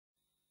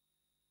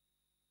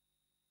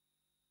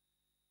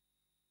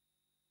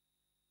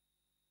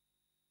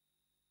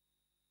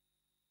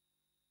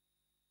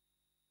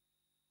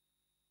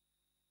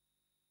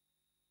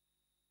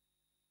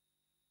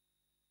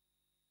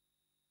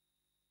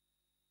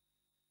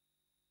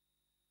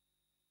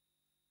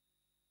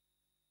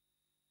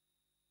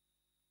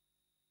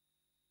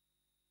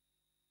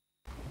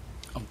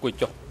អង្គុយ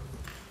ចុះ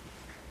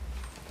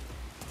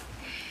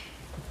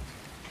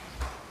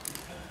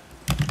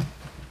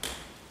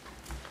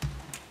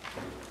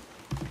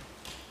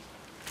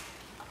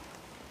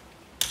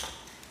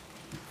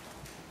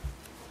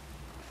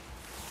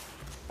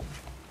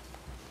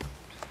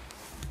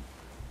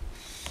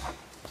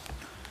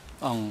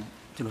អង្គ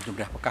ជំនុំជម្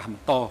រះប្រកាសប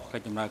ន្តកិ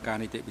ច្ចដំណើរការ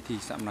នីតិវិធី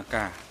សកម្ម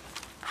ភាព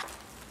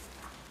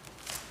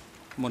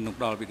មុននឹង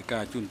ដល់វិធីកា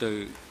រជូនទៅ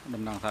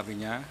តំណាងថាវិ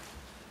ញ្ញា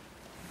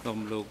សូម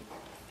លោក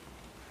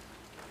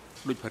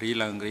ដូចភារី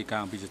ឡើងរាយការ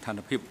ណ៍អំពីស្ថាន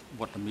ភាព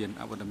វត្តមាន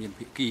អវត្តមាន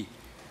ភាគី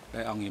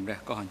ដែលអង្គជំរះ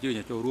ក៏អញ្ជើញ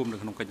ចូលរួមនៅ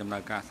ក្នុងកិច្ចដំណើ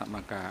រការសកម្ម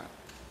ភាព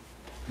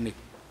នេះ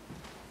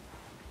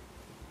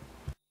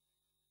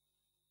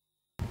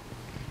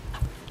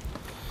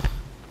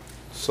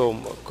សូម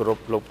គោរព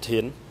លោកធា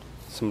ន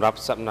សម្រាប់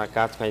សកម្ម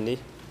ភាពថ្ងៃនេះ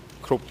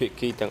គ្រប់ភា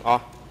គីទាំងអ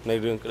ស់នៃ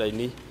រឿងក្តី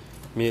នេះ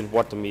មានវ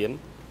ត្តមាន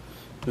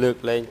លើក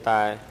លែង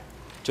តែ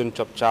ជន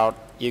ជាប់ចោត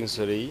យៀង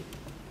សេរី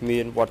មា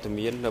នវត្ត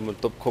មាននៅបន្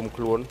ទប់ឃុំ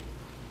ខ្លួន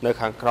នៅ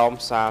ខាងក្រោម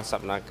សាលស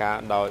កម្មភាព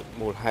ដោយ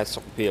មូលហេតុ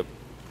សុខភាព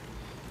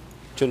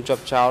ជនជា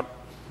ប់ចោត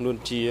នួន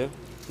ជា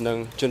និង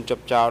ជនជា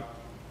ប់ចោត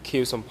ខៀ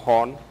វសំផ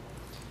ន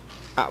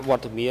អវ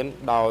ត្តមាន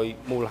ដោយ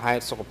មូលហេ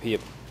តុសុខភាព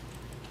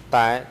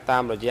តែតា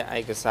មរយៈឯ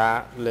កសារ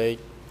លេខ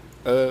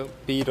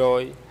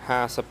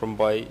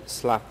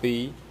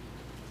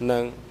258/2 និ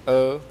ង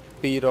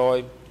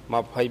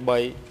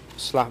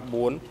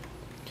223/4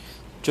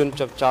 ជន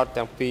ជាប់ចោត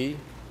ទាំងពីរ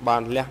បា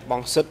នលះប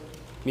ង់សិទ្ធិ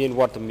មាន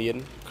វត្តមាន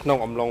ក្នុង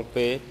អំឡុង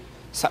ពេល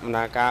សកម្ម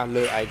ភាព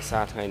លើឯកសា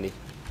រថ្ងៃនេះ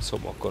សូ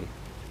មអរគុណ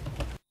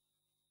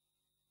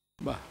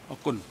បាទអរ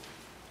គុណ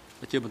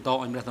ជាបន្ត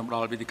អញ្ញសម្រា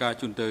ប់វិធីការ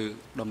ជូនទៅ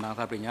តំណាង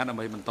ថាបញ្ញាដើម្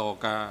បីបន្ត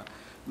ការ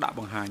ដាក់ប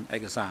ង្ហាញឯ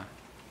កសារ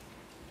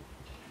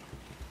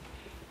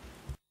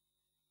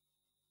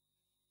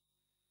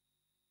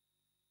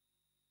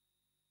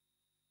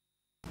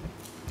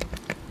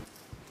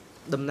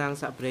តំណាង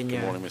សហប្រញ្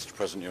ញា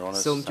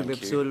សូមជម្រាប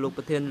សួរលោក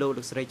ប្រធានលោក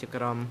លោកស្រីច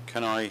ក្រម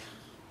Can I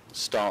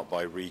start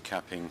by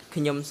recapping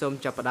ខ្ញុំសូម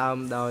ចាប់ផ្ដើម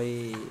ដោយ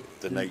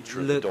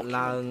លើក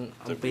ឡើង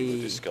អំពី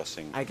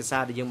ឯកសា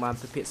រដែលយើងបាន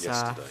ពិភាក្សា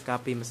កាល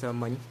ពីម្សិល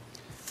មិញ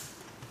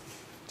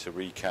To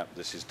recap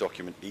this is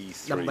document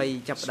E3 ដើម្បី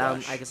ចាប់ផ្ដើម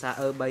ឯកសារ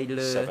E3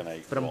 លើ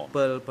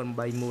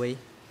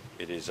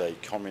 781 It is a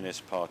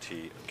Communist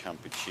Party of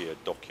Cambodia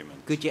document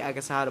គឺជាឯក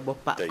សាររបស់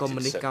បកកុម្មុ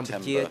យនីសកម្ពុ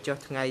ជាចុះ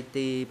ថ្ងៃ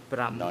ទី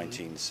5 1975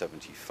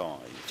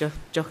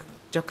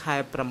ចុះខែ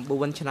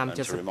9ឆ្នាំ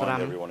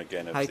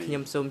75ហើយខ្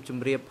ញុំសូមជ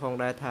ម្រាបផង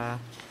ដែរថា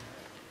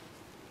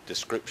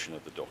description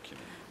of the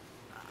document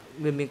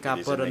វាមានការ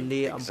ពណ៌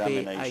នាអំពី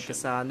ឯក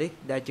សារនេះ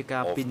ដែលជាកា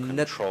រពិ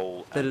និត្យ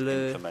ទៅ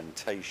លើ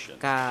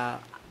ការ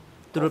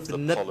ត្រួតពិ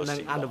និត្យនិង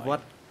អនុវ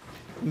ត្ត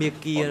មា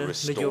គ៌ា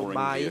នយោ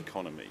បាយ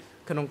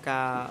ក្នុង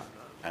ការ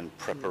and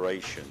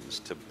preparations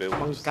to build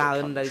បង្កើ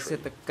ននៅសេ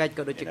ដ្ឋកិច្ច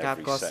ក៏ដូចជាការ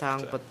កសាង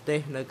ប្រទេស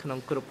នៅក្នុង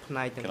គ្រប់ផ្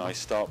នែកទាំងអស់ Can I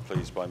start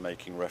please by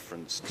making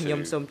reference to ខ្ញុំ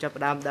សូមចាប់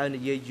ផ្ដើមដោយ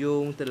និយាយយោ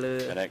ងទៅលើ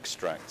an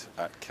extract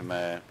at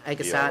Khmer ឯ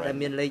កសារដែល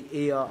មានលេខ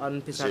ERN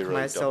ភាសាខ្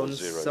មែរ0007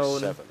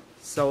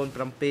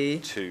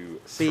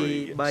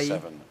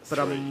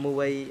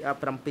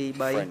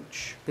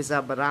 ភាសា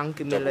បារាំង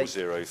គឺមានលេខ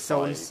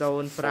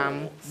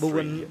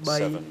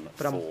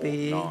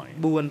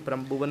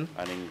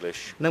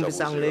00543749និងភា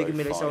សាអង់គ្លេសគឺ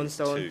មានលេខ005353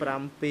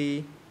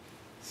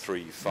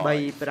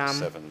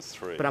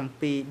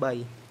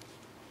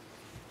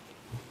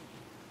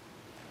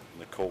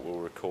 The court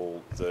will recall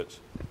that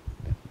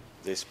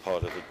this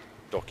part of the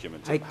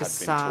document ឯក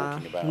សារ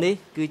នេះ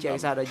គឺជាឯក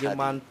សារដែលយើង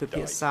បានពិ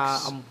ភាក្សា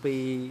អំពី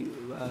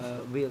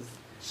វា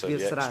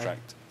ស្រែ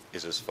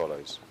is as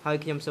follows ហើយ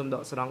ខ្ញុំសូមដ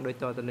កស្រង់ដូច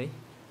តទៅនេះ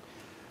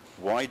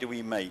Why do we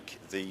make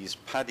these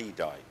paddy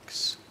dikes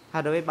ហើ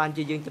យដើម្បីបាន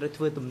ជាយើងត្រូវ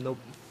ធ្វើទំន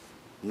ប់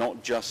not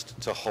just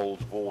to hold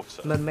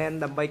water មិនមែន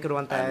ដើម្បីគ្រា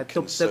ន់តែទ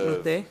ប់ទឹកនោះ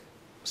ទេ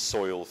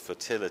soil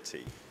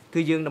fertility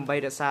គឺយើងដើម្បី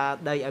រក្សា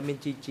ដីឲ្យមាន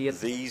ជីជាតិ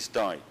These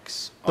dikes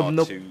are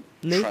to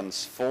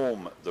transform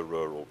the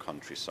rural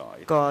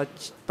countryside ក៏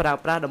ប្រើ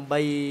ប្រាស់ដើម្បី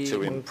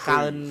បង្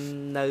កើន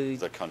នៅ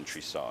the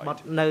countryside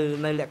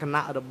នៅលក្ខ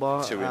ណៈរប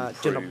ស់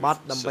ជនបទ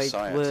ដើម្បី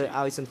ធ្វើ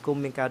ឲ្យសង្គម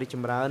មានការរីកច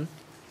ម្រើន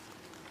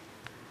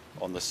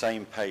On the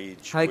same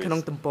page ហើយក្នុង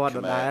ទំព័រដ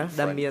ដែល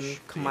ដែលមាន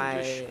ខ្មែរ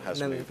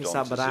និងភា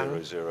សាបារាំង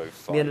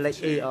មានលេខ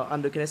ERN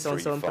ដូចគ្នា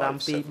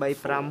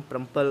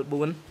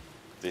00523574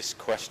 This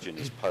question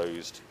is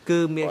posed គឺ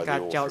មានការ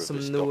ចោទសំ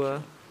ណួរ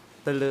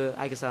ទៅលើ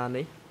ឯកសារ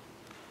នេះ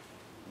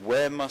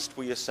Where must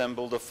we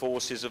assemble the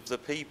forces of the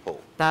people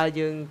តើ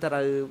យើងត្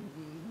រូវ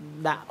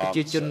ដាក់ប្រ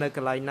ជាជននៅក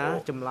ន្លែងណា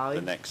ចម្លើយ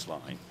The next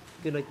line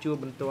គឺនៅជួរ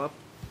បន្ទាប់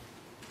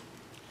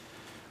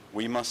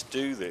We must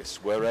do this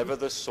wherever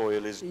the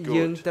soil is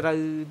យើង good ត្រូវ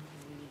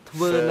ធ្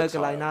វើនៅក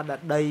ន្លែងណាដែល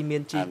ដីមា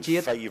នជីជា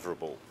តិ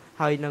favorable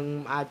ហើយនឹង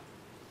អាច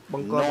ប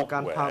ង្កកា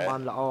រផលបា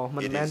នល្អ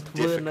មិនមែនធ្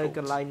វើនៅក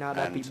ន្លែងណា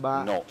ដែលពិបា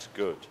ក not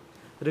good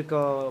ឬ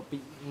ក៏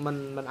មិ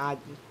នអាច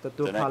ទ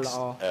ទួលផលល្អ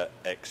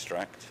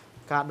extract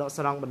ការដក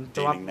ស្រង់បន្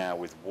ទាប់ dealing now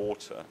with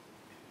water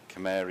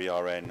Khmer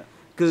RN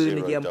គឺ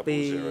និយាយអំពី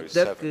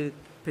ទឹកគឺ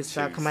ភា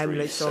សាខ្មែរ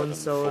លេខ0007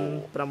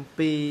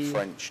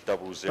 French 005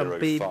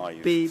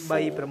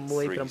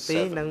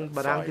 2367និង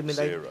បារាំងគឺមាន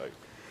លេខ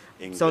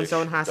English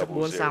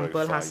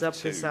 0054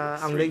 37 ភាសា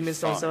អង់គ្លេសមាន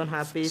 0052 35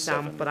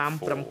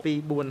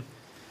 74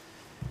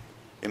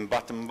 In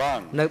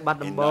Battambang, នៅបាត់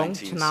ដំបង in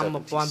ឆ្នាំ 1976,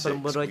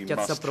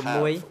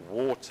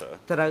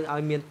 ត្រូវឲ្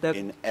យមានទឹក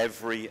in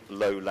every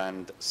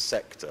lowland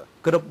sector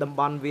គ្រប់តំ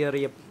បន់វាល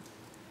រៀប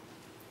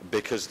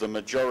because the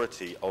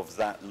majority of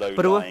that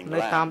ព្រោះ low-lying នៅ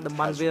តាម land តំ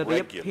បន់ has វាលរៀ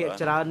បភាគ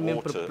ច្រើន regular មាន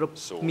water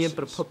មាន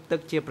ប្រភព sources. ទឹក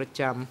ជាប្រ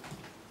ចាំ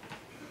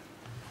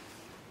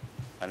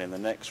And in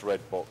the next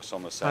red box on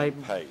the ហើយ same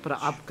page, ប្រ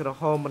អប់ក្រ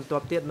ហមបន្ទា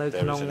ប់ទៀតនៅ there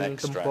is ក្នុង an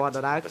extract, ទំព័រដ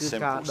ដែល a គឺ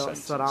ការ simple ដក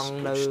ស្រង់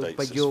sentence នៅ which states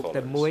ប្រ as យោគ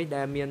តែ follows. មួយ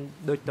ដែលមាន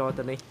ដូចត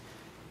ទៅនេះ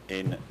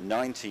In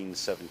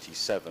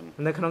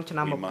 1977, នៅក្នុងឆ្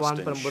នាំ we must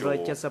ensure 1977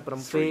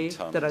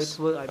 ត្រូវ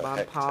ធ្វើឲ្យបាន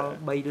ផល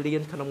 3 លា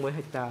នក្នុង 1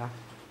 ហិកតា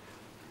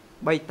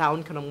 3 តោន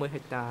ក្នុង 1 ហិ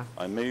កតា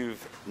I move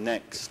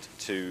next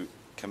to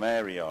Khmer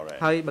ERN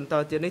ហើយបន្ត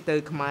ទៀតនេះទៅ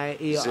ខ្មែរ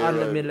ERN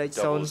មានលេខ 00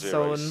 007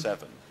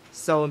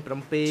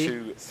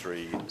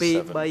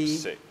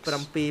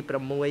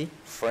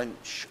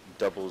 French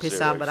ភា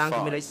សាបារាំងគឺ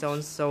មានលេខ 0053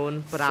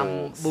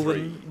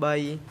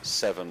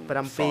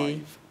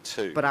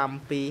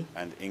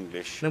 and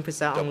English និងភា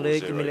សាអង់គ្លេស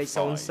គឺមានលេខ 00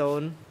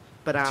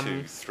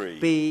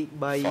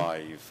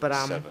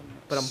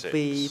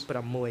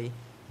 5235776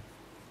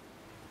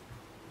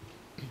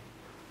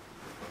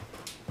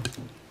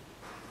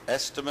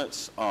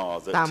 Estimates are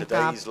that តាម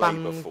ការ today's ប៉ាន់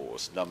labour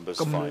force numbers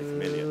កម្ 5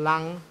 million.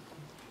 លាំង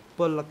ព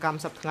លកម្ម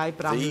សប្តាហ៍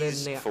ថ្ងៃ 5 លាន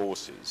These នាក់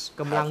forces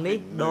កម្លាំង have នេះ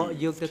been ដក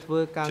យកទៅ moved ធ្វើ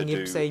ការ to ងារ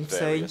do ផ្សេង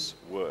various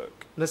work,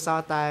 នៅស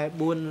ល់តែ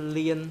 4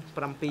 លាន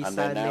 7 and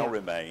សែន there នា now ក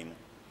remain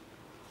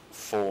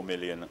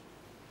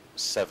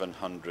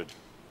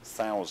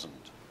 4,700,000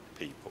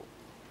 people.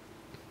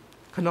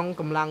 ក្នុង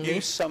កម្លាំងនេះ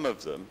Use some of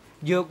them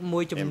យកមួ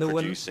យចំ in នួ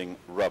ន producing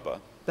rubber,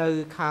 ទៅ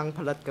ខាងផ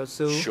លិតកៅ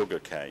ស៊ូ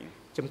sugarcane,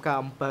 ចំការ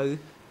អំពៅ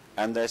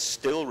and there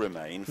still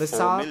remain នៅ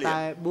សល់ 4 តែ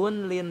million.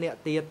 4 លាននាក់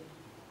ទៀត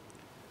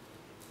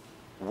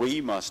We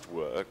must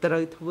work ត្រូ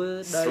វធ្វើ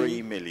ដី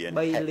 3 million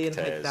 3 លាន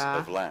ហិក hectares តា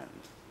of land.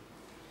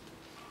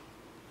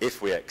 If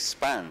we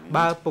expand,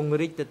 បើពង្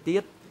រីកទៅទៀ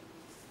ត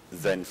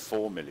then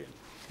 4 million.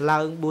 ឡើ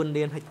ង 4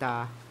 លានហិកតា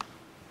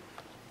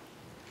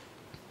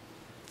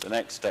The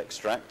next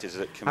extract is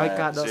at ហើយ Khmer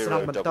ការដកស្រ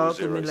ង់បន្ត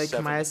គឺមានលេខ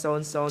ខ្មែរ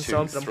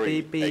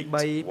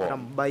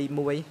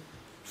 00072281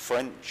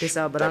 French ភា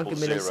សាបារាំងគឺ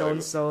មានលេខ 00543755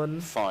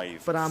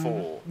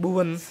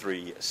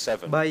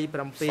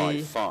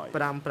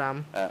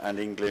 and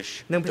English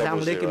និងភាសាអ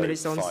ង់គ្លេសគឺមានលេខ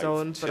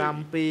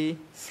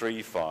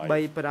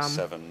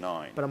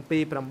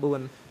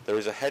 00523579 There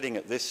is a heading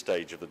at this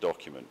stage of the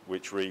document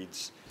which reads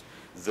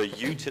the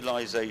គឺ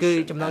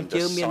utilization ចំណង and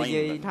ជើងមាននិ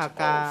យាយថា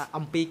assignment ការ of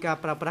អំពីការ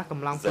ប្រើប្រាស់ក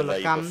ម្លាំងពល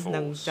កម្ម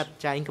និងចាត់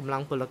ចែងកម្លាំ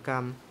ងពលក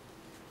ម្ម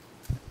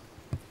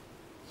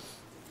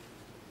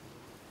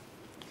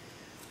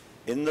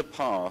In the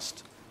past,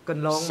 ក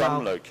ន្លងមក some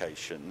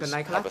locations កន្លែ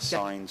ងខ្លះ have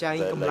assigned ចាត់ចែង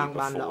their កម្លាំង labour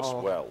បានល្អ force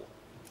well.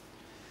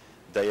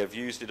 They have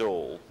used it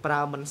all, ប្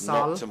រើមិនស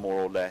ល់ not to more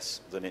or less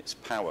than its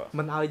power.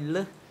 មិនឲ្យ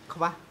លើសខ្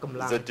វះកម្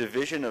លាំង The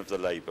division of the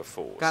labour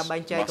force ការបែ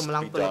ងចែក must កម្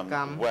លាំង be ពល done ក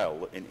ម្ម well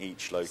in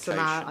each ស្នើ location.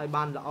 ឲ្យ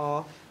បានល្អ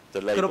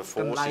The គ្រប់ labour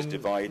កន្ force លែង is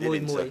divided មួយ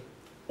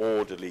into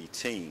orderly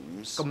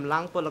teams កម្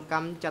លាំងពលក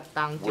ម្មចាត់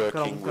តាំងជាក្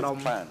រុម working ក្រុម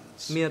with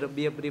plans, មានរ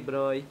បៀបរៀបរ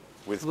យ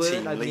with ធ្វើ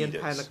team ដោយមាន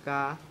leaders, ផែន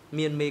ការ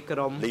មានមេក្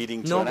រុម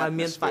leading នាំ to an ឲ្យ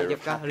មានបរិ atmosphere យា of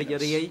កាសរីក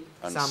រាយ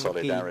happiness and សាមគ្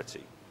គី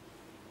solidarity.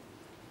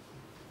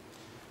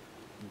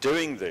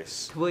 Doing this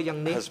ធ្វើយ៉ាង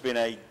នេះ has been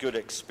a good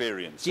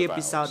experience ជា of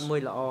ពិសោធន៍ ours មួ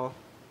យល្អ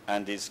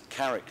and is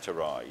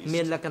characterized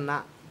មានលក្ខណៈ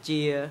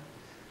ជា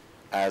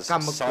as ក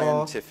ម្មករ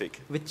scientific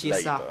វិទ្យា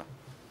សាស្ត្រ labour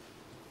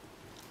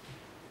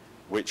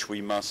which we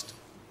must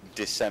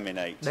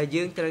disseminate ដែល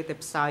យើងត្រូវតែ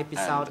ផ្សាយពិ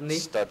សោធន៍ and នេះ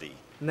study.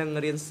 និង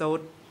រៀនសូ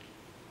ត្រ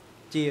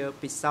ជា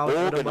ពិសោធន៍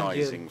របស់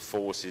យើង Organising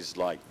forces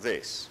like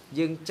this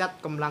យើងចាត់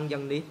កម្លាំងយ៉ា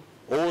ងនេះ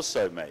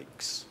also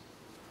makes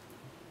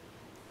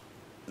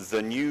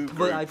the new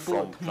ធ្វើឲ្យ group ពួ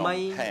ក from ថ្មី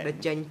ដែល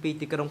Phnom ចេញពី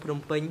ទីក្រុងភ្នំ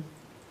ពេញ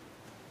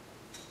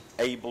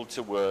Penh able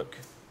to work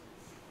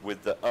with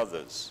the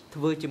others.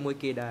 ធ្វើជាមួយ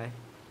គេដែរ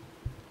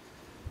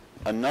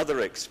Another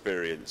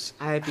experience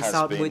ឯពិ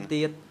សោធន៍ has មួយ been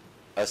ទៀត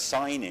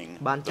assigning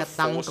បាន the ចាត់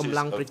តាំង forces កម្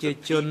លាំង of ប្រជា the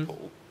ជន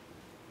people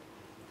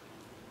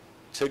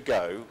to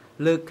go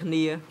លើកគ្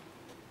នា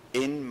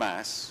in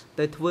mass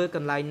ទៅធ្វើក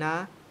ន្លែងណា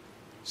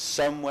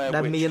somewhere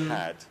ដែល which មាន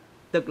had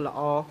ទឹកល្អ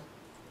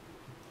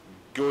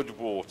good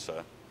water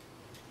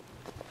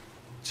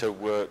to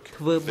work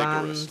ធ្វើបា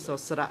ន vigorously. ស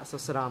ស្រាក់ស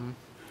ស្រាំ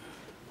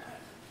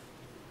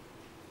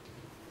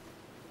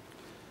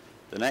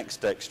The next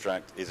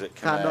extract is at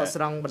ការដក Khmer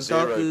ស្រង់បន្ត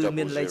គឺ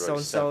មានលេខ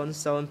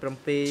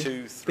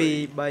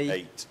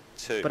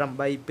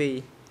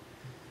 00072382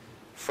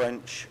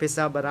 French ភា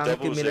សាបារាំង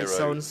គឺមានលេខ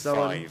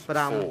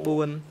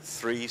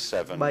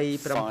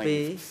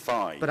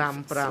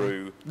 00543755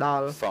 through ដ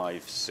ល់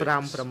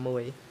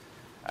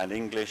 56 and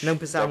English និង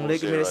ភាសាអង់គ្លេស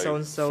គឺមានលេខ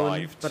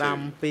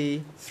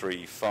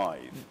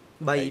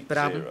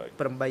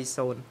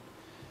 00523580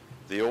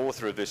 The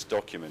author of this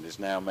document is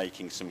now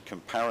making some ឯ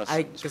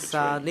comparisons ក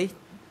សារ between នេះ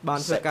បាន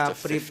ធ្វើការ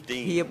sector ប្រៀប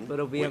ធៀប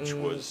 15 រវាង which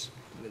was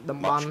តំ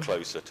បន់ much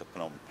closer to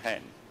Phnom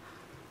Penh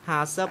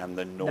 50 and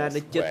the ដែល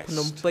នៅជិតភ្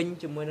នំ northwest. ពេញ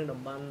ជាមួយនឹង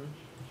តំបន់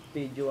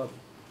ពីយប់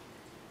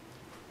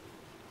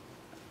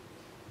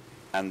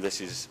And this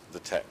is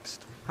the text.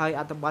 ហើយ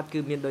អត្ថបទគឺ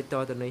មានដូចត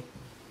ទៅនេះ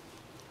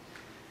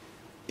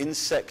In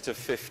sector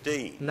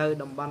 15, នៅ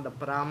តំបន់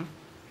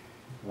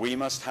15 we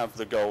must have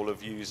the goal of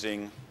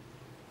using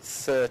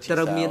ត្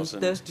រូវមាន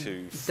 30,000 ទិស to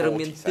ត្រូវ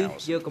មានទិស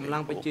យក 40,000 កម្លាំ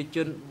ងប្រជា people. ជ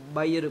ន3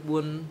ឬ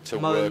 4 to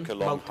ម៉ឺន work មក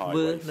along ធ្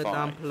វើ Highway នៅ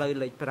តាម 5. ផ្លូវ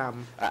លេខ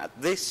At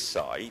this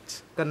site,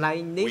 5 កន្លែង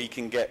នេះ we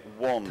can get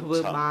 1 ធ្វើ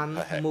បាន ton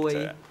per 1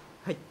 hectare.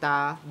 ហិកតា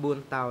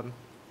 4 តោន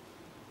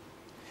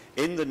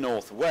In the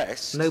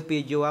northwest, នៅពី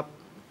យប់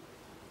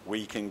we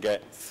can get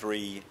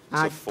 3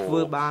 អា to ចធ្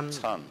វើបាន 4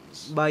 tons.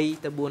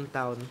 3ទៅ 4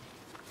 តោន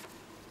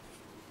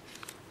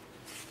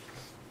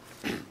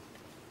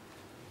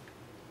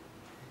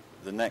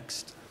The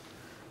next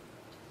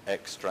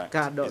extract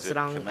ការដក is ស្រ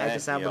ង់ a ឯក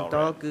សារបន្ត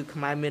Khmer គឺខ្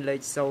មែរមានលេ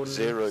ខ 0 0 2394.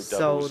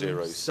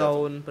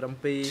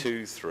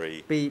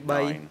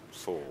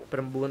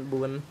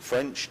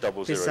 French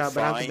ភាសា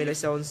បារាំងគឺមានលេខ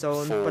 0 0 5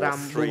 4 3 7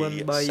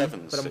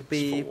 6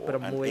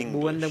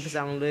 4 និងភា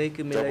សាអង់គ្លេស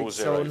គឺមានលេខ 0 0 7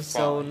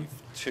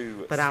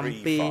 2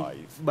 3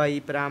 5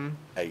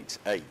 005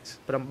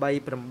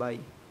 238. 8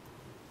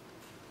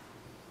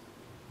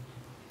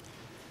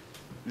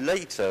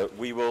 Later,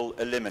 we will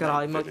ក្រោ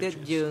យ eliminate មកទៀត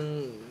villages. យើង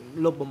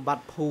លុបបំប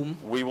ត្តិភូមិ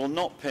We will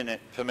not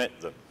permit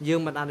them, យើង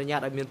មិនអនុញ្ញាត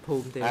ឲ្យមានភូ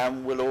មិទេ and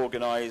will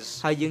organise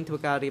ហើយយើងធ្វើ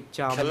ការរៀប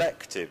ចំ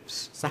collectives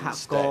សហ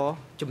ករណ៍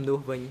instead. ជំនួស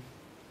វិញ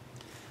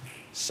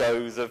So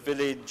the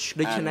village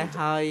ដូច្នេះ and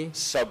ហើយ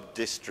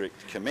sub-district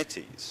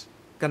committees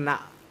គណៈ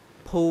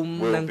ភូមិ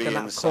will និង be គ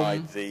ណៈឃុំ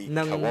inside the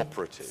និង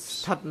cooperatives.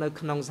 ស្ថិតនៅ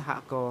ក្នុងសហ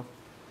ករណ៍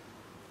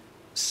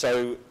So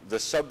the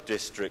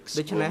sub-districts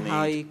ដូច្ will នេះ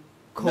ហើយ need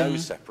ឃុំ no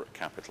separate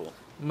capital.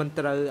 មិន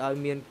ត្រូវឲ្យ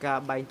មានការ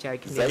បែងចែក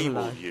គ្នា They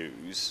ឡើ will យ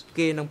use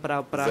គេនឹងប្រើ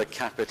ប្រាស់ the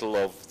capital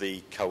of the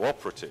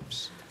cooperatives.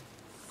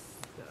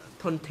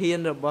 ធនធាន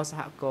របស់ស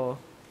ហគមន៍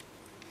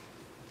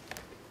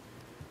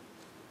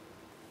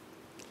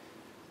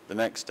The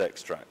next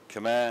extract,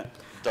 Khmer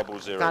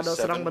ការដក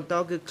ស្រង់បន្ត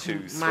គឺ 007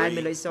 ខ្មែរ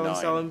មានលេខ 0 0 7 2 3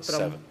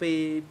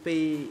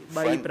 9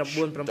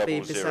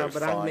 7 ភាសា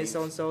បារាំងមាន 0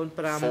 0 5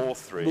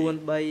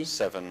 4 3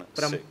 7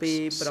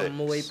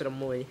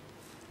 6 6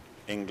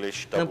 English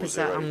និងភា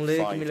សាអង់គ្លេស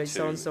គឺមានលេខ 0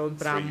 0 5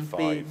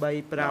 2 3 5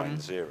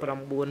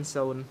 9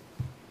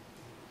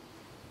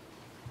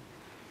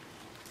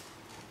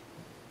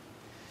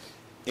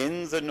 0 In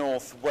the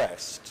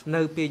northwest,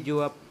 នៅពេលយ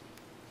ប់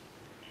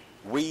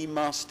we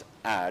must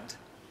add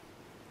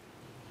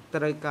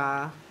ត្រូវការ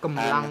កម្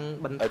លាំង an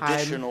បន្ថែម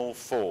additional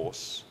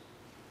force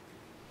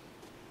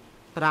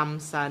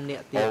 5សែននា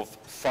ក់ទៀត of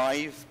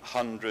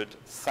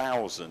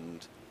 500,000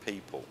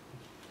 people.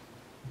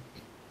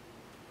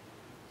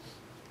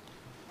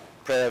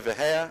 Prayer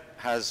Vihaar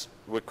has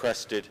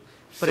requested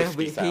ព្រះ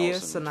វិហារ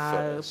ស្នើ 50,000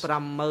 first.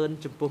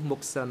 50000ចំពោះមុ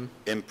ខសិន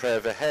In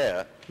Prayer Vihaar,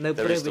 នៅ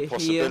there ព្រះ is the វិហារ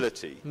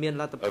possibility មាន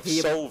លទ្ធ of ភា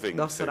ព solving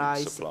ដោះស្រាយ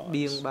food ស្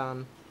បៀង supplies. បាន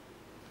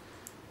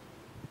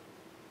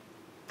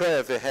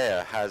Prayer Vihaar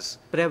has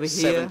ព្រះវិ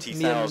ហារ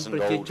មានប្រ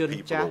ជា 70,000 ជន old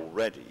ចាស់ people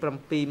already.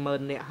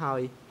 70000នាក់ហើ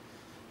យ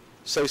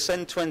So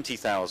send 20,000 ដូ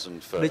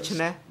first. ច្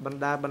នេះបណ្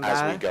ដា as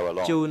we go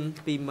along. ជូន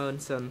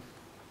 20000 សិន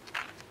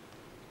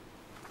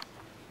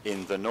In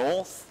the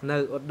north, នៅ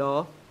ឧត្តរ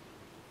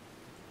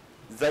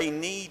they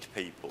need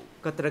people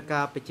ក៏ត្រូវ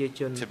ការប្រជាជ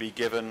ន to be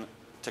given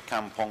to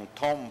Kampong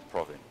Tom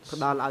province. ផ្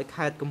ដល់ឲ្យ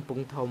ខេត្តកំព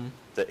ង់ធំ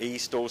The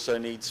east also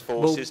needs បូ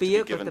forces to ព៌ា be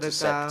ក៏ given ត្រូវ to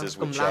ការ sectors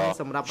កម្ which លាំង are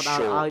សម្រាប់ផ្ដល់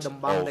ឲ្យ short តំ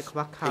បន់ដែលខ្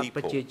វះ of ខាត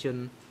ប្រជា people. ជន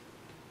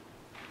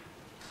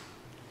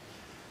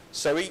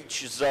So each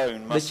zone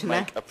ដូ must ច្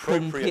នេះ make ភូ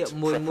មិភាគ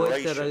appropriate មួយ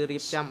ត្រូវរៀ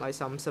ប preparations ចំឲ្យ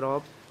សមស្រប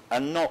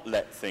and not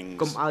let things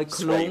កុំឲ្យ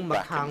ឃ្លង sway មក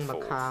back ខាង and ម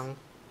កខាង forth,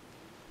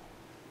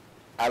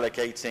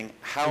 allocating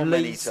how លេ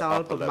ខ many ស to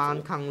ល់ upper ប្រមាណ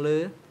level ខាងលើ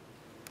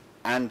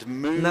and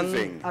និង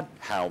moving អត់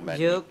how many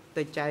យក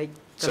ទៅចែក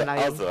កន្លែង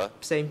other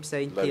ផ្សេងៗ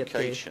ទៀត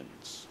ទេ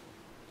locations.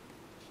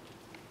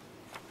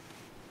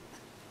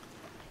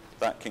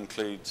 That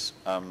concludes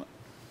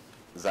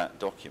that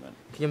document.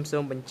 ខ្ញុំសូ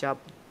មបញ្ចប់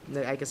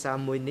នៅឯកសារ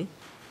មួយនេះ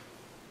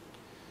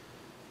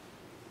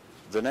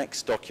The next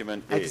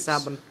document ឯក is សារ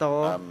បន្ត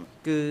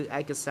គឺ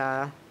ឯកសារ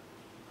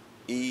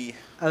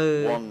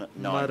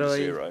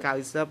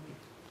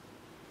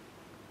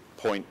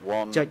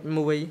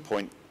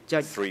E190.1.318.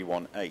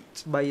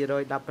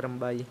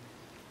 318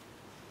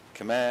 Khmer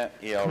ខ្មែរ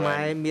ERN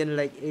មាន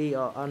លេខ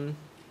ERN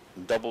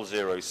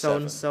 007 007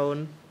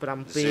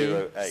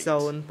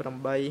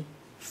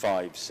 573.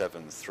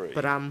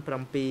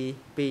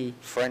 572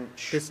 French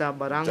ភាសា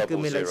បារាំងគឺ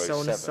មានលេខ 007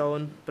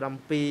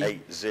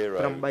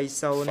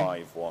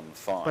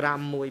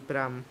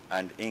 80515.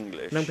 And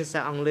English និងភាសា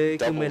អង់គ្លេស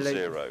គឺមានលេខ 00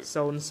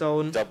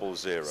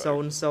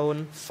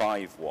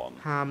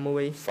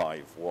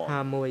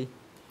 005151.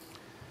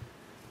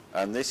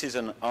 And this is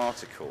an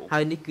article ហើ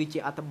យនេះគឺជា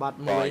អត្ថបទ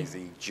មួយ by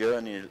the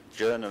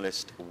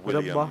journalist រ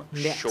William ស់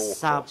អ្នក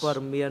សារព័ត៌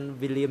Shawcross មាន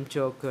William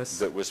Shawcross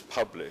that was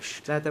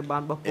published ដែលត្រូវបា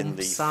នបោះពុម្ព in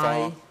the ផ្សាយ Far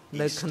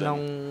នៅក្នុង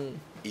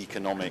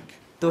Economic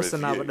ទស្ស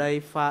នាវដ្តី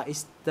Review Far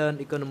Eastern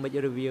Economic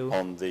Review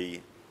on the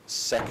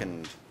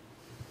 2nd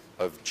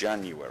of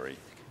January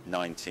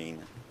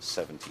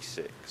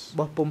 1976.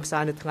 បោះពុម្ពផ្សា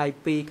យនៅថ្ងៃ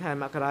2 ខែ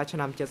មករាឆ្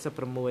នាំ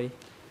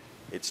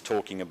 76 It's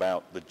talking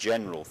about the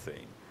general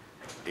theme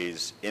is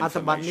អត្ថ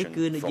បទនេះ information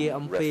គឺនិយាយ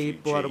អំ from ពី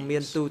ព័ត៌មា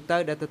ន refugees ទូទៅ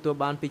ដែលទទួល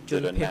បានពីជ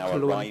ន that are ភៀស now ខ្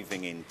លួន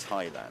arriving in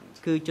Thailand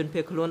គឺជន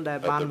ភៀសខ្លួនដែល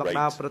at បាន the មក rate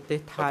ដល់ប្រទេស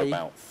ថៃ of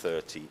about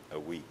 30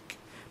 a week.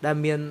 ដែល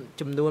មាន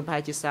ចំនួនប្រហែ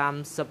លជា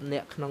30នា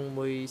ក់ក្នុង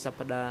មួយស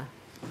ប្តាហ៍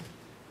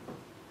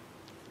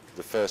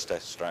The first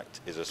extract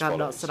is as ការដក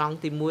follows, ស្រង់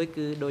ទី1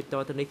គឺដូចត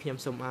ទៅនេះខ្ញុំ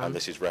សូមអាន and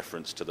this is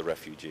reference to the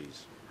refugees.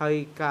 ហើយ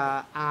ការ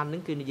អាននឹ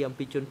ងគឺនិយាយអំ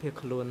ពីជនភៀស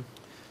ខ្លួន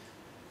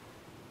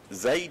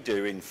They do,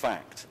 in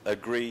fact,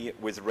 agree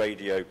with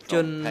Radio ជ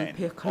ន Phnom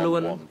ភៀស Penh ខ្លួ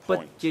ន on one ពិត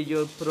point, ជាយ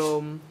ល់ព្រ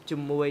មជា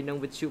មួយនឹង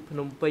វិទ្យុភ្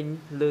នំពេញ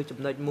លើចំ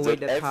ណុចមួយ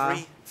that ដែលថា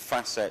every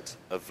facet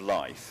of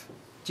life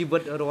ជីវិ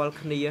តរាល់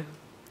គ្នា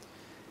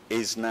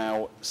is now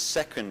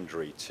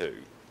secondary to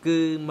គឺ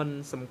មិន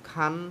សំ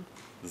ខាន់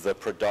the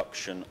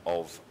production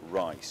of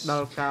rice. ដ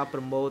ល់ការប្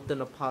រមូលទិន្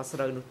នផលស្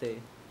រូវនោះទេ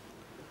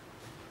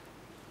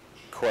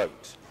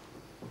Quote,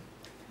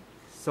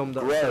 សូមដ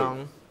កស្រង់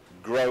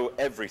grow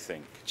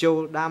everything, ចូ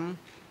លដាំ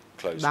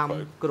close ដាំ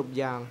quote, គ្រប់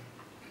យ៉ាង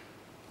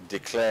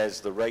declares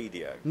the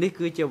radio. នេះ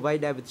គឺជាអ្វី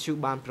ដែលវិទ្យុ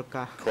បានប្រ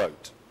កាស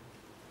Quote,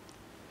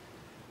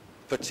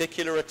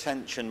 particular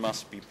attention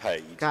must be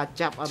paid ការ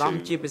ចាប់អារម្ម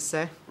ណ៍ជាពិ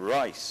សេស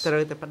rice, ត្រូ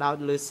វតែផ្ដោត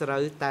លើស្រូ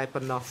វតែ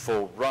ប៉ុណ្ណោះ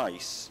for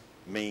rice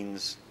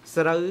means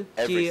ស្រូវ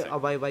ជា everything.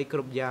 អ្វីៗគ្រ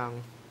ប់យ៉ាង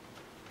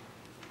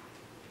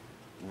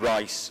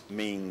rice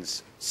means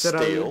ស្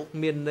រូវ steel,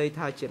 មានន័យ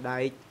ថាជាដែ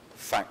ក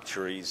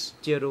factories,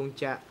 ជារោង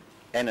ចក្រ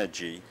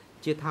energy,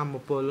 ជាធម្ម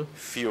ពល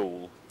fuel,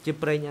 ជា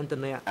ប្រេងឥន្ធ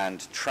នៈ and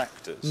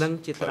tractors. និង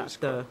ជាត្រា Close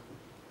ក់ទ័រ quote.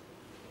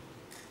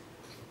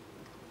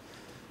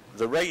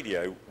 The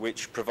radio,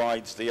 which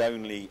provides the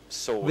only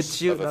វិទ្ source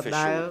យុ of ដ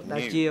ដែល official ដែ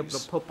លជាប្រ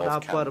news ភពផ្ដល់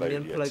of ព័ត៌មា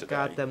នផ្លូវ Cambodia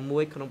ការតែ today, មួ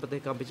យក្នុងប្រទេស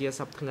កម្ពុជា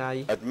សប្តាហ៍ថ្ងៃ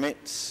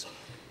admits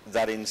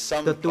that in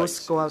some ទទួល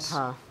ស្គាល់ places,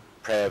 ថា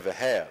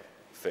Preah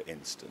for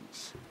instance,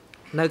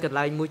 នៅកន្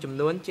លែងមួយចំ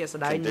នួនជាក់ស្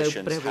ដែងនៅ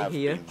conditions ព្រះវិ have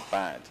ហារ been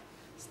bad.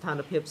 ស្ថា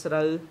នភាពស្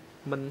រូវ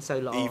មិនសូវ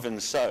ល្អ Even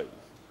so,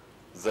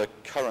 the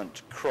current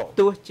crop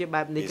ទោះជា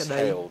បែបនេះ is ក្តី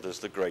hailed as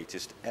the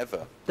greatest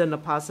ever. ទិន្ន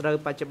ផលស្រូវ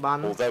បច្ចុប្បន្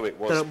ន Although it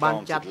was ត្រូវបាន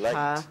ចាត់ planted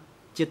ថា late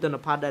ជាទិន្ន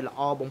ផលដែលល្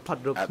អបំផុត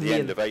រក at គ្ the មាន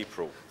end of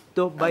April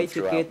ទោះបី and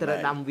ជាគេ throughout ត្រូវ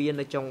May ដាំវា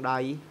នៅចុងដៃ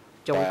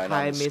ចុង by an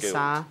ខែមេ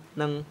សា unskilled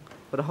និង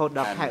រហូត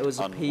ដល់ខែ and ឧ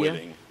សភា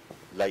unwilling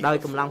ដោយ labour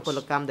កម្លាំងពល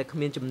force. កម្មដែលគ្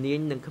មានជំនាញ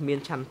និងគ្មាន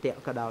ឆន្ទៈ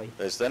ក៏ដោយ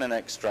There's then an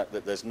extract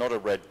that there's not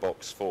a red box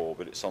for,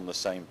 but it's on the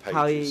same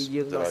ហើយ pages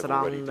យើងដ that ក I've ស្រ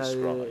ង់ already នៅ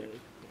described.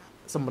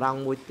 សម្រង់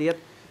មួយទៀត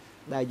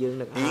ដែលយើង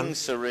នឹងអាន Ieng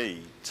Sari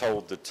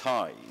told the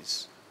Thais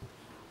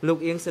លោក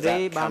អៀងសេរី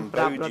that បានប្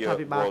រាប់រដ្ឋា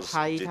ភិបាល Cambodia was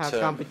ថៃថា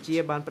determined កម្ពុជា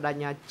បានបដិ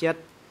ញ្ញាចិត្ត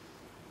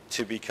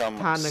to become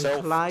ថានឹង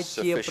ក្លាយ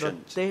ជាប្រ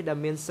self-sufficient ទេសដែល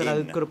មានស្រូវ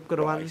in គ្រប់គ្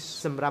រាន់ rice.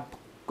 សម្រាប់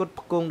ផ្គត់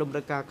ផ្គង់តម្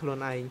រូវការខ្លួ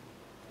នឯង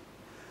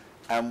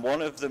And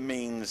one of the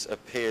means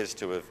appears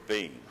to have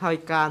been ហើយ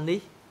ការនេះ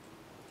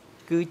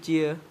គឺជា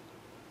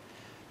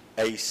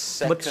a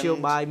មធ្យោ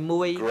បាយ second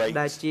មួយ great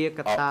ដែលជា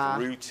កត្តា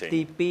uprooting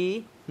ទី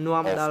2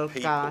នាំ of ដល់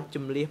ការ people.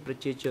 ជំលះប្រ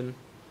ជាជន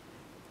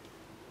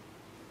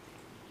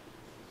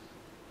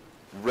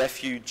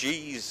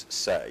Refugees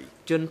say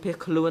ជនភៀស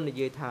ខ្លួននិ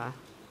យាយថា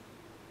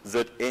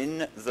that in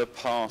the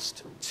past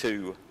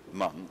 2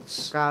 months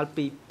កាល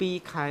ពី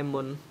2ខែ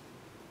មុន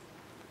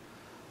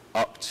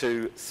up to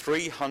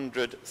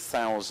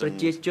ប្រ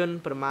ជា 300,000 ជន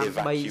ប្រមាណ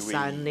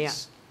 300,000 នាក់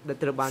ដែល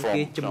ត្រូវបាន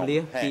គេជំ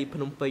លះពីភ្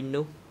នំពេញ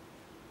នោះ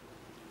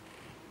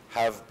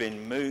have been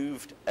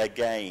moved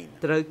again,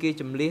 ត្រូវគេ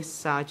ជំលះ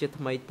សារជា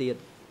ថ្មីទៀត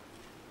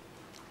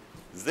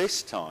this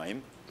time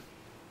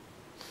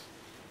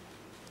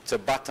to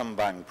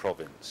Battambang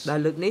province. ដែល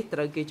លើកនេះត្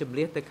រូវគេជំ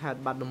លះទៅខេត្ត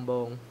បាត់ដំប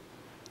ង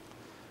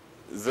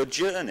The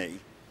journey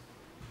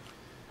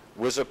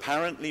was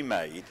apparently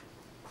made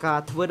កា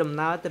រធ្វើដំ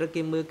ណើរត្រូវ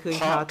គេមើលឃើញ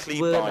ថា Partly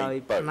ធ្វើ by ដោយ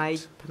boat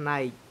ផ្នែ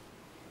ក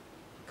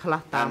ខ្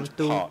លះតាម and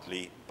ទូក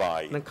partly by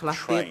និងខ្លះ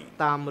ទៀត train.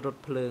 តាមរថ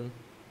ភ្លើង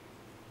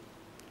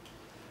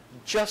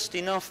Just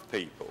enough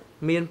people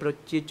មានប្រ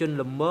ជាជន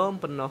ល្មម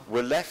ប៉ុណ្ណោះ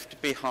were left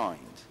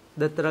behind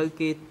ដែលត្រូវ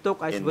គេទុក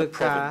ឲ្យ in ធ្វើ the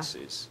ការ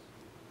provinces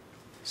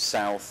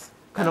south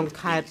ក្នុង and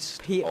ខេត្ត east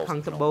ភាគ of ខាង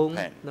ត្បូង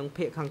Phnom Penh និង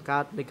ភាគខាងកើ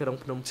តនៃក្រុង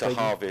ភ្នំ to ពេញ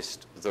harvest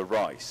the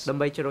rice ដើ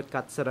ម្បីច្រូត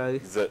កាត់ស្រូវ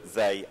that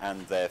they and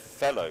their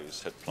fellows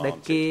had ដែល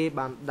គេ planted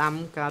បានដាំ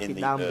កាលពី in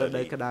the ដើមរដូវ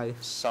early ក្តៅ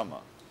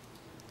summer.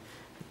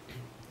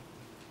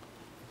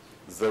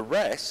 The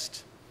rest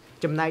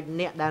ចំណែក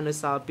អ្នកដែលនៅ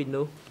សល់ពី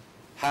នោះ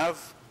have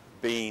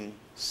been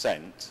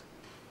sent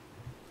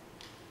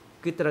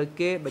គឺត្រូវ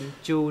គេបញ្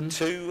ជូន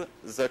to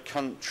the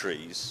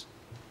countries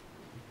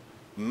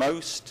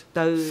most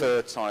ទៅ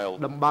fertile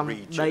តំបន់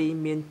ដី region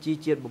មានជី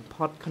ជាតិបំ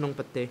ផុតក្នុង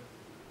ប្រទេស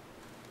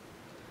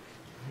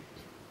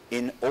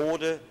in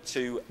order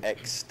to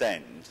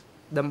extend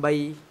ដើម្បី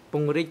ព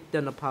ង្រីកទិ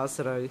ន្នផល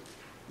ស្រូវ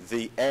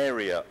the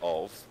area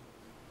of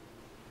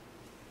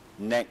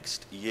next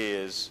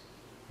year's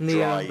នា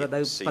dry រ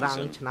ដូវប្រាំង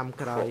season ឆ្នាំ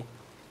ក្រោយ crop.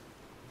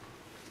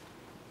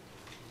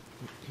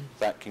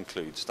 That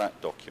concludes that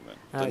document.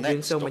 ហើយ The យើង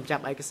next សូមបញ្ច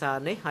ប់ឯកសារ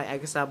នេះហើយឯ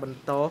កសារបន្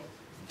ត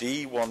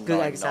គឺ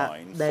ឯកសារ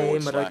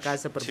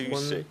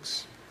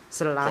D199/26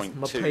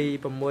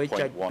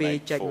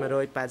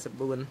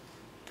 /26.2.184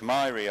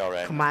 Khmer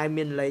ERN ខ្មែរ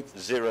មានលេខ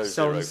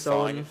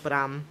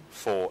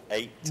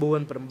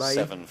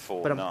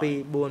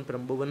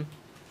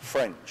 005484749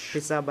 French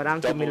ភាសាបារាំង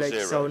គឺមានលេខ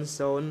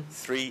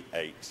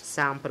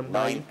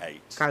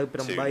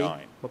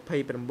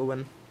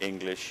 00389829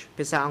 English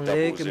ភាសាអង់គ្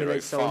លេសគឺមានលេ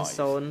ខ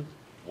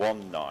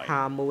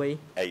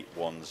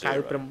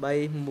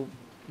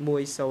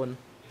 005198110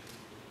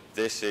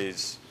 This is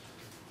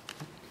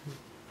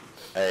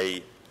a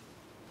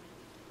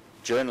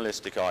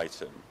journalistic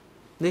item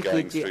នេះគឺ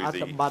going ជា through អត្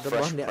ថ the បទរ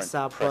បស់ Fresh អ្នក Print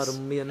សារព័ត៌ Press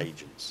មាន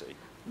Agency.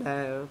 ដែ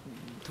ល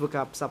ធ្វើ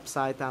ការផ្សព្វផ្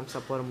សាយតាមសា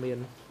រព័ត៌មាន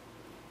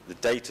The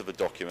date of the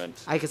document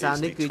ឯ is កសារ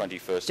នេះ the គឺ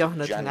 21st ចុះ of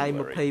នៅថ្ងៃ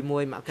January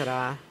 21 មក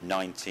រា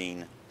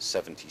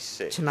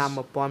 1976. ឆ្នាំ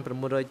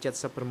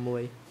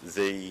 1976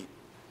 The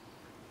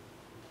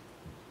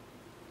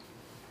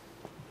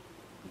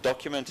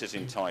document is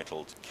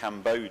entitled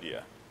Cambodia.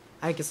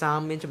 ឯកសារ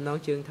មានចំណង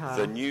ជើងថា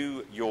The New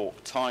York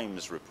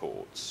Times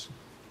reports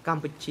ក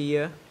ម្ពុជា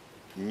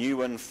new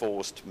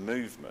enforced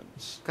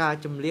movements ការ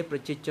ជំលៀសប្រ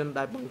ជាជន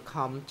ដែលបង្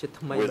ខំជា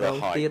ថ្មី with ម្ដ a ង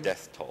high ទៀត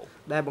death toll.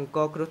 ដែលបង្ក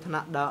គ្រោះថ្នា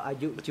ក់ដល់អា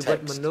យុជីវិត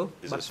មនុស្ស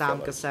បើតាម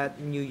កាសែត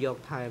New York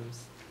Times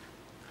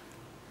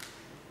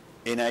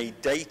In a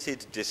dated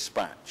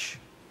dispatch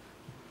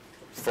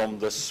from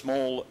the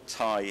small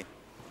Thai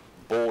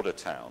border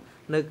town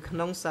នៅក្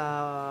នុងសារ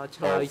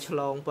ឆ្លើយឆ្ល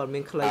ងព័ត៌មា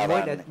នខ្លីមួ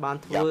យដែលបាន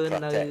ធ្វើ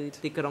នៅ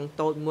ទីក្រុង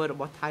តូចមួយរ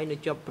បស់ថៃនៅ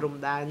ជាប់ព្រំ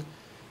ដែន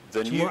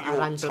The New Semua York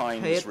arahan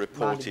Times terkait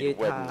reported bagi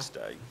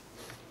Wednesday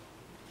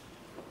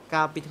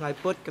កាលពីថ្ងៃ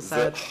ពុធកា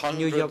សែត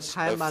New York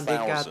Times បានរាយ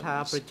ការណ៍ថា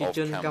ប្រជាជ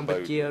នកម្ពុ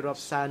ជារា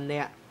ប់សែន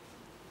នាក់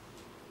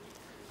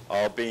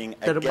are being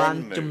ត្រូវបាន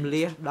again ជំ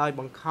លៀស moved ដោយ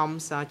បង្ខំ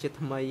សារជា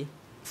ថ្មី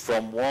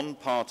from one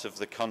part of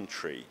the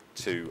country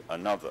to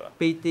another,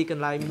 ពីទីក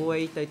ន្លែងមួយ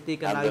ទៅទី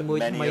កន្ and លែង that មួយ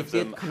ថ្មី many of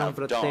ទៀត them ក្នុង have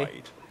ប្រទេស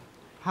died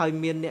ហើយ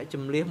មានអ្នក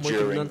ជំលៀសមួយ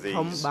ចំនួន during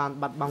ធំ these បាន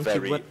បាត់បង់ជី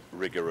វិត very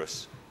rigorous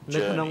នៅ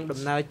ក្នុងដំ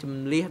journeys. ណើរជំ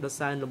លៀសដ៏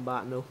សែនលំបា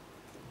កនោះ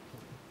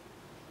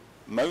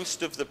Most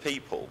of the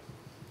people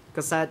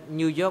កាសែត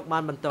New York បា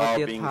នបន្ត are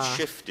ទៀត being ថា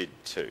shifted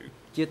to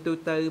ជាទូ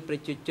ទៅប្រ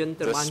ជាជន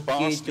ត្រូវបាន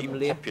គេជំ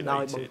លៀសដោ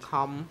យបង្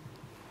ខំ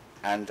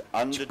and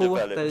ឆ្ពោះ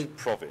ទៅ underdeveloped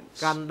province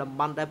កាន់តំ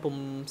បន់ដែលពុំ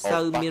សូ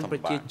វមានប្រ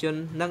ជាជន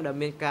និងដែល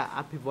មានការអ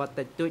ភិវឌ្ឍ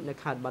តិចតួចនៅ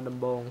ខេត្តបាត់ដំ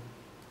បង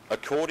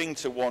According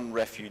to one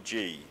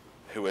refugee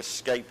who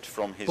escaped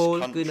from his ពល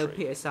គឺ country នៅ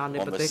ភាគឦសាននៃ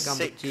on ប្រ the ទេសកម្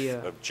ពុជា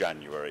 6th of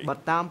January, បើ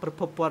តាមប្រ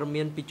ភពព័ត៌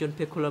មានពីជន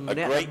ភៀសខ្លួនម្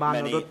នាក់ដែលបាន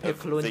រត់ភៀស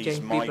ខ្លួនចេញ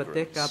ពីប្រ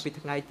ទេសកាលពី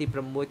ថ្ងៃទី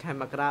6 ខែ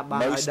មករាបាន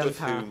ឲ្យ most ដឹង of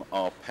ថា whom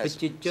are ប្រ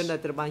ជាជន peasants, ដែល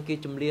ត្រូវបានគេ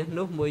ជំលៀស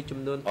នោះមួយចំ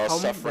នួនធំ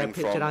are ដែល suffering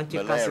ភាគច្រើនជា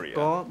from កសិ malaria,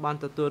 ករបាន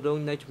ទទួលរង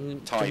នៅជំងឺ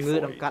typhoid,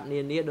 ដង្កាត់នា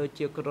នាដូច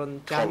ជាគ្រុន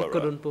ចាញ់ cholera,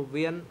 គ្រុនពោះ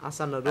វៀនអាស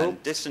ន្នរោគ and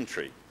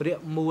dysentery. រាគ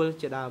មូល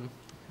ជាដើម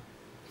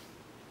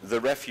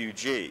The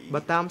refugee,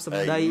 បើតាមស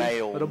ម្ដី a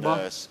male របស់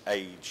nurse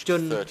aged ជ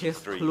នភៀស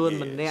 33 ខ្លួន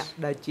ម្នាក់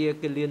years, ដែលជា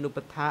គិលានុប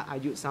ដ្ឋាអា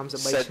យុ said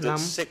 33 ឆ្នាំ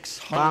that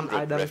បានឲ្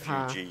យ 600 ដឹងថា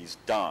refugees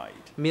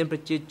died មានប្រ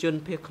ជាជន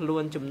ភៀសខ្លួ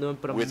នចំនួន 600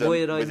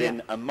 within នាក់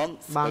a month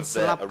បាន of ស្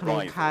លា their ប់ក្នុង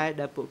ខែ arrival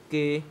ដែលពួក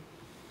គេ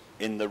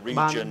in the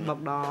បាន region មក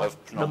ដល់ of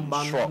តំ Phnom ប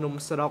ន់ភ្នំ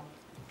Srop, ស្រុក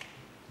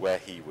where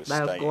he was ដែ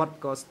ល staying. គាត់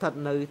ក៏ស្ថិត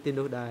នៅទី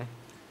នោះដែរ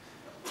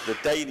The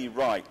Daily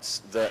writes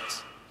that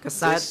កា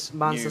សែត this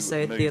បាន new សរសេ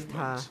រទៀត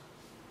ថា movement,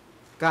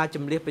 ការ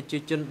ជំលៀសប្រជា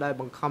ជនដែល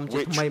បង្ខំជា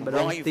which ថ្មីម្ដ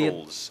ងទៀត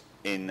rivals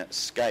in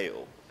scale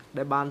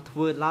ដែលបានធ្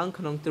វើឡើង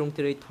ក្នុងទ្រង់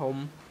ទ្រាយធំ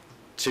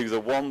to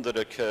the one that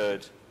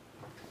occurred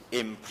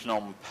in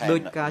Phnom ដោយ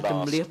Penh ការ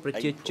ជំលៀស last ប្រ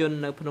ជាជន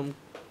April, នៅភ្នំ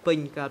ពេញ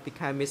កាលពី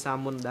ខែមេសា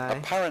មុនដែរ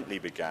apparently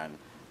began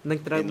នឹង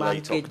ត្រូវ in បាន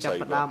late គេចាប់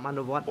ផ្ដើម October អ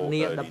នុវត្ត or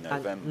នា early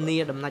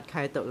ដំណាច់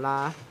ខែតុលា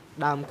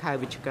ដើមខែ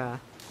វិច្ឆិកា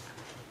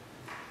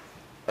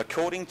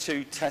According to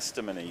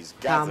testimonies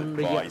តាម gathered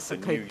រយៈ by ស the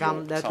ក្ខី New កម្ម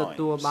York ដែលទ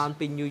ទួលបាន Times,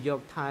 ពី New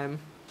York Times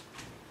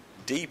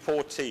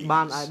deportees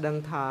បានឲ្យដឹង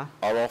ថា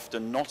are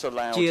often not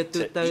allowed ជា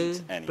ទូ to ទៅ eat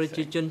ប្រ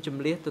ជា anything ជនជំ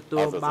លៀសទទួល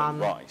other than បាន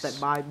rice. តែ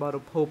បាយប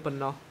រិភោគប៉ុណ្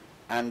ណោះ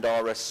and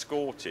are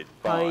escorted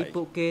ហើយ by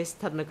ពួកគេស្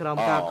ថិតនៅក្រោម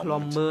ការឃ្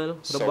លាំមើល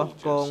របស់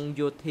soldiers. កង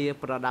យោធា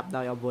ប្រដាប់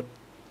ដោយអាវុធ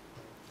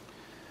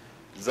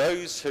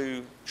those who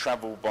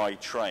travel by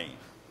train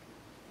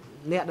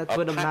អ្នកដែលធ្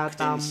វើដំណើរ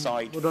តាម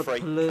inside រថ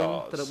freight ភ្លើង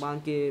cars. ត្រូវបាន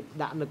គេ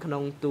ដាក់នៅក្នុ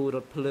ងទូរ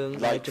ថភ្លើង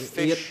ដែល like ចង្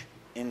អៀត fish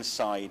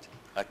inside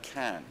a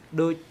can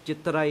ដូចជា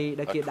ត្រី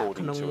ដែលគេដាក់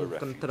According ក្នុង to a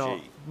កន្ត្រក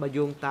refugee. បើ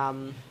យោងតាម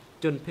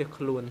ជនភៀស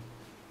ខ្លួន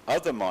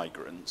other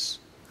migrants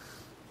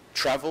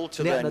travel to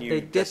អ្នក their ដ new ទៃ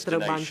ទៀតត្រូ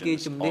វបានគេ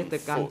destinations ជំនះ on ទៅ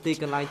កាន់ទី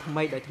foot កន្លែងថ្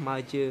មីដោយថ្មើរ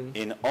ជើង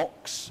in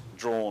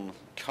ox-drawn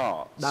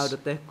ដោយ carts រ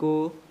ទេះគោ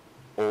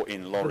or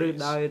in ឬ lorries.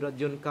 ដោយរថ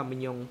យន្តកាមី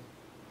យ៉ុង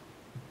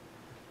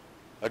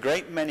A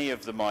great many of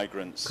the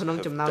migrants ក្នុង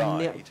have ចំណោម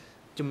អ្នក died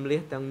ជំលះ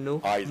ទាំងនោះ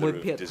either មួយ of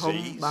ភាគធំ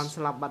disease បាន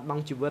ស្លាប់បាត់ប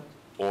ង់ជីវិត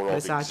or ដោ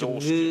យ of សារជំ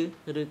ងឺ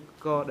exhaustion, ឬ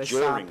ក៏ដោយ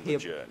សារ during the ភាព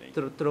journey,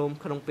 ទ្រុឌទ្រោម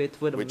ក្នុងពេល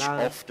ធ្វើដំ which ណើរ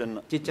often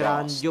ជាច្រើ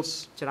នយប់ lasts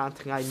ច្រើន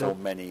ថ្ងៃនោះ for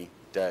many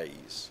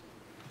days.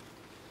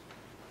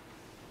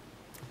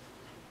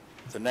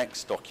 The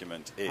next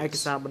document ឯក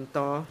is សារបន្ត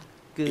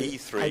គឺឯ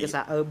E3 ក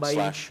សារ E3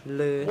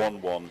 លើ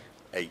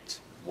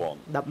 /1181.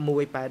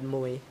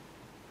 1181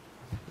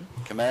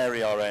 Khmer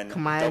ERN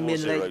ខ្មែរមា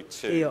នលេខ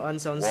ERN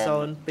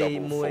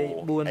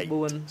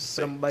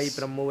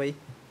 00244486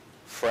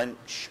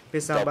 French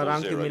ភាសាបារាំ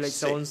ងគឺមានលេខ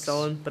 006 00612289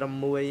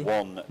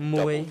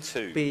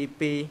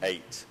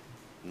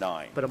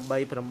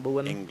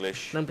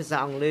 English និងភាសា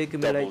អង់គ្លេសគឺ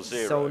មានលេខ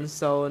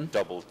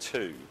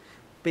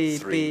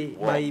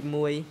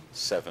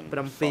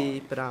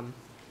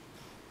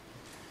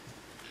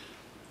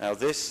 00223175 Now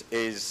this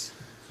is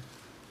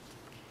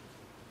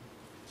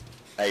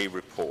a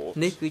report.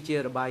 នេះគឺជា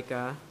របាយ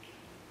ការណ៍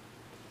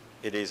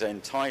It is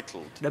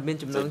entitled ដែលមាន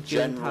ចំណង The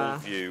ជើងថា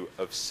General View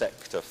of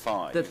Sector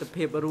ទស្សន 5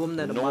 ភាពរួម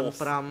នៅតំបន់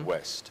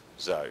Northwest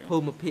 5 Zone. ភូ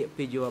មិភាគ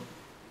ពីរយប់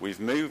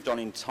We've moved on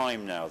in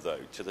time now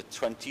though to the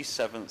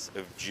 27th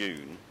of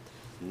June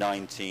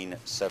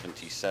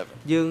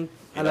 1977. យើង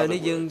ឥ In ឡូវ other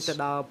នេះយើង words, ទៅ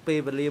ដល់ពេល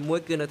វេលាមួយ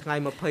គឺនៅថ្ងៃ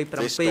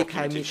this 27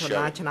 ខែ document មិ is ថុ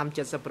នា showing ឆ្នាំ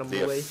the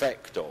 76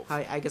 effect of ហើ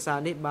យឯកសារ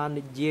នេះបាន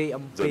និយាយ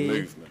អំ the ពី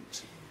movement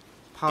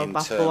ផល in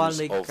ប៉ះពាល់ terms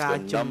នៃ of ការ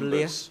the ជំ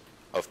លះ numbers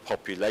of តក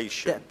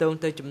population តង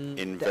ទៅ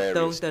in តក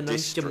តង various ទៅនឹង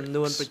ចំ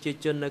នួន districts ប្រជា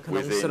ជននៅក្នុ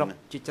ងស្រុក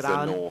within ជាច្រើ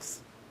ន the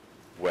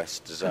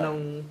Northwest ក្នុង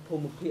Zone. ភូ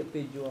មិភាគ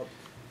ពីរយប់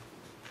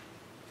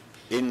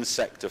In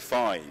Sector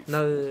 5,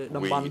 នៅ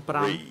តំបន់ we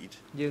 5 read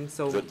យើង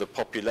សូម that the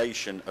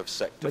population of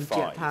Sector បញ្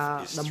ជាក់ថា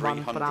 5 is តំបន់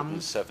 377,000.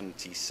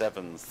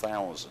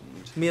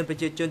 មានប្រ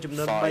ជាជនចំ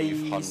នួន 500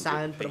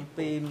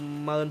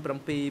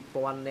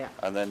 377,000 នាក់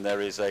And then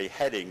there is a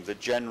heading, the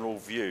general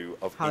view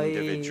of ហើយ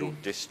individual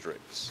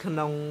districts. ក្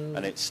នុង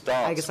And it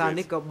starts ឯកសារ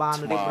នេះ with ក៏បាន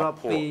រៀបរាប់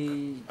ពី Tmar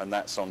Port, and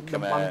that's on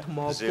តំបន់ Khmer ថ្ម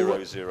ពួរ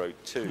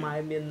ខ្មែរ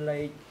 002 មាន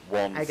លេខ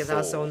ឯកសា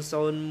រ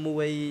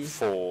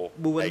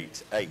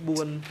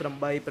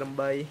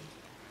 0014888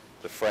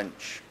 The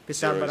French ភា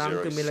សាបារាំង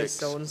គឺមានលេខ 006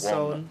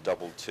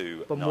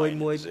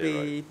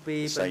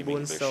 12290. Same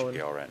English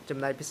 006290 ERN. ចំ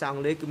ណែកភាសាអង់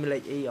គ្លេសគឺមានលេ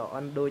ខ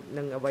ERN ដូច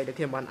នឹងអ្វីដែល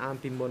ខ្ញុំបានអាន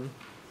ពីមុន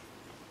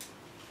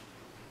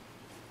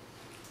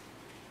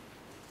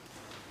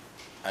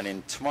And in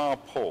Tmar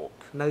Pork,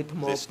 នៅថ្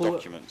ម this ពួរ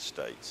document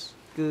states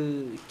គឺ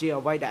ជា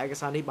អ្វីដែលឯក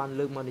សារនេះបាន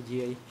លើកមកនិ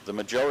យាយ the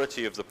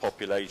majority of the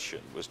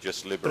population was just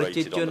ប្រ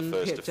ជា liberated ជន on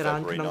the ភាគ 1st of ច្រើន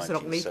February ក្នុងស្រុ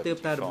កនេះទើប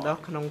តែរំដោះ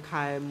 1975. ក្នុង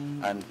ខែ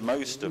And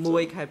most of 1 them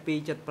ខែ 2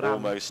 75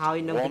 almost ហើយ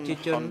នឹងប្រជា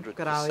ជន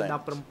ក្រោយ 100%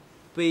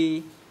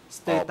 17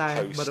 ស្ទើរ are តែ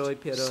post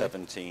 100%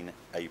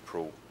 17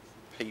 April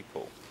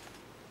people.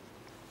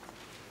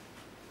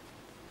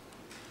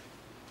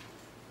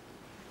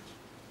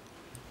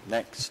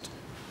 Next,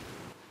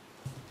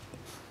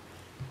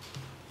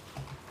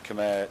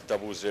 Khmer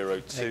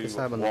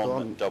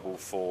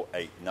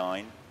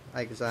 002144489,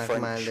 ឯកសារ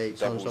ខ្មែរលេខ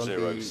French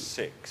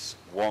 006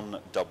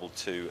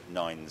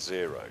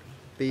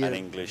 12290, ពី and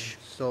English ឯ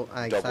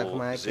កសារខ្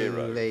មែរគឺ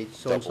លេខ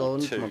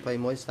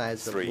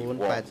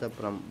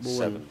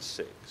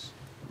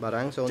 00214489 បា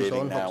រាំង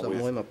dealing now with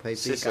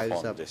 00612290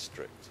 Sisophon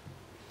district.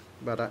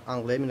 បារាំងអ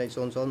ង់គ្លេសមានលេខ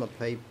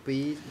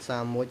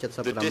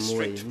 00223176 The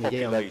district និយា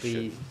យអំពី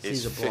population ស៊ី is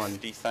សភ័ណ្ឌ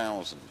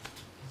 50,000.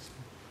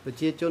 ប្រ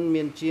ជាជន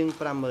មានជាង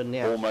 50000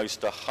 នាក់ Almost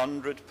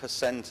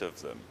 100% of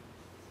them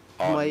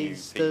ថ្មី are new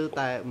ស្ទើរ people.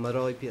 តែ 100%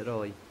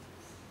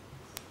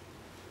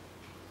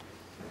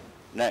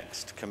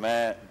 Next,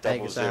 Khmer ឯ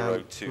កសារ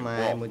ខ្មែ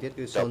រមួយទៀត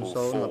គឺ 00214490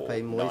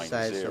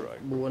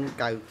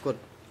 00214490, គត់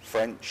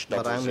French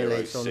បារាំងមានលេ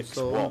ខ 006 12291,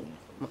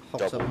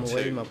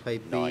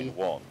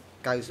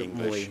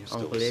 00612291 អ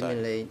ង់គ្លេសមាន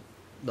លេខ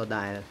ដ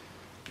ដែល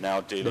Now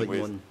dealing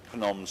with Đôi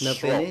Phnom នៅ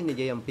ពេលនេះ Srop, និ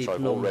យាយអំពី which ភ្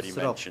I've នំ already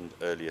ស្រុក mentioned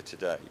earlier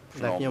today.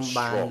 ដែល Phnom ខ្ញុំ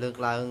បាន Srop. លើក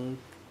ឡើង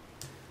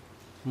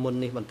មុន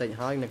នេះបន្តិច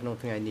ហើយនៅក្នុង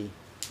ថ្ងៃនេះ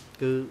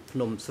គឺភ្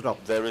នំស្រុក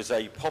There is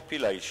a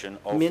population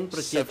of មានប្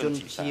រជាជន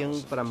ជាង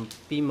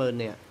 70,000.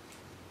 70000 នាក់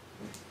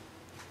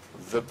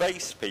The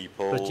base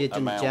people ប្រជាជ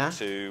នចាស់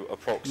amount to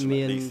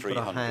មាន approximately ប្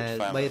រហែល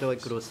 300 300 families.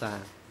 គ្រួសារ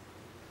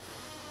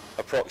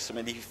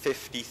Approximately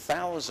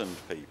 50,000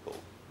 people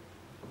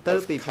ទៅ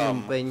ពីភ្នំ come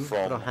ពេញ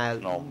from ប្រហែល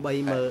Phnom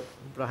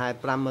 30000ប្រហែល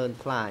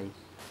 50000 ផ្លាយ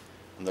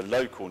and the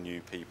local new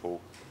people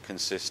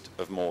consist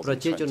of more ប្រ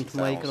than ជាជនថ្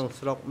មីក្នុង 20,000.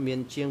 ស្រុកមាន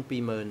ជាង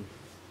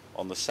 20000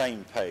 On the same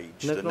page,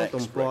 នៅ the ក្នុង next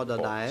ទំព័រ red ដ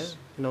ដែល box,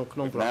 ក្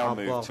នុង we've ប្រអ now ប់ព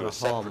ណ៌ moved ក្រ to a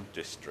ហម separate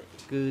district.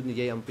 គឺនិ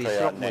យាយអំពី Prayer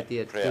ស្រុកមួយ Net ទៀ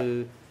ត Prayer. គឺ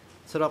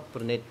ស្រុកប្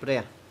រណិតព្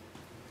រះ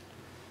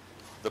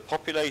The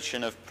population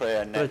of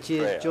Prayer ប្រ Net ជា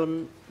ជន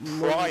Prayer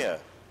មុន prior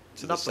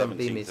to the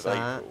 17 មេ 17th of សា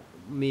April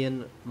មាន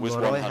was 150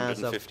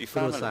 150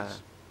 គ្រួសារ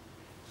families.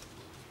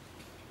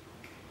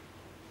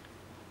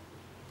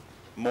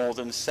 More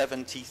than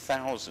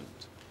 70,000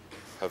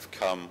 have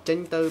come ចេញ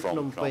ទៅភ្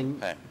នំ from ពេញ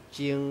Phnom Penh.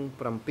 ជាង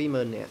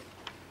 70000 នាក់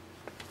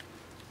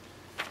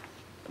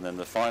And then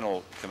the final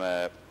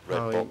Khmer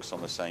red Rồi. box on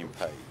the same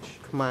page,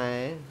 ខ្មែរ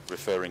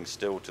referring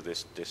still to this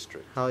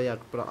district. ហើយ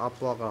ប្រអប់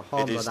ពណ៌ក្រហ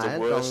ម It ដ is ដែល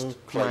the ត្រង់ worst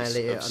ខ្មែរ place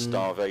លេខ of អិន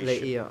starvation. លេខ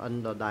អិន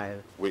ដដែល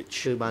which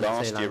Sư ban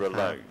last sẽ year làm phạt.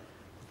 alone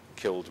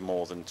killed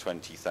more than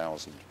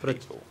 20,000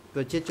 people.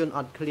 ប្រជាជនអ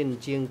ត់ឃ្លាន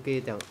ជាងគេ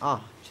ទាំងអ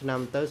ស់ឆ្នាំ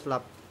ទៅស្លា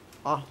ប់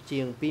អស់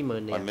ជាង 20000 I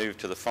នាក់ move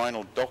to the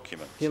final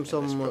document ខ្ញុំ in សូ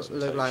ម this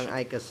លើកឡើងឯ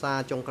presentation. កសារ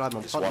ចុងក្រោយ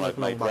បំ It's ផុត one នៅ I've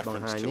ក្នុង made បទប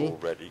ង្ហាញ reference to នេះ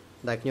already.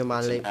 ដែលខ្ញុំបា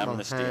ន It's លេ an ខបង្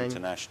Amnesty ហាញ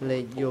International លេ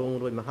ខ report. យោង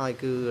រួចមកហើយ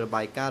គឺរ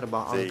បាយការណ៍រប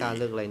ស់អង្គការ The-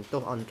 លើកលែងទោ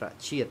សអន្តរ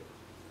ជាតិ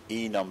E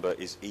number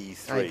is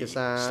ឯក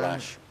សារ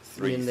E3/3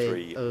 មានលេខ 3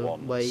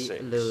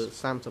 លើ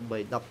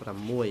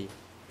 33 16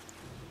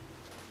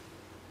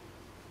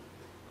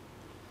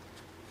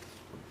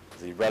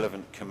 The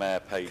relevant Khmer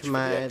page for the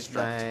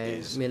extract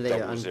is មានលេខ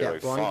អន្តរ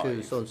ព័ន្ធគឺ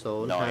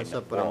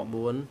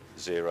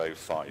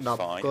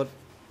 00591055.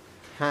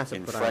 55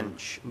 In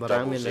French, បា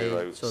រាំងមានលេខ 0060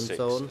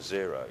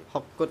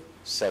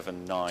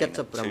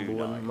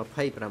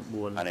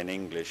 and in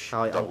English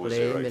ហើយអង់គ្លេ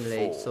សមាន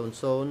លេខ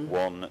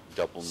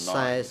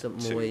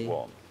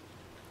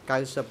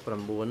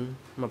 00419921.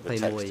 The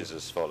text is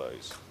as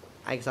follows.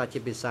 ឯកសារជា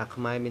ភាសា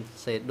ខ្មែរមានសរ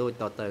សេរដូច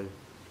តទៅ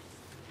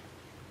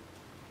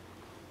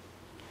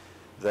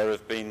There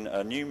have been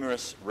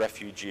numerous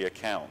refugee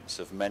accounts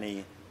of many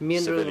មា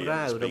នរឿង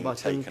រ៉ាវ civilians រ being របស់ជ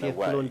ន taken ភៀស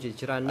away ខ្លួនជា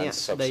ច្រើនអ្នក and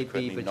ស្ដី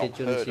ពី subsequently ប្រជា not ជ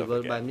ន heard ស៊ី of វិ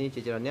លបែប again. នេះ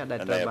ជាច្រើនអ្នកដែល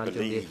And ត្រូវ they are បានជ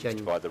ម្លៀសចេញ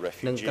believed by the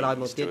និងក្រោយ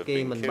មកទៀត refugees to គេ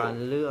have មិន been បាន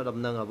killed. លឺដំ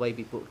ណឹងអ្វី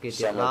ពីពួកគេ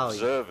ទៀត Some ឡើយ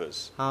observers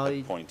ហើយ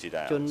have pointed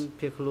ជន out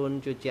ភៀសខ្លួន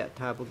ជឿជាក់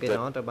ថាពួកគេ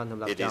ទាំងអស់ត្រូវបានស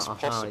ម្លាប់ចោលអស់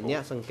ហើយអ្ន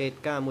កសង្កេត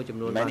ការណ៍មួយចំ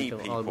នួនបាន Many ច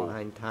ង្អុលបង្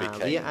ហាញថា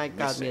people វាអាច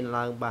កើត became មាន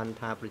ឡើងបាន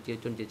ថាប្រជា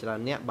ជនជាច្រើន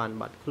អ្នកបាន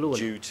បាត់ខ្លួន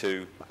due to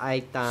ផ្អែ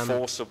កតាម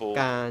forcible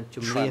ការ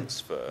ជំនះ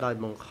transfer ដោយ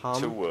បង្ខំ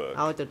to work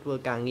ឲ្យទៅធ្វើ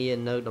ការងារ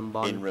នៅតំប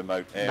ន់ in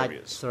remote ដាច់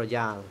areas. ស្រ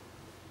យាល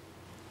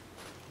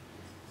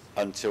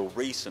Until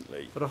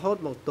recently, រហូត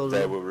មកទល់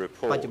there were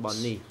បច្ចុប្បន្ន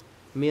reports នេះ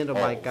មានរ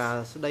បាយការ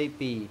ណ៍ស្ដី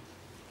ពី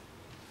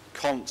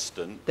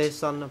constant ទេ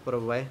សនប្រ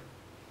វេសន៍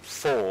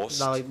forced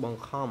ដោយប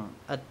ង្ខំ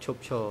ឥតឈ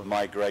ប់ឈរ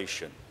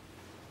migration.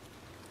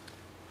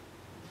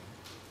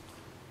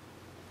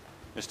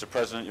 Mr.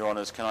 President, Your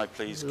Honours, can I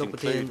please លោកប្រ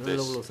ធាន conclude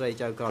លោក this ស្រី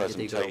ចៅក្រមជា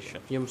ទីគោរព presentation?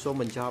 ខ្ញុំសូម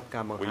បញ្ចប់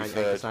ការបង្ហាញ We've ឯក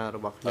heard សាររ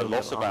បស់ខ្ញុំ a ទាំង lot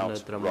អស់នៅ about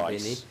ត្រឹមពេល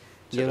នេះ rice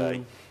យើង today.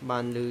 បា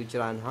នឮច្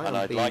រើនហើយ And អំ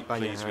I'd ពី like, ប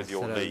ញ្ please, ហា with ស្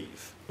your រូវ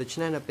leave, ដូច្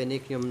នេះនៅពេលនេះ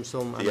ខ្ញុំ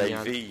សូមអ the នុញ្ញា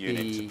ត AV ពី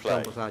unit to ក្រុម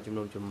play ប្រឹក្សាជំ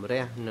នុំជម្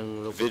រះនិង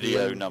លោកប្រធា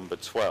video ន number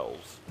 12.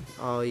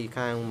 ឲ្យ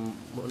ខាង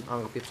អ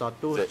ង្គភាពសត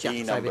ទូ The ចាក់ E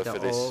ផ្សាយវី number ដេ for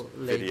អូ this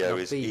លេខ video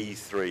is 12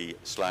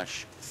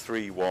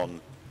 E3/31.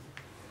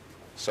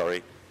 Sorry,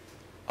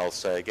 I'll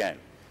say again.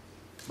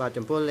 បាទ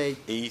ចំពោះលេខ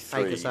ឯ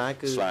កសារ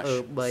គឺ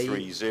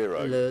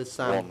E3/30 លើ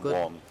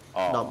30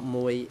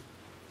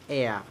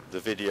 11 R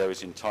The video is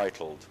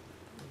entitled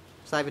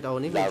ខ្សែវីដេអូ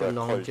នេះមាន La ចំ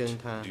ណងជើង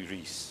ថា Rapote du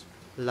Riz.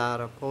 La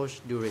Rapoche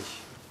du Riche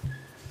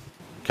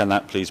Can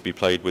that please be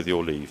played with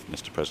your leave,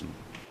 Mr. President?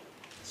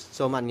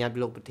 សូមអនុញ្ញាត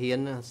លោកប្រធាន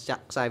ចា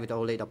ក់ខ្សែវីដេ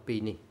អូលេខ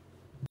12នេះ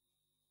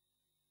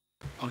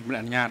អង្គជំនះ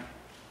អនុញ្ញាត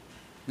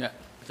អ្នក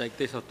បច្ចេក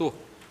ទេសទស្សន៍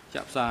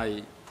ចាក់ផ្សាយ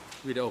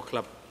វីដេអូក្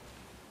លឹប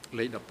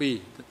លេខ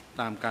12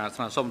តាមការ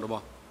ស្នើសុំរប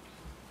ស់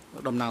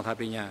តំណាងថា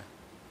បញ្ញា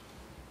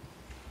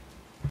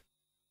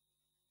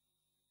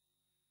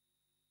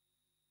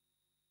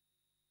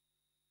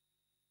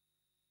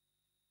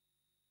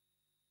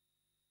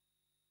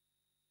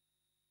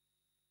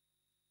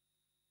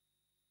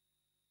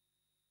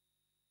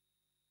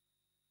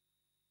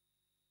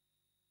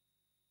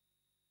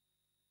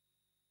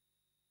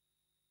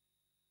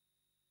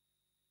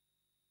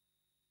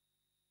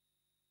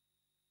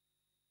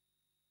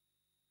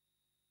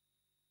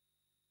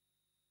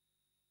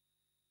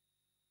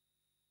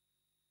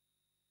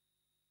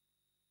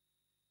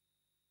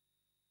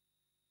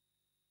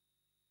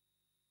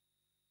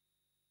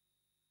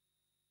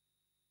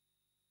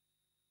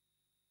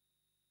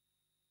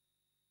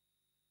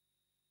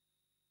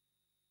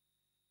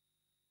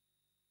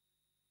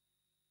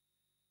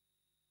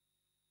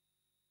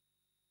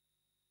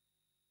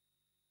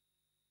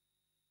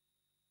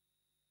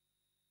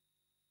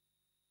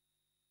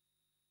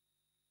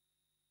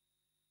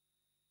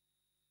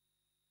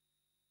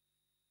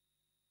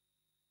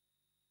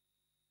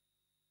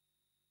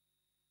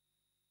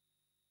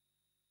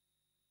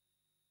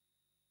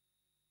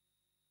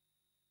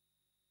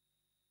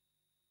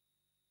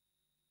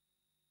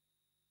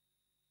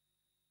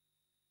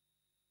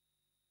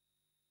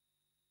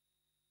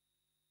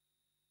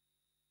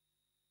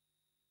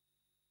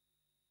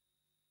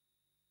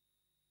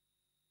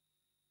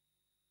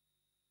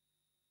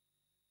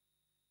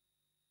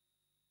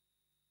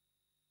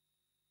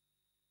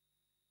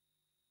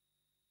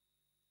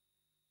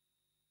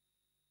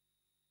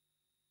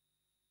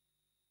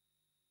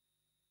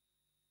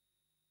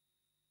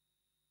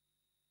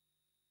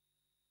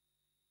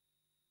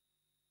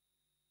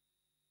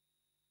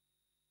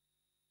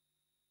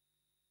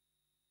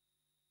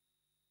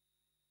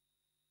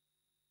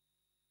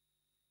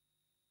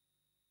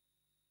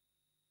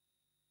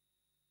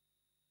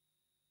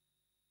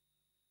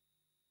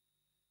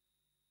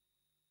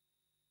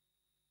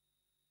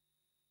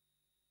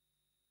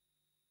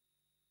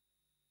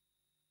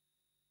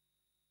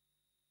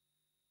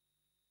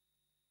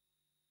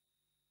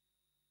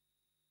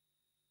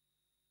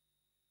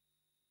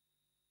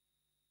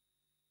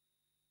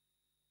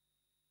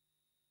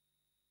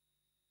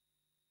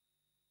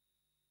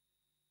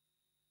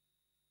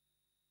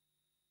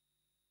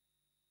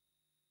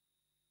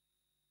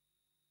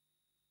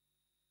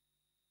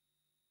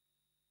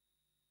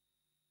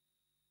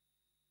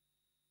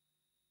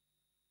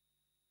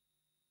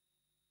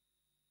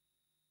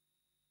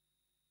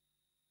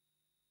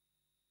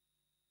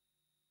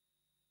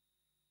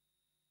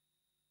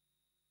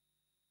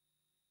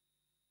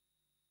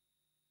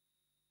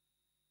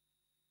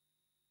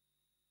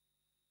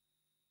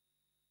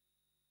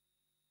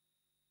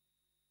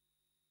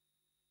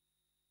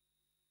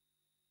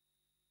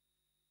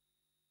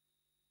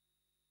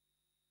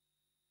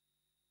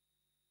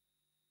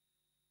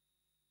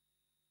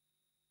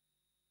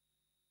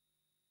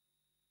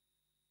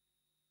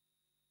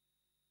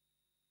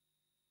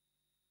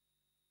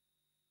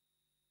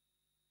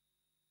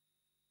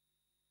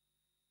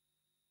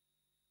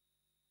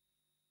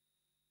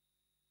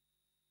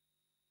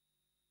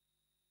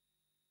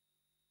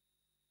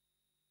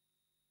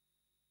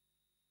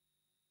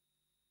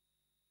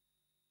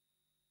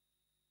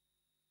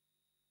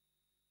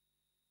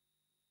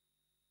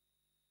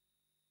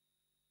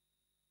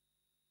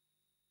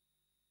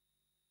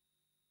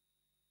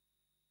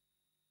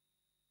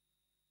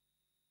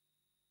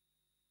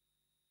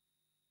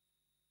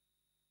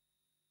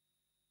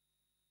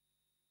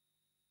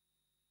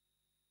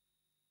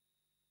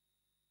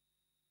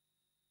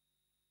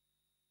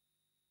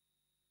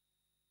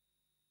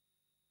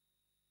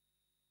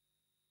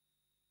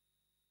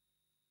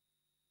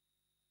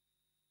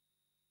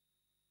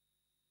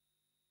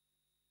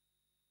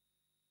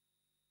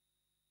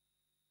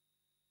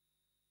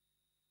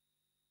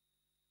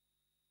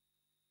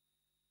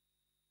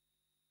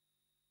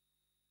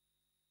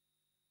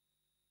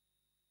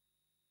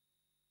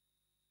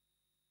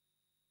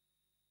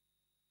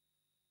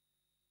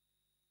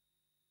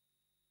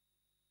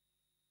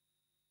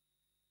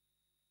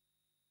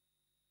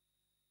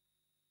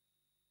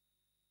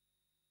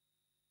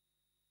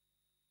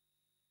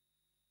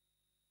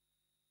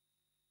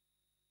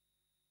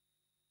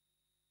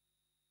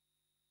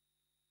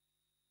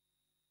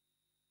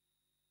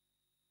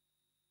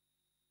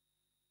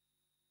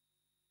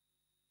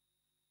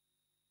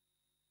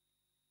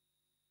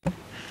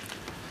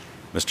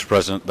Mr.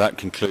 President, that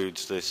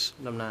concludes this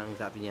តំណាង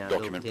សហវិញ្ញា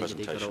document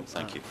presentation.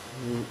 Thank you.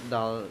 ដ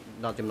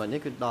ល់ចំណុចនេះ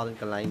គឺដល់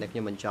កន្លែងដែលខ្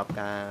ញុំបញ្ចប់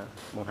ការ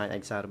បង្ហាញឯ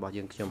កសាររបស់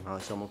យើងខ្ញុំហើយ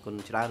សូមអរគុណ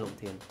ច្រើនលោក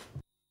ធាន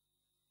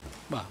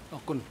បាទអ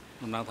រគុណ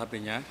តំណាងថាប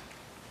ញ្ញា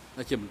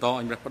ជាបន្ត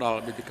អញរះផ្ដល់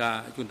វេទិកា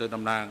ជូនទៅ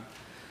តំណាង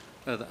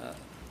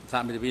សហ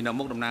មេធាវីនៅ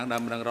មុខតំណាងដើ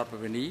មរដ្ឋប្រ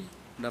វេណី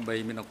ដើម្បី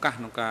មានឱកាស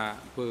ក្នុងការ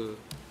ធ្វើ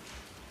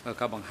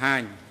ការបង្ហា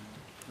ញ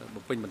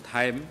បំពេញបន្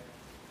ថែម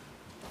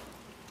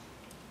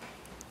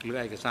លើ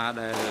ឯកសារ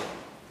ដែល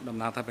តំ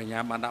ណាងថាបញ្ញា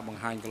បានដាក់ប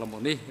ង្ហាញកន្លងម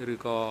កនេះឬ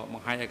ក៏ប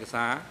ង្ហាញឯក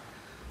សារ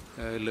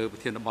លើប្រ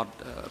ធានបទ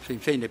ផ្សេ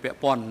ងៗដែលពាក់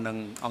ព័ន្ធនឹង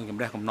អង្គជំ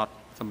រះកំណត់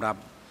សម្រាប់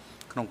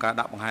ក្នុងការ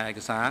ដាក់បង្ហាញឯ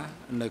កសារ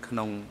នៅក្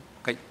នុង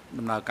កិច្ច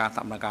ដំណើរការស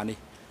កម្មភាពនេះ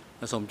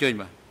សូមអញ្ជើញ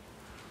បាទ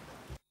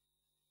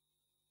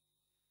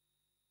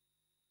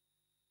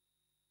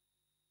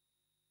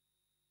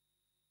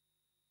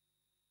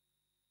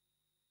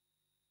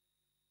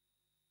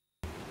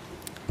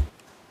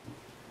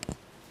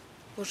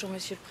Bonjour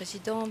Monsieur le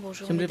Président,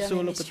 bonjour ជំរាប Mesdames សួ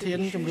រ et លោកប្រ Messieurs ធាន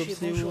les ជំរាប juges et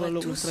សួរ bonjour à លោក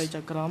លោក tous. ស្រី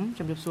ចៅក្រម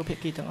ជំរាបសួរភា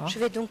គីទាំងអស់ Je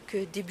vais donc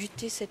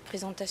débuter cette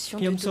présentation de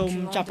ខ្ញុំសូម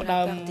documents ចាប់ de ផ្ la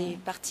ដើម part des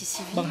parties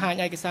civiles. បង្ហាញ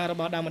ឯកសាររ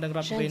បស់ដើមបណ្ដឹងរ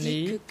ដ្ឋប្រវេណី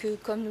J'indique que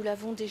comme nous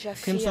l'avons déjà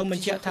ខ្ញុំ fait សូ à មប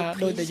ញ្ជាក់ plusieurs ថា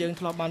ដោយតែយើង reprises,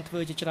 ធ្លាប់បានធ្វើ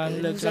ជាច្រើន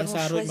លើក nous ច្រើន avons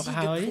សាររួចមក choisi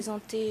ហើ de យ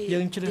présenter យើ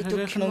ង des ជ្រើស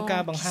រើសក្នុងកា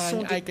រ documents បង្ qui ហាញ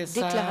sont ឯ des កសា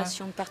រ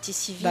déclarations de parties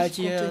ដែល civiles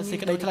ជាសេច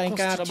contenues ក្តី dans ថ្លែ les ង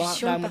ការណ៍របស់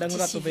ដើ constitutions មបណ្ដឹង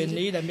parties រដ្ឋប្រវេ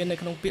ណី civiles ដែលមាននៅ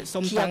ក្នុងពាក្យ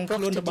សុំ qui តាំង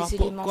ខ្លួន apportent របស់ des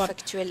ពួក éléments គាត់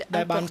factuels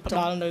ដែលបានផ្ដ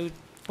ល់ importants នៅ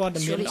ព័ត៌មា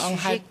ន sur les អង្គ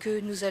ហេតុ sujets que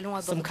nous allons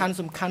សំខាន់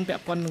aborder. ពា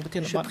ក់ព័ន្ធនឹងប្រធា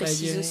ន Je បទដែល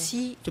យើង précise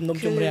aussi ជំនុំ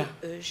ជម្រះ que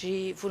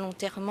j'ai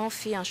volontairement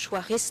fait un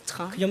choix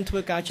restreint ខ្ញុំធ្វើ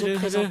ការជ្រើ de សរើ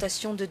ស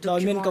présentation de ដោយ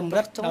មាន documents កម្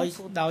រិត importants ដោយ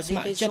pour ដោយ des ស្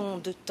ម័គ្រចិត្ត raisons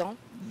de temps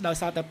ដោយ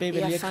សារតែពេល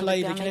វេលា et afin ខ្លី de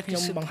ដូច្នេះ permettre ខ្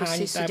ញុំ que ce បង្ហាញ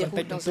procès តែ se បន្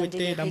តិច déroule បន្តួ dans ច un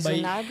ទេ délai ដើម្បី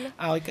raisonnable.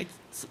 ឲ្យ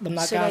ដំ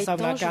ណើរការ Cela សវ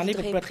ន étant, កម្មនេះ je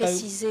ប្រ voudrais ព្រឹត្តទៅ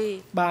préciser,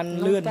 ban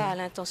lươn. non pas à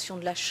l'intention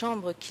de la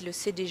Chambre qui le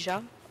sait déjà,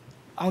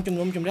 អង្គជំ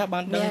នុំជម្រះបា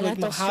នដឹង mais à រួច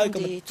មកហើយ l'intention ក៏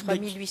des ក៏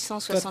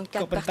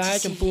 3864 ប៉ុន្តែ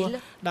parties ចំពោះ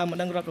civiles ដើមបណ្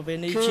ដឹងរដ្ឋប្រវេ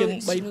ណី que ជាង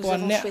si nous 3000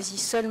 avons នាក់ choisi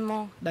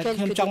seulement ដែលខ្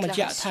ញុំ quelques ចង់បញ្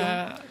ជាក់ថា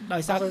déclarations. ដោ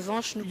យសារ En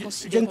revanche, nous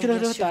យើង considérons ជ្រើស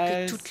រើ bien ស sûr តែ que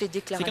toutes les សេ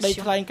ចក្តី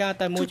ថ្លែង déclarations, ការណ៍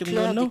តែមួយចំ toutes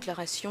នួន leurs នោះ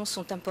déclarations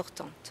sont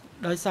importantes.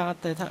 ដោយសារ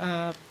តែថា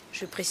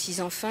Je précise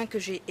enfin que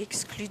j'ai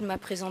exclu de ma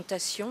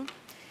présentation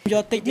យ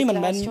កតិចនេះមិន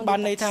មែនបាន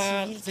ន័យថា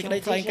សេចក្តី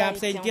ថ្លែងការណ៍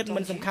ផ្សេងទៀត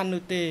មិនសំខាន់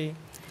នោះទេ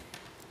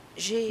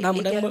J'ai ដើមប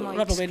ណ្ដឹង également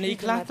រដ្ឋប្រវេណី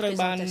exclu ខ្លះ de ma ត្រូវ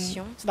បាន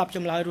présentation ស្ដាប់ច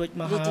ម្លើយរួច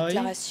មក les ហើយ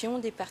déclarations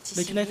des parties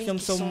Donc, civiles nous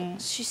qui sommes- sont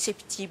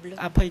susceptibles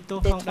អភ័យទោស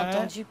ផង d'être ដែរ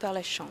entendues par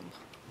la Chambre.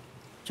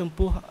 ចំ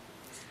ពោះ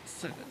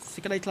សេ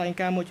ចក្តីថ្លែង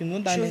ការណ៍មួយចំនួ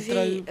នដែល Je នឹងត្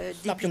រូវ vais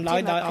ស្ដាប់ចម្លើយ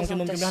débuter ដោយ ma អង្គជំ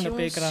នុំជម្រះនៅ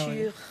ពេលក្រោយ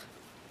présentation sur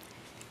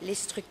les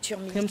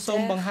structures ខ្ញុំសូម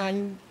បង្ militaires, ហាញ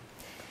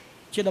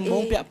ជាដំបូ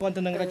ង Et, ពាក់ព័ន្ធ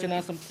ទៅនឹងរចនា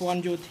សម្ព័ន្ធ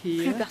យោធា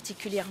plus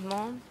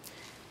particulièrement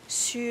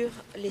sur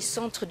les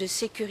centres de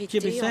sécurité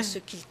J'ai en ce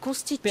qu'ils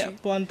ពាក់ constituent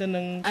ព័ន្ធទៅ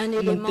នឹង un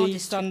មន្ élément ទីរ des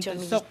សន្តិ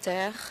structures សុខ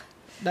militaires.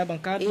 ដែលប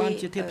ង្កើត Et, បាន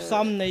ជាធាតុផ្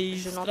សំនៃ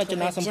je រច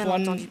នា n'entrerai សម្ bien ព័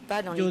ន្ធ entendu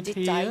pas dans យោ les ធា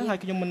détails ហើយ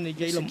ខ្ញុំមិននិ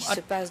យាយ de ល ce ម្ qui អិត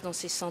se passe dans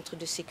ces centres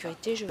de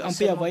sécurité. Je អំ veux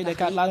ពីអ្វី seulement ដែល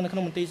កើតឡើង parler នៅក្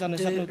នុងមន្ទីរសន្តិ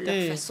សុខនោះ de ទេ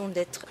leur façon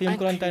d'être ខ្ញុំ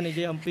គ្រាន់តែ inclus និ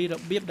យាយអំពីរ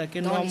បៀបដែលគេ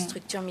dans នាំ les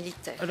structures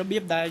militaires. របៀ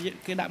បដែល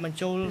គេដាក់បញ្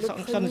ចូល Le ស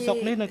ន្តិសុខ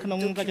នេះនៅក្នុង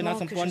premier រចនា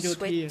document សម្ព័ que ន្ធ je យោ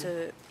ធា souhaite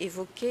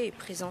évoquer et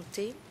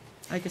présenter,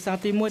 ឯកសារ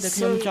ទី1ដែល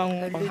ខ្ញុំ c'est ចង់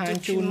បង្ហាញ le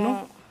ជូននោះ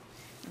document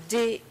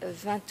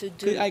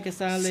គឺឯក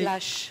សារលេខ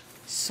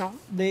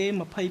D22/100.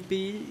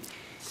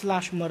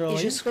 D22/100 Et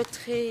je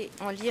souhaiterais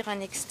en lire un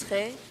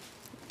extrait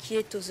qui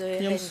est aux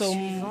ខ្ញុំ ERN សូម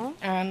suivants.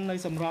 អាននៅ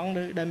សម្រង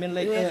ដែលមាន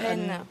លេខ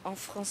ERN en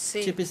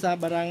français ជាភាសា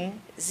បារាំង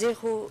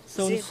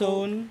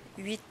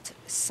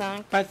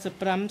 0085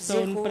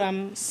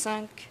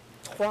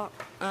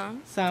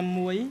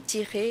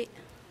 850531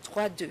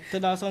 0531-32. ទៅ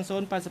ដល់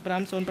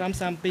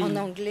00850532 En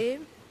anglais,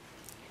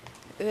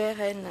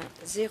 ERN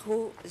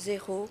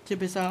ជា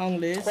ភាសាអង់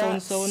គ្លេស 0036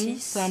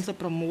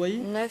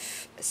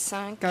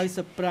 95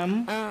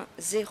 95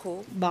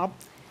 10 10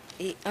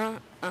 et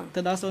 11. ទៅ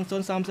ដល់0036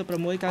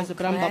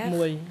 95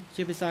 11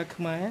ជាភាសា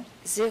ខ្មែរ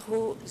 00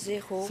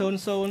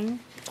 00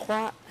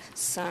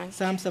 35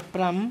 35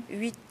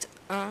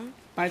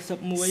 81 81 74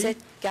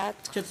 74 à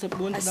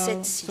ទៅដ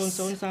ល់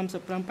 76.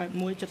 0035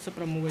 81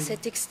 76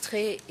 Cet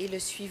extrait est le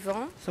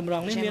suivant. សម្រ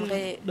ងនេះមាន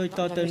J'aimerais, ដូច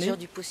ត dans ទៅ la នេះ mesure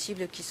du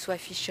possible, qu'il soit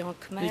affiché en ដូ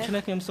khmer. ច្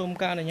នេះខ្ញុំសូម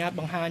ការអនុញ្ញាត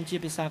បង្ហាញជា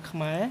ភាសាខ្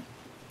មែរ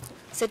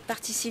Cette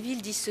partie civile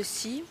dit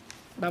ceci.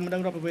 ដើមដឹ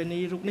ងរដ្ឋប្រវេណី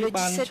រូបនេះ Le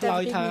បាន 17 ឆ្លើ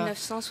យ avril ថា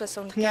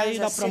 1975 ថ្ងៃ à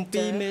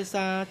 17 មេ 7 heures,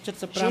 សា j'ai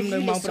 75 នៅ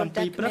vu ម៉ោង les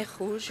soldats 7 ព្រឹក Khmer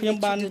Rouge ខ្ញុំ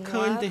បាន vêtus de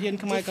ឃើញ noir ទាហាន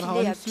ខ្មែរក្រហម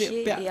défiler à ស្លៀក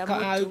pied ពាក់ et à ខោ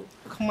អាវ moto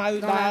ខ្មៅ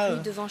dans la ដើរ rue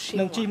devant chez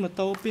និង moi. ជិះម៉ូ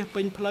តូពាស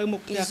ពេញផ្លូវមុ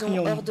ខផ្ទះ Ils ខ្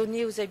ញុំ ont ordonné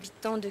aux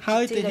habitants de ហើ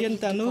យ quitter ទា la ហាន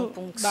ville តា de នោះ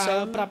Kampong ដើរ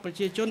Som ប្រាប់ប្រ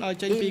ជាជនឲ្យ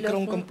ចេញ et ពី ils ក្រុ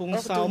ង leur កំ ont ពង់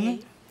សោម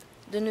ordonné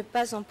de ne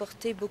pas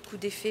emporter beaucoup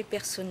d'effets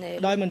personnels,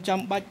 ដោយមិនចាំ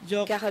បាច់យ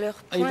ក car à leur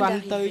អី point វ៉ាន់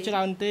ទៅ d'arrivée, ច្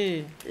រើនទេ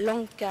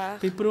l'Ankar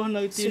ពីព្រោះ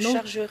នៅទី se នោះ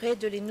chargerait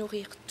de les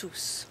nourrir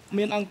tous.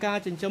 មានអង្គការ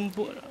ចិញ្ចឹម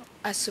ពួក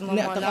À ce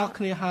អ្នកទាំងអស់ moment-là,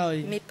 គ្នាហើយ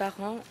mes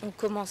parents ont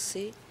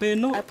commencé, ពេល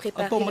នោះ à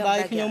préparer ឪពុកម្ដាយ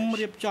leur ខ្ញុំ bagage.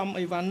 រៀបចំ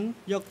អីវ៉ាន់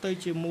យកទៅ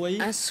ជាមួយ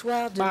un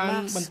soir de Ban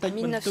mars Bantek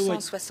Bantuit.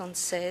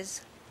 1976,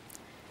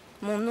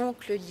 mon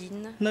oncle Lin,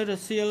 នៅរ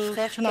សៀល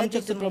frère ឆ្នាំ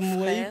cadet de mon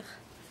 76 frère,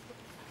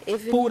 est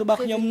venu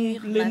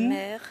prévenir ma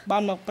mère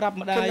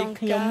que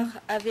l'Ankar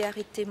avait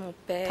arrêté mon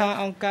père,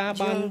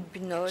 Dion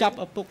Bunol,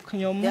 vers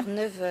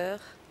 9 heures,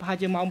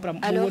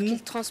 alors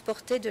qu'il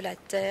transportait de la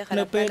terre à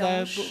la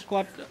Palanche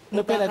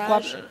au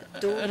barrage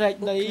d'eau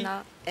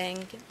Okna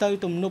Eng.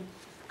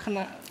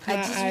 À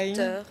 18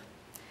 heures,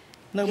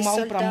 les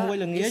soldats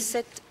et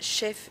 7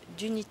 chefs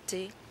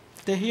d'unité,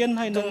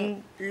 dont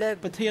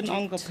Leb Dut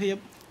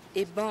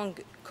et Bang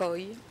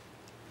Khoi,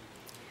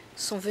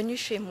 sont venus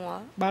chez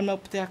moi.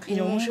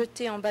 Ils m'ont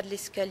jeté en bas de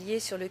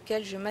l'escalier sur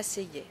lequel je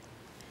m'asseyais.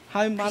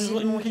 Puis ils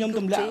m'ont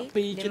ligoté,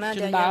 les mains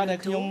derrière le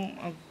dos,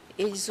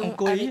 et ils ont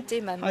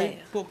arrêté ma mère.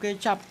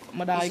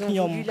 Ils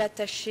ont voulu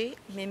l'attacher,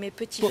 mais mes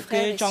petits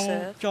frères et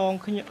sœurs ont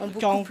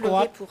beaucoup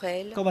pleuré pour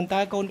elle,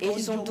 et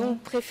ils ont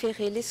donc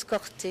préféré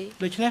l'escorter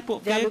vers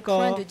le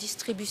point de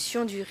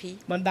distribution du riz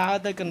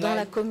dans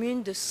la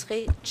commune de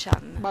Sre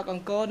Cham.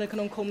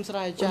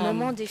 Au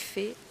moment des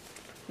faits,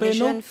 mes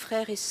jeunes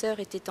frères et sœurs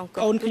étaient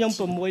encore petits.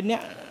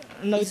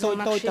 Ils ont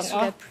marché sous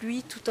la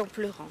pluie tout en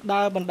pleurant.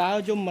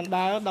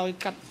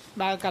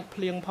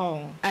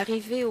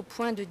 Arrivé au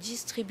point de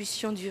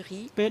distribution du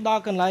riz, j'ai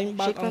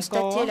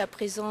constaté la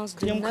présence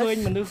de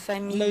 9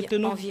 familles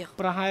environ.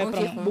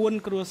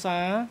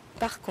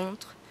 Par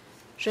contre,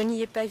 je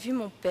n'y ai pas vu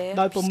mon père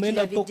puisqu'il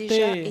avait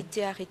déjà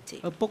été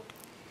arrêté.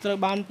 Les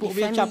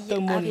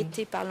familles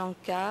arrêtées par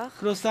l'Ankar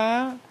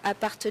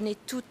appartenaient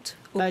toutes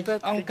au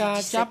peuple du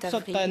 17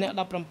 avril.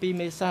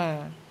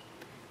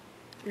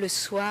 Le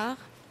soir,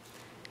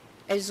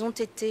 elles ont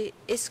été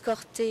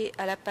escortées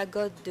à la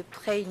pagode de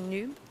Prey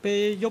Nub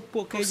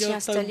pour s'y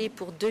installer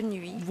pour 2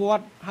 nuits,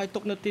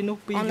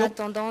 en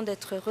attendant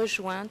d'être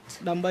rejointes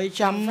par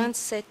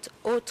 27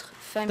 autres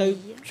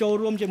familles.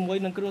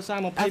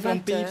 À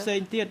 20 heures,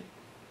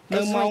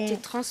 elles ont été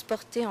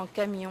transportées en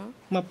camion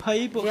vers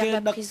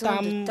la prison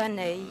de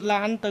Tanei,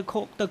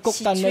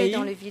 située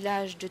dans le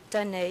village de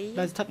Tanei,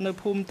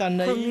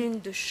 commune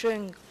de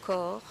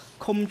Cheungkor,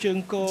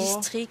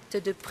 district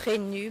de Prey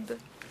Nub,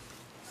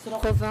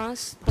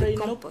 province de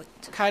Kampot.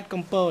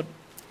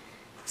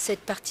 Cette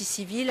partie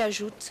civile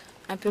ajoute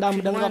un peu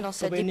plus loin dans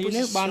sa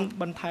déposition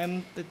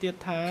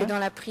que dans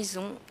la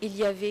prison, il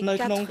y avait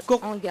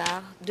 4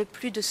 hangars de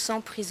plus de 100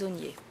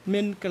 prisonniers.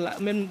 Le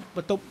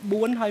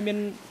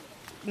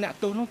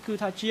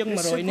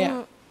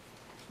second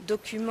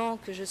document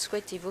que je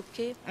souhaite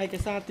évoquer,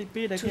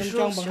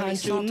 toujours sur les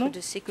centres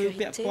de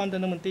sécurité,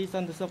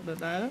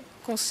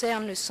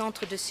 concerne le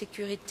centre de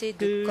sécurité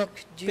de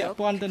Kok Duok.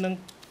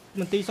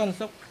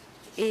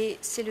 Et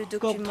c'est le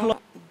document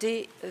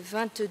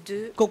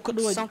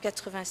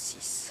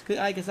D22-186.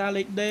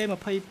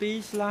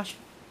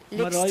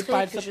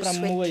 L'extrait que je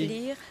souhaite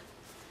lire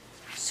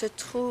se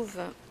trouve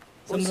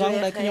aux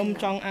URL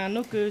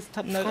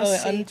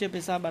français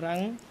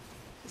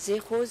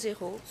 00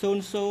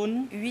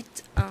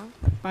 81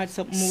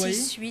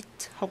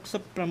 68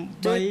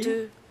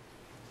 22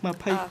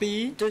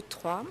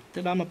 23,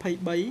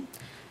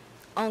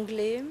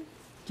 anglais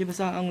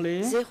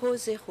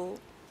 00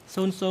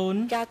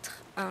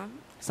 41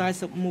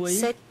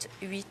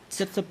 78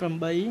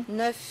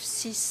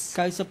 96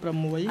 à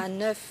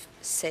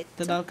 97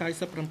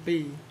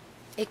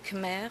 et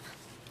Khmer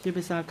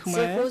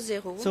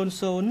 00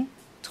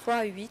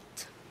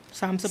 38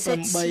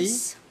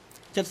 76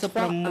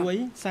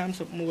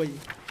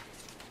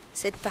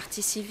 Cette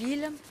partie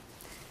civile,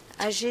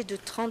 âgée de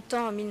 30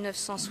 ans en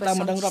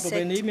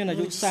 1977, nous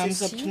dit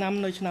ceci.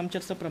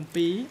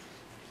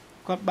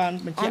 En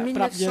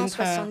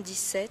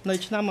 1977,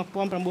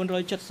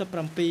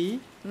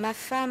 ma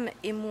femme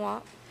et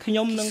moi, qui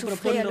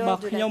souffraient alors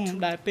de la toux,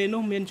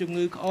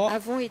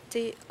 avons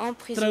été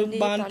emprisonnés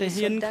par les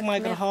soldats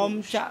Khmer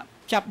Rouge.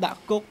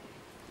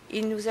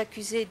 Ils nous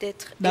accusaient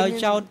d'être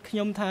ennemis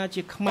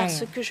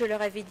parce que je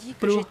leur avais dit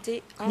que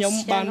j'étais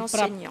ancien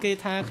enseignant.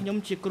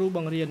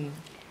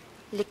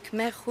 Les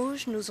Khmer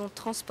Rouges nous ont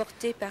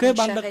transportés par une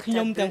charrette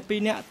à bœufs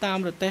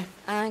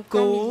à un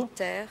camp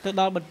militaire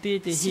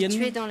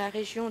situé dans la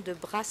région de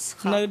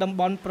Brasra,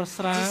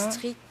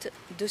 district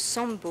de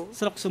Sambo,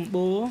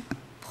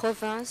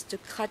 province de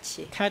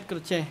Kratie.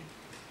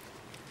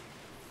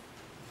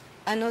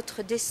 À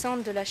notre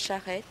descente de la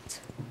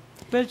charrette,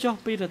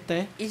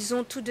 ils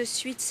ont tout de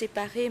suite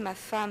séparé ma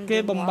femme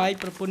de moi.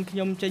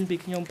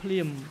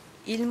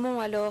 Ils m'ont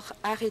alors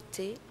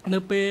arrêté.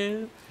 Ils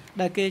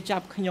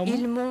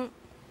m'ont,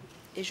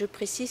 et je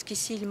précise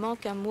qu'ici il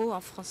manque un mot en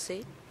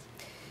français,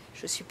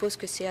 je suppose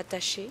que c'est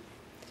attaché.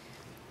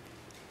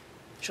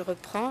 Je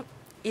reprends.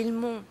 Ils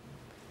m'ont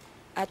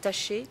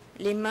attaché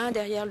les mains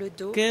derrière le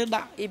dos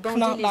et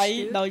bandé les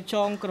yeux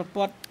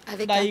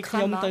avec un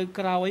krama,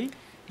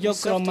 une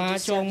sorte de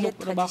serviette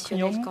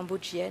traditionnelle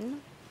cambodgienne,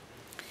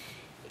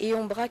 et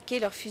ont braqué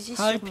leurs fusils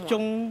sur moi.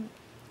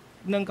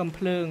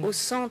 Au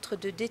centre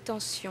de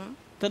détention,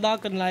 J'ai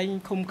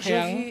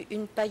vu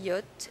une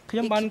paillote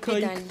équipée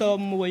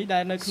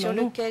d'un lit sur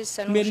lequel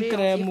s'allongeaient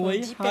environ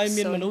 10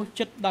 personnes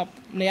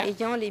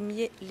ayant les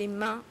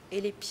mains et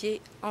les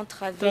pieds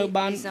entravés les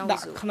uns aux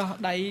autres.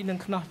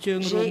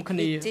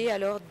 J'ai été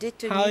alors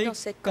détenu dans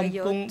cette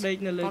paillote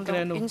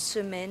pendant une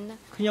semaine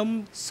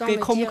sans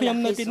me dire la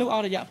raison.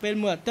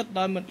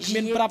 J'y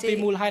étais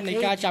rééduqué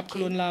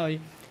et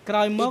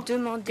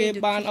demandé de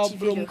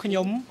cultiver le riz,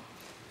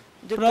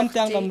 de porter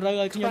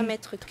 3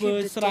 mètres cubes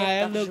de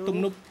terre par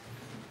jour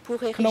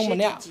pour ériger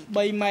des digues.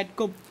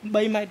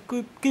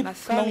 Ma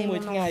femme et mon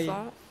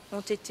enfant ont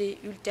été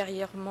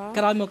ultérieurement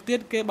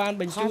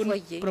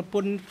renvoyés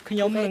pour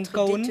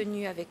être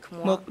détenus avec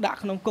moi.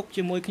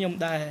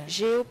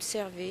 J'ai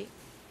observé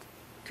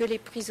que les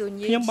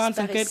prisonniers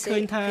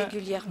disparaissaient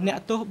régulièrement.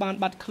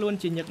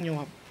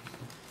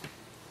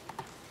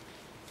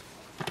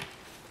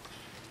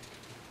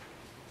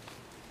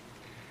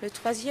 Le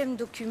troisième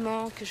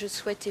document que je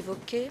souhaite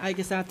évoquer, la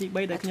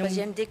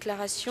troisième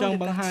déclaration de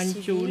partie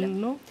civile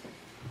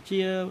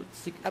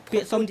à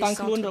propos des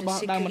centres de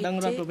sécurité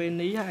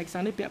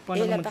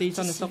et la partie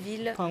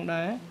civile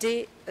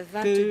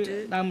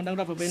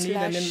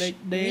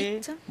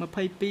D22/8.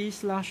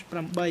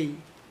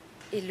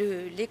 Et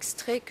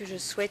l'extrait que je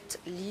souhaite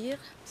lire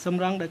se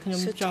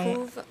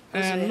trouve aux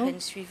ERN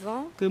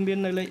suivants.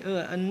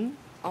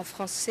 En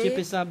français,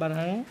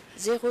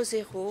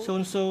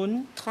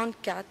 00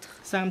 34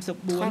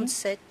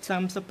 37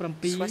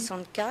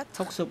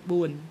 64.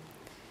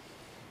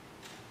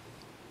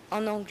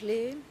 En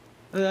anglais,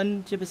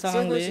 00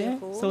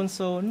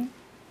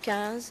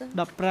 15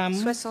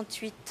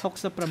 68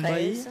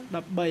 13.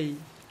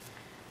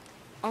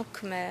 En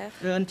khmer,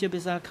 00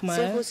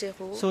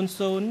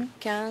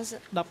 15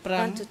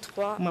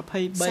 23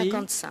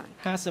 55.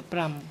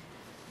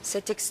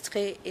 Cet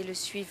extrait est le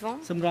suivant.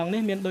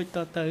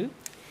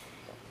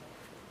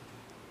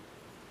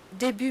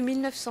 Début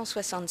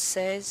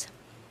 1976,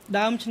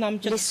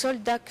 les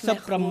soldats Khmer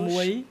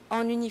Rouge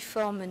en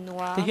uniforme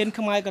noir ont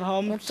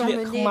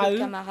emmené le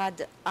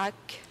camarade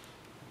Ak,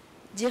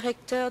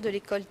 directeur de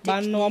l'école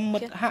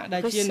technique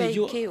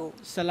Rusei Keo,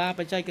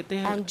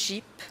 en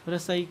jeep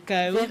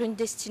vers une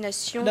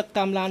destination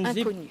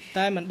inconnue.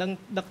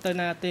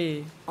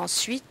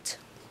 Ensuite,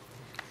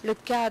 le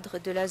cadre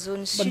de la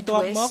zone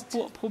sud-ouest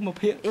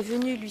est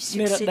venu lui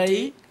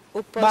succéder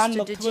au poste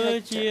de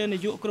directeur.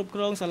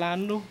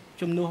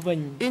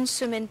 Une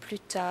semaine plus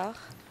tard,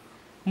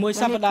 mon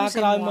épouse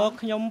et moi,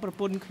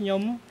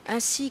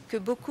 ainsi que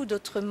beaucoup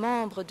d'autres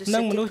membres de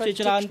cette école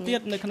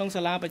technique,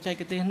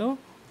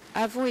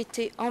 avons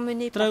été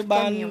emmenés par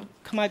camion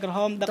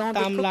dans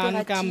des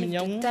coopératives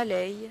de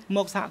Talei,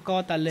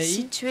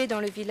 situées dans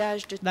le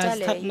village de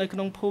Talei,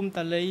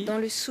 dans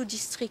le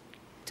sous-district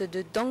de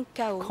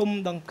Dongkao,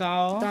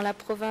 dans la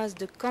province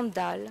de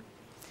Kandal,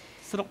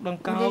 où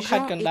les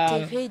gens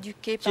étaient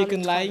rééduqués par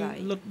le travail.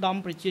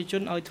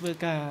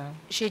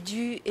 J'ai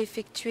dû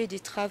effectuer des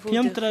travaux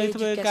de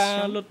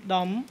rééducation,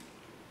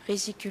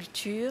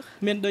 riziculture,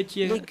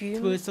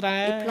 légumes et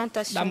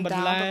plantation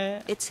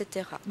d'arbres, etc.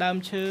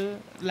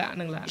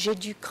 J'ai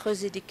dû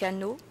creuser des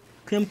canaux.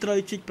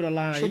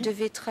 Je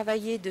devais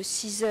travailler de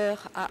 6h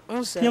à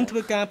 11h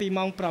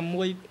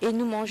et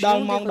nous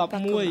mangeons des repas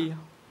communs.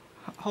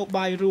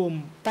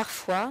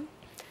 Parfois,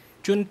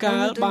 on nous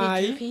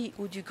donnait du riz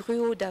ou du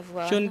gruau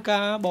d'avoine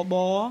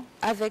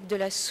avec de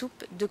la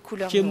soupe de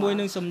couleur noire.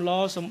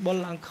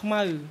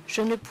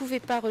 Je ne pouvais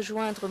pas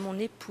rejoindre mon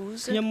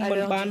épouse à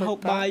l'heure du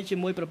repas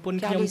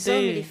car les hommes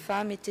et les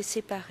femmes étaient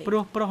séparés. Nous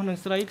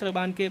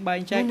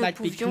ne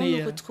pouvions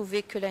nous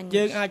retrouver que la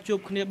nuit.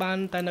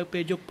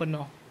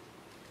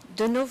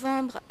 De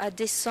novembre à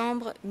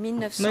décembre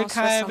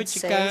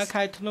 1976,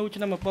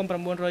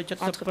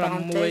 entre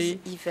parenthèses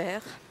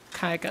hiver,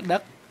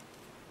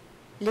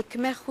 les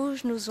Khmer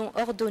Rouges nous ont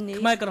ordonné, à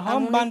mon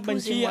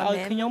épouse et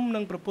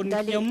moi-même,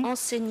 d'aller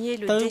enseigner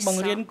le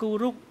dessin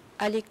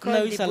à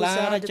l'école des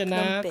beaux-arts de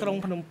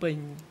Phnom Penh.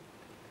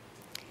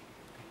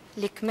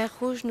 Les Khmer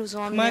Rouges nous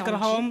ont emmenés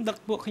en jeep.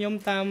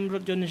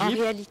 En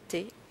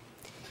réalité,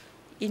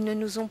 ils ne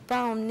nous ont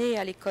pas emmenés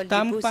à l'école des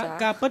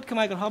beaux-arts,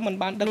 mais bien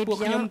au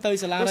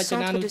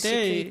centre de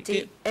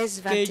sécurité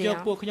S21,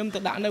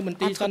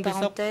 entre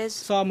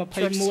parenthèses,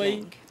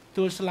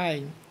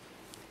 Tuolsleng.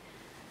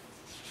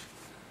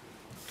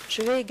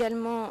 Je vais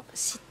également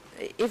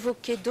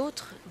évoquer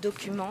d'autres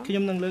documents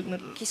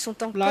qui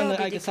sont encore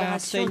des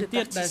déclarations de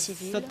partie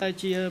civile.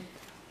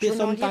 Je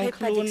n'en lirai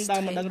pas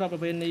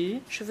d'extrait.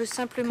 Je veux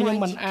simplement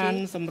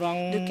indiquer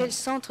de quel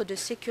centre de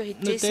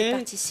sécurité ces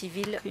parties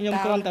civiles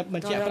parlent dans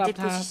leur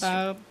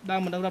déposition.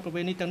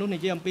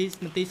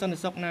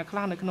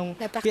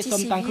 La partie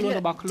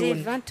civile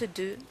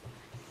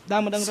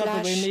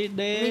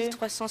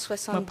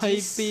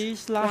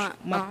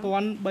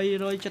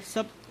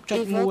D22/1370.1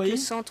 évoque le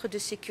centre de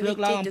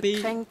sécurité de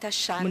Kreng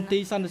Tachan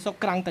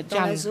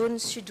dans la zone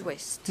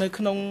sud-ouest.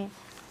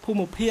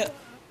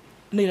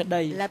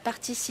 La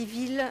partie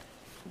civile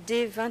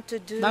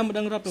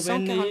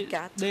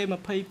D22/144 évoque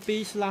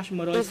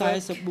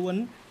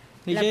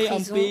la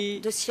prison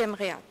de Siem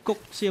Reap,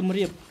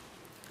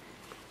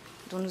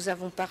 dont nous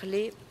avons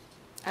parlé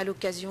à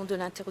l'occasion de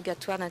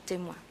l'interrogatoire d'un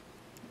témoin.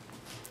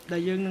 La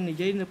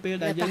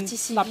partie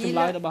civile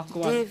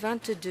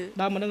D22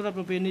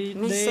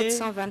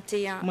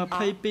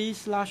 1721A évoque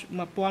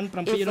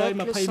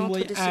le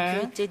centre de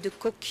sécurité de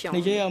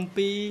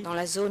Kokyong dans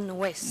la zone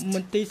ouest. Nous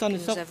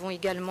avons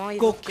également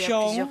évoqué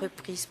à plusieurs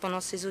reprises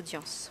pendant ces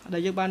audiences. La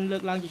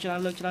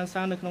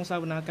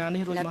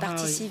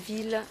partie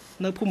civile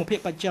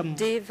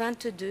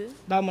D22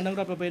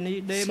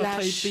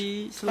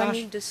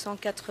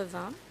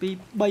 3280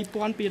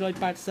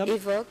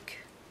 évoque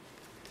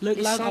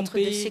les centres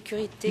de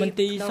sécurité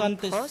Phnom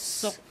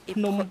Pros et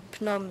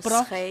Phnom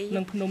Srei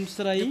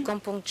de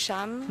Kampong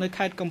Cham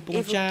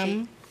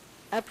évoqués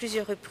à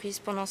plusieurs reprises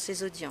pendant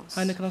ces audiences.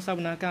 La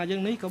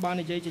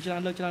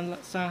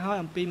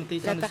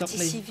partie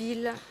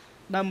civile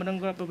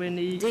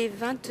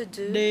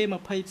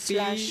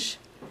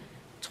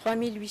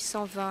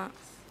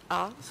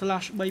D22/3820A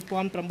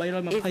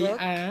évoque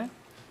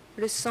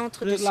le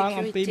centre de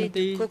sécurité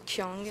de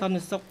Kokyong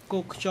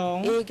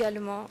et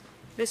également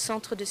le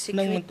centre de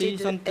sécurité de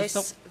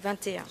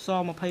S21.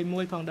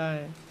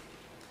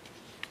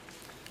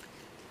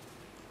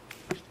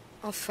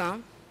 Enfin,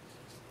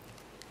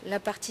 la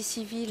partie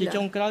civile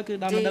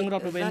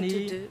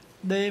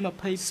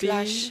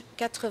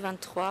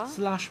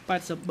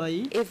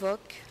D22/83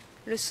 évoque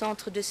le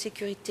centre de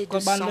sécurité de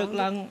Song dans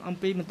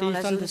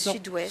la zone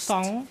sud-ouest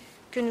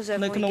que nous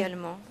avons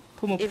également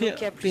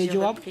évoqué à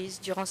plusieurs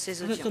reprises durant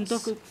ces audiences.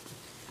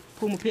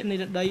 J'en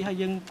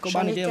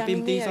ai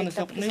terminé avec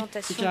la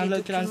présentation des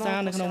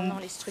documents concernant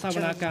les structures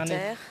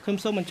militaires.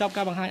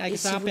 Et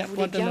si vous voulez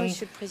bien,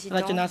 Monsieur le Président,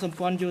 je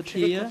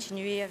vais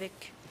continuer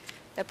avec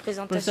la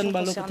présentation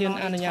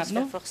concernant les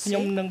transferts forcés 1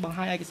 et 2.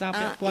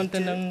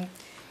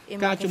 Et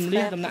mon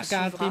confrère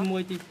poursuivra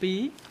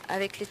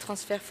avec les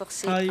transferts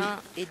forcés 1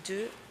 et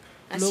 2,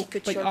 ainsi que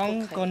Tuol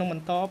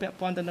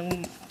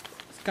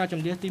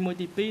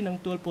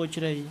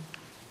Pokray.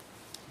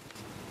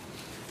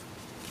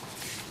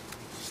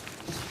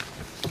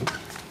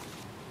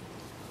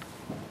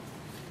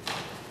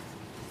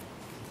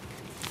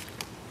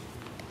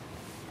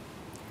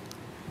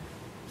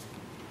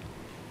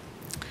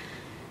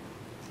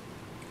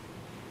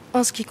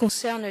 En ce qui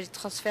concerne les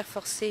transferts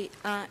forcés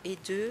 1 et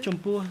 2,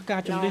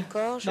 là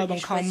encore, je n'ai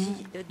choisi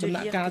de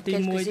lire que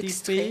quelques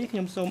extraits,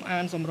 mais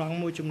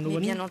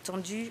bien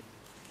entendu,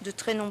 de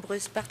très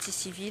nombreuses parties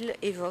civiles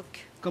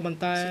évoquent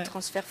ces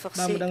transferts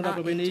forcés 1 et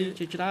 2,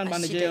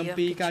 ainsi d'ailleurs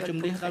que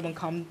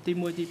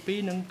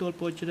Tuol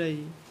Pokray.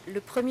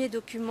 Le premier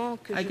document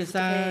que je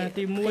voudrais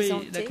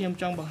présenter,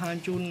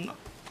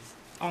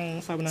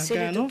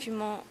 c'est le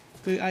document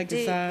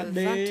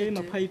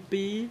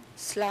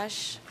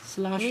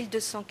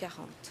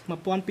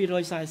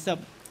D22/1240.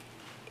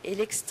 Et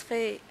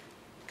l'extrait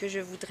que je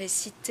voudrais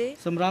citer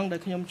se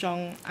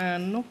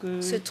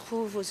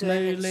trouve aux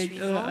URL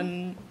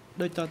suivants.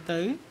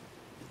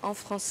 En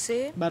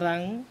français,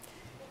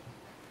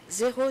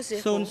 00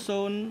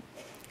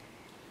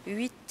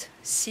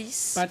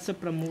 86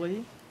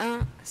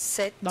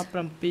 17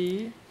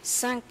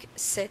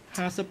 57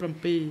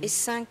 et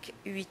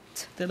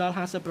 58.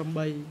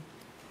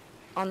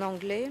 En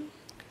anglais,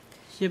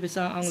 00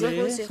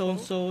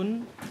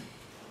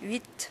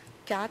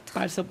 84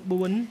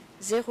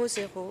 00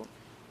 00.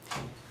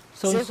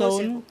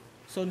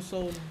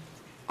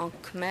 En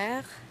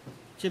khmer,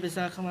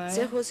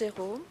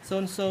 00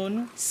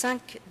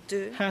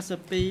 52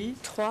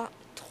 3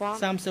 3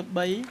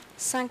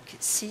 5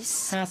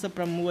 6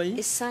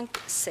 et 5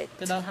 7.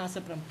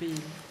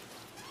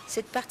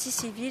 Cette partie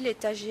civile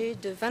est âgée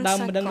de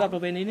 25 ans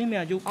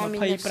en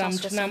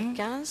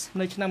 1975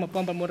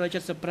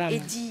 et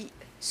dit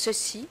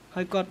ceci.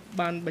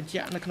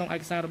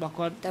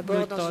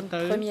 D'abord dans une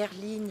première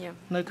ligne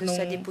de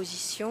sa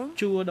déposition.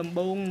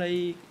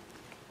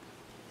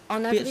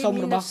 En avril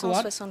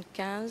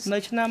 1975,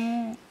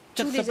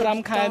 tous les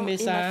habitants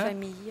et ma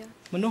famille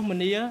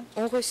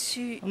ont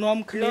reçu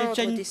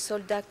l'ordre des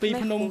soldats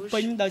Khmer Rouge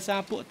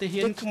de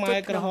quitter Phnom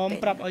Penh.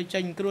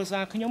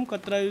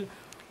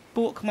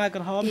 Et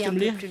un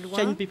peu plus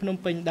loin,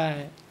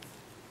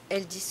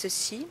 elle dit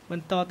ceci.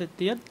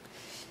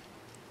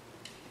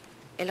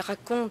 Elle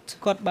raconte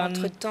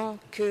entre-temps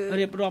que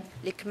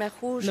les Khmer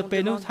Rouges ont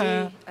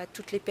demandé à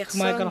toutes les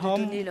personnes de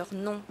donner leur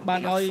nom et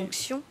leur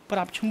fonction.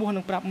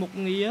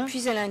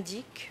 Puis elle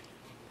indique,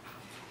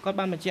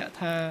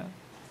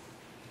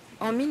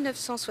 en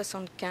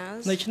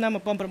 1975,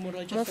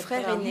 mon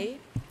frère aîné,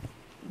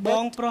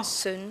 Bot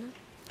Sun,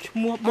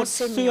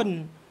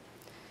 enseignant,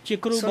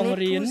 son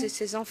épouse et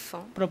ses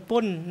enfants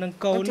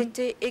ont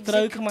été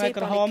exécutés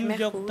par les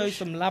Khmer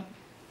Rouges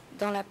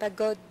dans la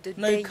pagode de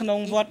Dei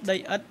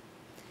It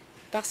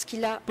parce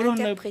qu'il a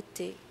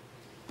interprété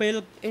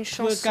une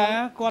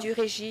chanson du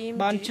régime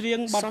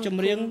du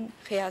Sangkum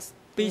Réas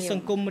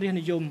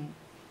Nyom.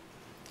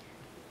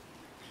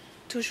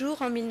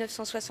 Toujours en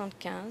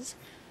 1975,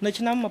 នៅ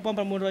ឆ្នាំ 1975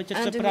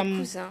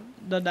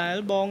 ដដែល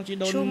បងជី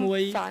ដូនមួ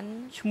យ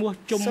ឈ្មោះ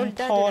ជុំផ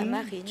ន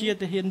ជា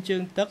ទាហានជើ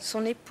ងទឹក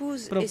son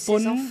épouse ប្រ et ព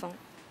ន្ធ ses enfants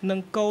និង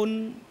កូន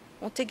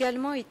ont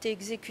également été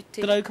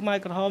exécutés ត្រូវខ្មែរ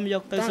ក្រហមយ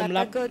កទៅ dans la សម្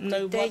លាប់ pagode នៅ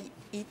de វត្ត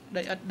Dei-It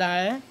ដីឥដ្ឋដែ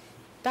រ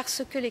parce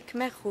que les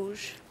Khmers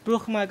rouges ព្រោះ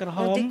ខ្មែរក្រហ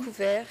ont ម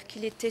découvert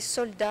qu'il était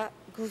soldat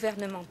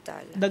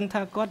gouvernemental. ដឹង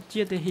ថាគាត់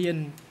ជាទាហាន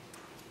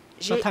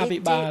J'ai រដ្ឋាភិ été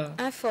បាល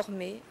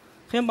informé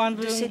ខ្ញុំបាន de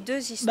រឿង ces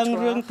deux ដឹង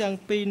រឿង histoires ទាំង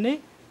ពីរនេះ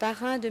par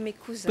un de mes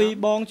ពី cousins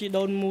បងជី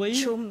ដូនមួយ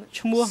Chum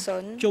ឈ្មោះ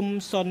Son ជុំ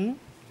សុន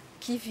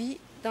qui vit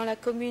dans la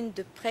commune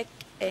de Prek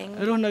Eng,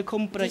 រស់នៅ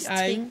ឃុំព្រែក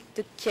ឯង district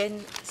de Kien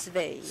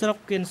Svei. ស្រុក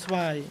គៀនស្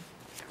វាយ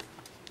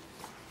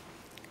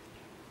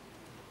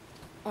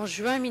En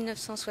juin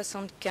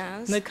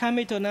 1975, នៅខែ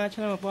មិថុនាឆ្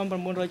នាំ après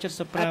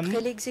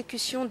 1975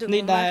 l'exécution de Ni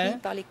mon đá. mari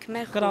par les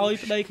Khmers ក្រោយ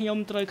rouges, ប្តីខ្ញុំ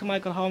ត្រូវខ្មែរ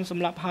ក្រហមស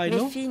ម្លាប់ហើយ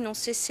នោះ mes filles n'ont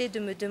cessé de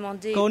me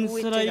demander កូន où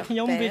ស្រី était leur ខ្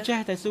ញុំវាចេះ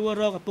père. តែសួរ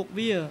រកឪពុក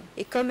វា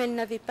Et comme elles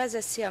n'avaient pas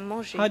assez à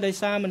manger, ហើយដោយ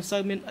សារមិនសូ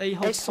វមានអី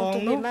ហូប elles ផ sont ង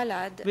នោះ tombées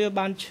malades វា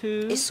បានឈឺ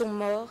et sont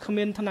mortes គ្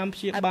មានថ្នាំព្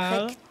យា à បាល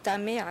Prek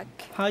Tameak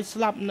ហើយស្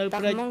លាប់នៅ par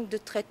ព្រែក manque de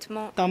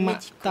traitement តាម៉ាក់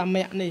médical. តា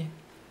ម៉ាក់នេះ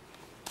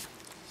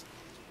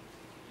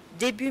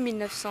Début ដើម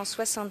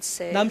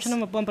 1976, ឆ្នាំ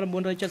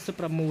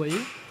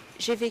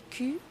 1976 j'ai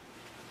vécu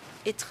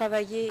et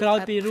travaillé ក្រោយ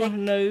à ពីរស់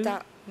នៅ Prek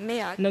Tameak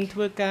និងធ្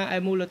វើការឯ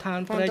មូលដ្ឋាន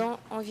ព្រែក pendant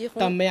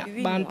environ តាម៉ាក់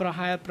 8 បានប្រ mois.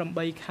 ហែល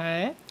8ខែ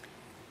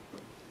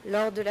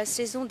Lors de la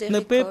saison des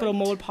នៅពេលប្រ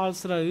មូល récoltes, ផល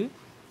ស្រូវ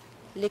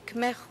les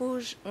Khmers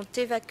rouges ont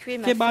évacué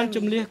ma គេបាន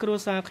ជំលះ famille គ្រួ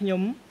សារខ្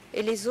ញុំ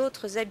et les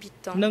autres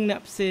habitants និងអ្នក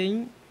ផ្សេង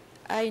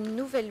à une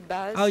nouvelle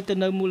base ឲ្យទៅ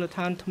នៅមូលដ្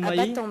ឋានថ្ à មី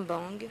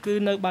Battambang គឺ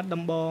នៅបាត់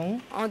ដំបង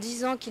en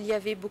disant qu'il y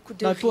avait beaucoup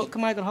de ដោយពួក riz,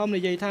 ខ្មែរក្រហម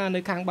និយាយថានៅ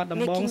ខាងបាត់ដំ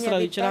mais បង qu'il n'y ស្រូ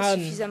វ avait ច្រើ pas ន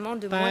suffisamment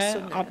de តែ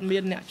អត់ moissonneurs. មា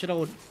នអ្នកច្រូ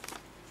ត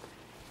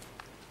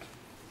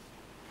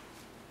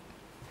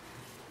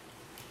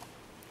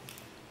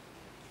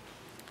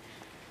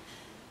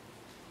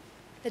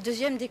La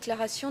deuxième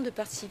déclaration de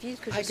partie civile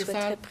que je Avec ça,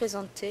 souhaiterais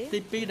présenter ទី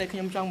2ដែលខ្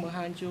ញុំចង់បង្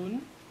ហាញជូន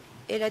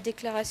est la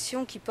déclaration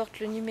qui porte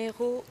le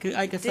numéro គឺ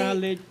ឯកសារ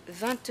លេខ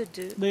D22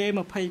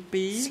 D22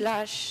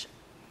 slash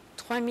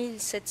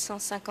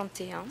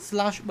 3751.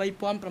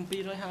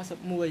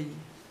 /3751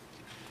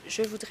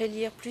 Je voudrais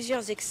lire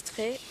plusieurs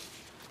extraits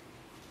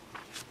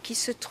qui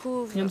se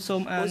trouvent Nous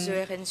sommes aux un-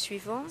 ERN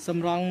suivants. ស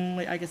ម្រង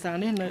នៃឯកសារ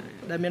នេះនៅ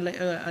ដែលមានលេខ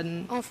EN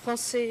En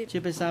français, ជា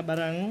ភាសាបា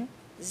រាំង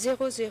 00 00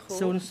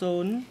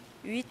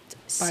 86 86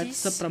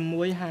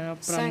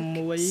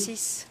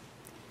 56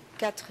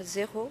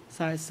 40.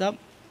 40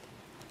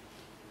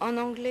 En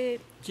anglais,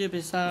 ជា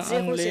ភាសាអ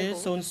ង់គ្លេស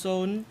 00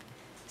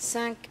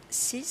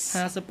 56 56 95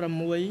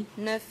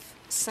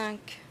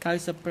 95 92.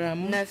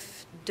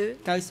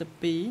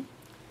 92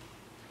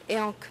 Et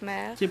en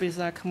khmer, ជាភា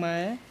សាខ្មែ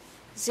រ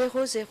 00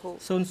 00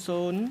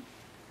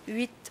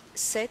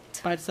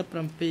 87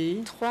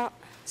 87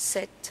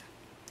 37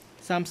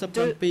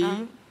 37 à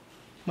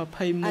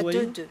 21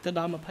 22. ទៅដ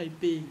ល់ 22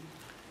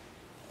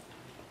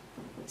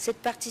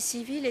 Cette partie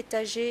civile est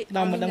âgée ដ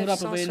ល់ en ម្ដងរដ្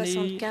ឋប្រវេណី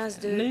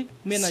 1975 នេះ de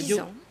មានអាយុ 6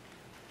 ans.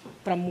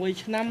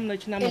 6ឆ្នាំនៅ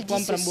ឆ្នាំ Elle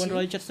dit ceci.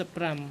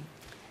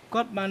 1975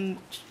 គាត់បាន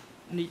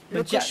និ Le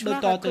បញ្ជាក់ដូច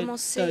cauchemar ត a ទៅ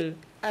commencé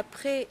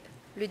après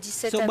le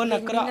 17 សុបិន avril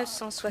អាក្រក់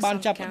បាន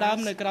ចាប់ផ្ដើម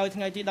នៅ 1975 ក្រោយ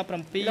ថ្ងៃទី17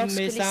 Lorsque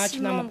មេសា les 6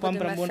 ឆ្នាំ membres de ma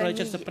famille et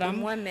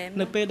 1975 moi-même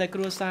នៅពេលដែលគ្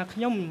រួសារខ្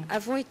ញុំ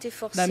avons été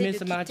ដែល forcés មាន de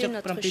សមាជិក quitter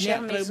notre 7 នា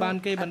ក់ chère ត្រូវបាន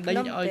maison គេ à បណ្ដេញ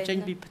Phnom ឲ្យចេញ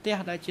Penh ពីផ្ទះ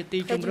ដែលជាទី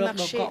près ជ du ម្រកដ៏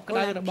marché កក់ក្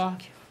ដៅរបស់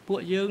olympique. ពួក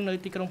យើងនៅ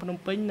ទីក្រុងភ្នំ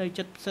ពេញនៅ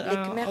ជិតផ្សារ Les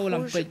Khmers អូឡ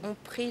rouges ំពិក ont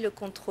pris le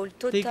contrôle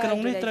ទីក្រុង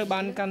total នេះ de ត្រូវ la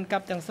បាន ville កាន់កា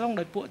ប់ទាំងស្រុង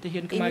ដោយពួកទា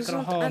ហាន et ខ្មែរ nous ក្រ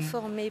ont ហម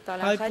informés par la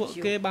ហើយពួក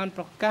radio គេបាន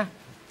ប្រកាស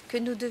que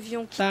nous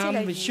devions តា quitter ម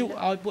la វិទ្យុ ville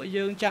ឲ្យពួក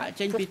យើងចាក់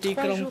ចេញពីទី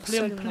ក្រុង pour ភ្លា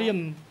ម 3 jours ភ្លាម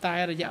តែ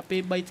រយៈពេ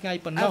ល3ថ្ងៃ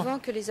ប៉ុណ្ណោះ avant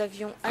que les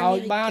avions ឲ្យ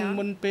បាន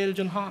មុន américains ពេល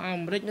យន្តហោះអា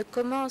មេរិក ne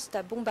commencent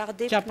à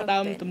bombarder ចាប់ផ្ដើ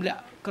ម Phnom ទម្ Penh. លាក់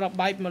គ្រាប់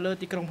បែកមកលើ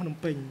ទីក្រុងភ្នំ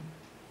ពេញ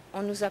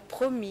On nous a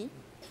promis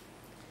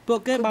ពួក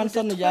គេបានស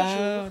ន្យា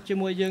ជា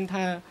មួយយើង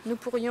ថា nous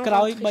pourrions ក្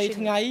រោយ rentrer chez 3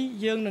ថ្ងៃ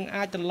យើងនឹង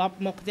អាចត្រឡប់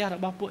មកផ្ទះរ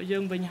បស់ពួកយើ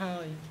ងវិញហើ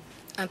យ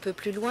nous. Un peu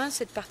plus loin,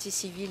 cette partie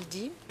civile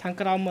dit ខាង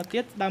ក្រោមមកទៀ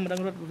តដើមរង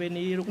រដ្ឋវេ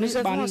នីរូបនេះ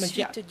nous បាន avons បញ្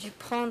ជាក់ ensuite dû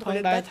prendre ផង le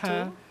ដែរថា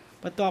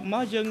bateau បន្ទាប់ម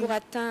កយើង pour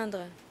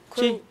atteindre Si. Ko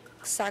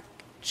Sak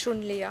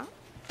Chunlea.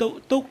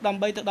 ទូកដើម្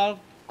បីទៅដល់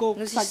គោក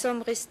Nous y សាច់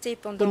sommes restés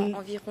pendant Tun-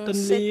 environ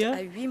Tunlia. 7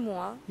 à 8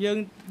 mois យើង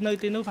នៅ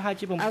ទីនោះប្រហែល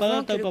ជា avant 7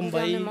 que ទៅ le 8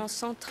 gouvernement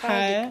central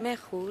Khmer. des Khmer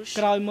rouges,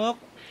 ក្រោយមក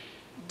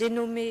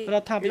dénommé រ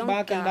ដ្ឋាភិបា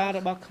លកណ្ដាល l'ANCAR,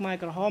 របស់ខ្មែរ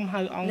ក្រហម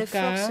ហៅអ ne ង្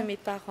ការ force mes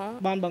parents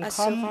បានបង្ à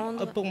ខំ se ឪ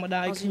rendre ពុកម្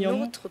ដាយ dans ខ្ញុំ une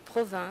autre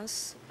province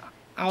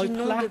ឲ្យ du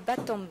ផ្លា nom ស់ de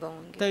Battambang.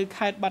 ទៅ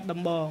ខេត្តបាត់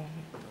ដំបង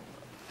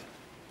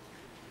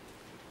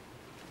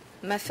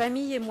Ma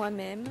famille et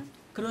moi-même,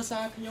 គ្រួសា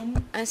រខ្ញុំ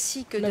ainsi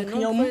que de Nâng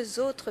Khnyom, nombreuses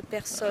autres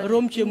personnes រួ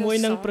មជាមួយ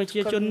នឹងប្រ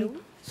ជាជន innocentes comme nous,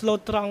 ស្លូត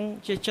ត្រង់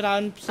ជាច្រើ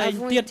នផ្សេង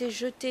avons ទៀត été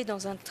jetés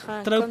dans un train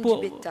ត្រូវ comme ពួក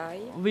du bétail.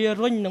 វា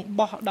រុញនឹង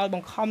បោះដោយប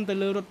ង្ខំទៅ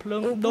លើរថភ្លើ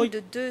ង Au ដូច bout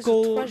de 2 គោ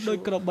ou 3 ដូច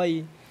jours, ក្របី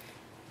nous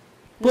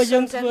ពួកយើ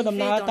ង sommes ធ្វើដំ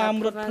ណើរ arrivés dans តាម la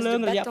រថភ្លើង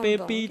province រ de យៈពេល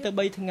Battambang. 2 ទៅ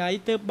 3 ថ្ងៃ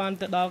ទើបបាន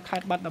ទៅដល់ខេ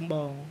ត្តបាត់ដំប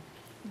ង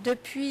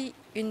Depuis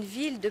une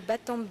ville de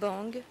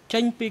Battambang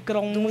ចេញពីក្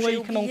រុងមួយ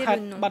ក្នុងខេ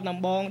ត្តបាត់ដំ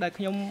បងដែល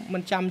ខ្ញុំមិ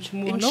នចាំឈ្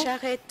មោះ Une នោះ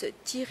charrette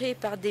tirée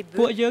par des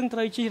ពួក bœufs យើងត្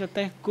រូវជិះរ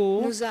ទេះគោ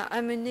nous a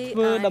amenés ធ្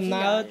វើ à un ដំ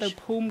ណើរទៅ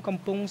village ភូមិកំ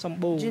ពង់សម្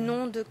បូរ du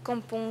nom de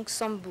Kampong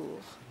Sambour.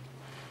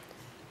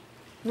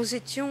 Nous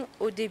étions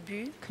au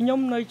début ខ្ញុំ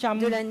នៅចាំ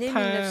de l'année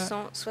ថា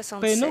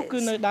ពេលនោះគឺ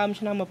នៅ 1976. ដើម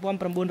ឆ្នាំ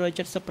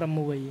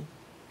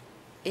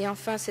1976 Et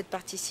enfin, cette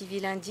partie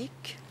civile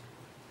indique,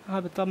 ហើ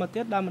យបន្តមក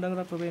ទៀតដើមម្ដង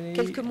រដ្ឋប្រវេណី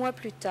quelques mois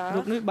plus រូ tard,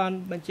 បនេះបាន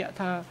បញ្ជាក់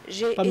ថា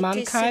j'ai ប្រហែល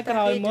été ខែក្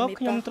រោយ séparée មក de mes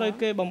ខ្ញុំត្រូវ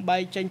parents គេបំបែ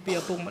កចេញពី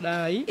ឪពុកម្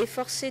ដាយ et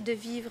forcée de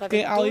vivre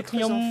គេ avec ឲ្យ d'autres ខ្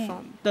ញុំ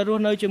enfants, ទៅរ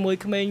ស់នៅជាមួយ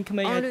ក្មេងៗឯ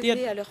ទៀត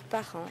enlevés à leurs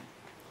parents,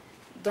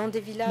 dans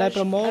des ដែល villages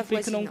ប្រមូលពី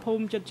ក្នុង avoisinants. ភូ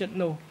មិចិត្តៗ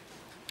នោះ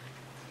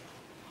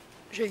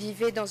Je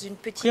vivais dans une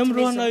petite ខ្ញុំរ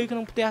ស់នៅ maison ក្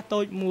នុងផ្ទះតូ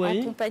ចមួយ en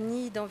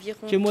compagnie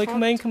d'environ ជាមួយ 30 ក្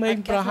មេង à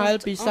ៗប្រហែល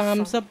ពី 40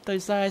 enfants 30ទៅ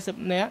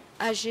40នាក់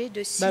âgés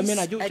de 6 ដែលមាន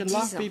អាយុ à ចន្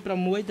លោះ 10 ពី ans.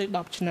 6ទៅ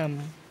10ឆ្នាំ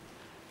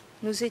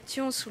Nous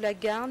étions sous la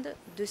garde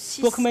de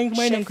 6 ពួកក្មេងៗ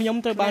នឹង chefs ខ្ញុំ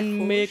ត្រូវបាន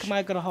មេ Khmer ខ្មែ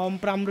រក្រហម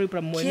5ឬ Rouge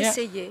 6 qui នាក់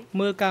essayaient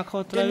មើលការខុ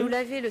សត្រូវ de nous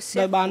laver le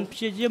ដោយបាន cerveau ព្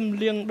យាយាម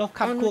លាងដុស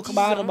ខាត់ en ខួរ nous ក្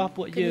បាលរបស់ disant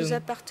ពួក que យើង nous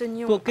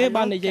appartenions ពួកគេ à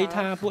បាននិយាយ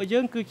ថា l'Angkar ពួកយើ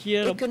ងគឺជា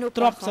et que nos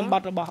ទ្រព្យ parents សម្ប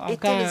ត្តិរបស់អង្គ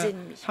étaient ការ les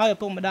ennemis. ហើយឪ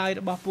ពុកម្ដាយ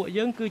របស់ពួក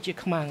យើងគឺជា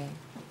ខ្មាំង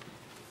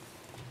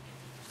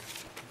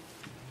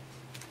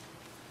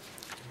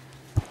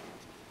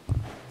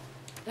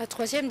La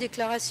troisième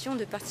déclaration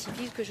de partie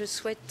civile que je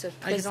souhaite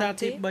ឯកសារ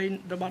ទី présenter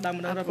 3 របស់ដើមប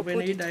ណ្ដឹងរដ្ឋប្រវេ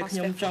ណីដែលខ្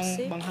ញុំចង់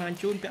បង្ហាញ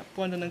ជូនពាក់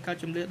ព័ន្ធទៅនឹងការ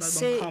ជំនឿដោយប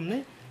ង្ខំ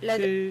នេះ la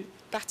គឺ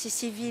partie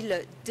civile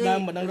ដើ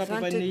មបណ្ដឹងរដ្ឋប្រ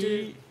វេណី D22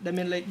 ដែល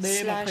មានលេខ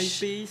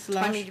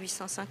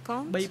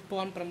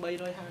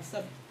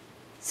D22/3850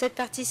 Cette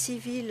partie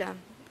civile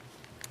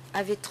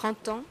avait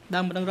 30 ans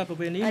ដើមបណ្ដឹងរដ្ឋប្រ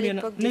វេណី À មាន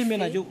l'époque នេះ des មាន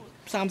faits, អាយុ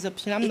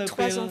30ឆ្នាំ et នៅ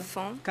ពេល 3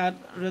 enfants កើត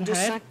រឿង de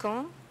ហេតុ 5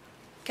 ans,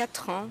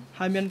 4 ans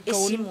ហើយមាន et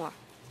កូន 6 mois.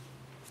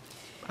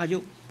 អាយុ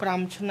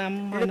5ឆ្នាំ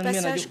ហើយ Le នឹងមា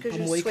នអាយុ passage que je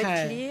 6 ខែ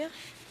souhaite lire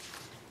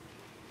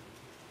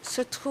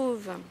se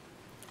trouve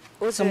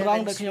aux សម្រង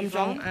ORN ដែលខ្ញុំច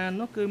ង់ suivants. អាន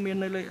នោះគឺមាន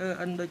នៅលេខ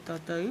EN ដូចត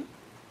ទៅ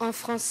En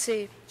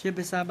français ជា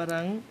ភាសាបា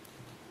រាំង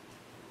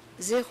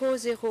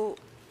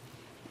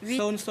 008 6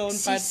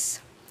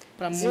 07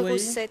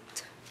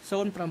 07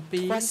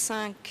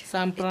 35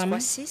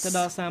 35ទៅដ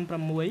ល់36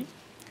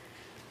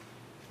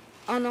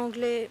 En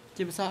anglais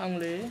ជាភាសាអង់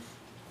គ្លេ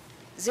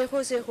ស 00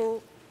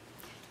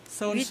 00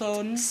 6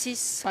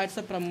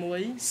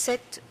 86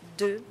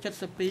 72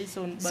 72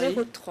 03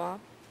 03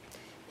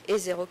 et 04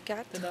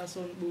 ទៅដល់04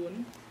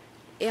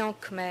 et en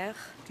khmer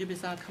ជាភា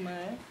សាខ្មែ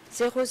រ 00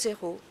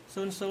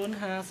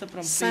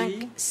 0057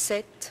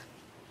 57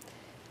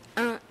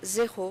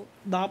 10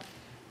 10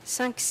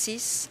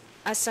 56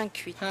 à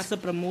 58.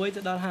 56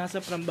ទៅដល់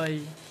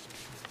58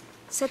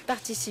 Cette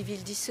partie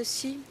civile dit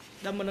ceci.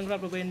 ដល់មុននឹងរដ្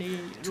ឋប្រវេណី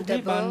Tout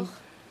នេះបាន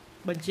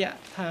d'abord, បញ្ជាក់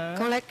ថា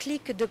quand la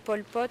clique de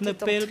Pol Pot នៅ est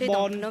ពេល entrée ប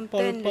dans ន Phnom ប៉ុ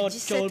ល Penh ព le ត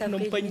ចូល 17 ភ្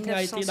នំពេញ avril ថ្ងៃ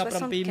ទី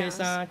17 មេ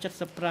សា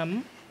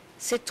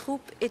 1975, ces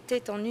troupes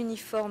étaient en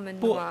uniforme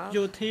 75ពួក noir.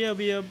 យោធា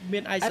វាមា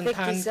នឯកសណ្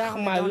ឋាន Avec des armes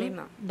ខ្មៅ dans les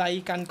mains. ដៃ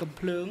កាន់កំ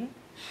ភ្លើង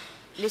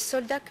Les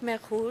soldats Khmer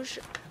Rouge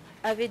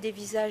avaient des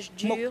visages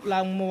មុខ durs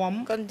ឡើងមាំ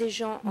comme des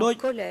gens enដូច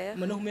colère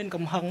មនុស្សមាន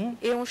កំហឹង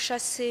et ont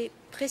chassé ហើយ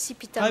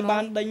précipitamment បា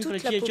នដេញ toute ប្ la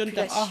ប្រជាជន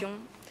ទាំងអស់ population,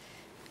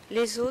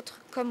 les autres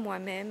comme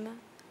moi-même,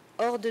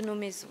 hors de nos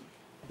maisons.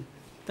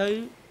 ទៅ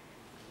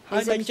ហើ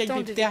យ Les ដេញចេញ habitants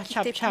ពីផ្ទះ devaient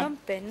ឆាប់ quitter ឆាប់ Phnom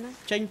Penh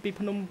ចេញពី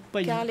ភ្នំពេ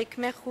ញ car les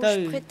Khmer Rouges Teu.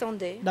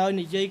 prétendaient ដោយ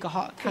និយាយកុហ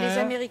ក que ថា les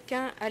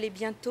Américains allaient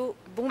bientôt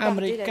អា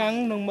មេរិក bombarder កាំ la ង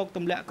ville. នឹងមកទ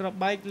ម្លាក់គ្រាប់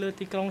បែកលើ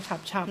ទីក្រុងឆា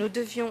ប់ឆាប់ Nous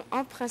devions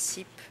en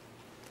principe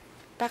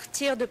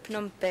partir de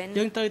Phnom Penh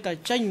យើងត្រូវតែ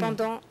ចេញ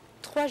pendant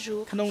 3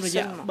 jours ក្នុងរ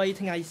យៈ seulement. 3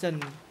 ថ្ងៃសិន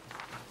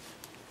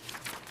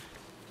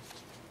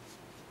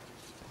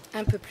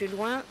Un peu plus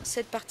loin,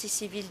 cette partie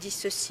civile dit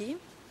ceci.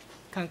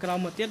 ខាងក្រោម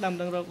មកទៀតដើម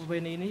ដឹងរកប្រវេ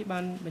ណីនេះបា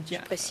នបញ្ជា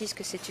ក់ Je précise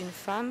que c'est une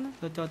femme.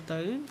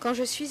 ទៅ Quand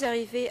je suis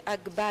arrivée à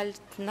Gbal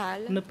Tnal,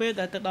 នៅពេល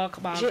ដែលទៅដល់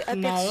ក្បាល j'ai ថ្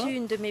នល់ aperçu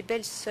une de mes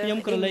belles ខ្ញុំ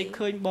sœurs ក៏លេច aînées,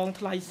 ឃើញបង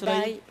ថ្លៃស្រី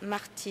Bai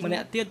ម្នា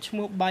ក់ Martin, ទៀតឈ្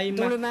មោះបៃ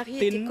dont ម៉ា le mari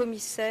ទីន était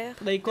commissaire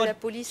Đây de có la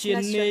police Chien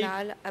Nê.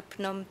 nationale à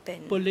Phnom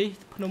Penh. ប៉ូលីស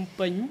ភ្នំ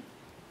ពេញ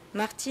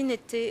Martine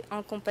était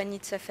en compagnie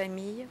de sa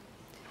famille.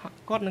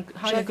 គាត់នឹង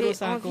ហើយនឹងគ្រួ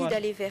J'avais សារ envie គាត់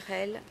d'aller vers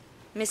elle,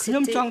 mais ខ្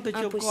ញុំ c'était ចង់ទៅ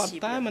ជួបគាត់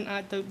តែ impossible. มันអា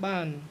ចទៅបា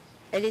ន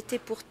Elle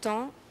était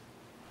pourtant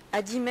à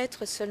 10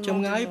 mètres ចម្ seulement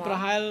ងាយ de ប្រ moi.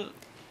 ហែល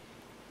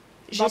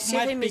J'ai 10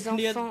 serré ម៉ែត្រពី mes គ្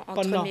នា enfants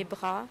ប៉ុណ្ entre ណោះ mes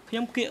bras, ខ្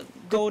ញុំគៀក de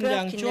កូន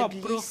យ៉ាង peur qu'ils ជា ne ប់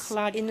ព្រោះ glissent ខ្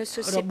លាច et ne se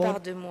របូត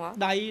séparent de moi.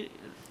 ដៃ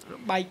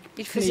បែក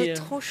Il គ្នា faisait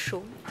trop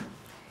chaud.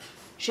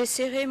 J'ai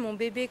serré mon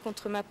bébé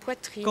contre ma កូន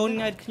poitrine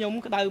ង៉ែតខ្ញុំ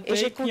ក្តៅពេក Et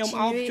j'ai ខ្ញុំ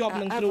អោប continué ជាប់ à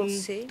នឹងទ្រូង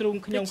avancer ទ្រូង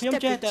ខ្ញុំ petit ខ្ញុំ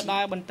à ចេះតែ petit. ដើ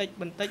របន្តិច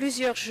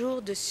plusieurs jours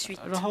de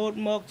suite. រហូត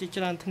មកជា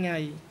ច្រើនថ្ងៃ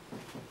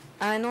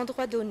À un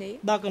endroit donné,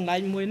 ដល់កន្លែ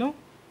ងមួយនោះ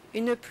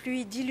une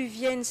pluie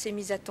diluvienne s'est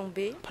mise à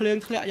tomber, ភ្លើង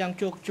ធ្លាក់យ៉ាង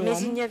ជោគជាំ mais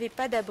il n'y avait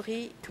pas d'abri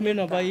គ្មាន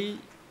nulle អ្វី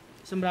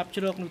part. សម្រាប់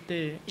ជ្រកនោះ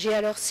ទេ J'ai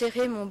alors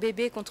serré mon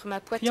bébé contre ma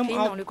poitrineខ្ញុំ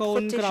អោប en le កូ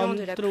នក្រោម protégeant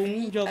de la ទ្រូង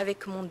pluie យក avec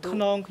mon ខ្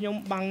ន dos, ងខ្ញុំ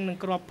បាំងនឹង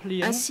គ្រាប់ភ្លៀ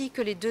ង ainsi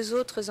que les 2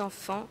 autres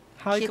enfants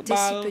Hai qui cái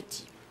étaient si bao-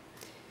 petits.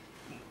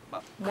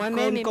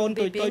 Moi-même et mon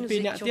bébé, nous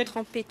étions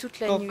trempés toute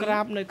la nuit,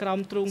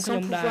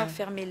 sans pouvoir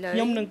fermer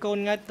l'œil. Quand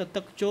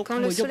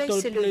le soleil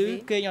s'est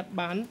levé,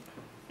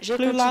 j'ai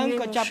continué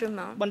mon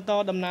chemin.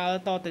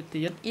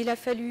 Il a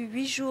fallu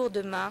 8 jours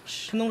de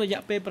marche pour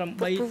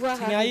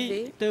pouvoir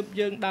arriver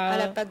à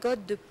la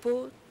pagode de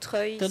Po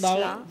Treuil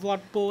Sla, en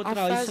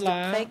face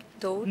de Prek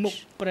Doch,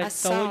 à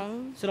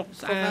Saong,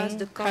 province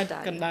de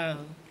Kandal.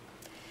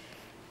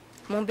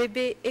 Mon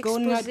bébé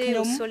exposé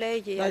au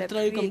soleil et à la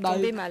pluie est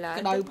tombé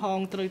malade.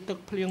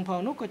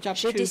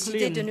 J'ai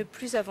décidé de ne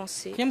plus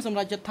avancer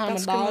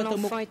parce que mon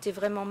enfant était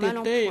vraiment mal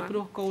en point.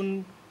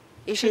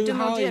 Et j'ai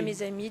demandé à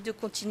mes amis de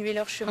continuer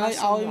leur chemin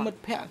sans moi.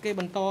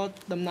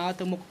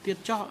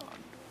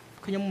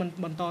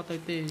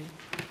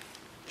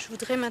 Je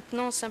voudrais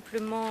maintenant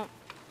simplement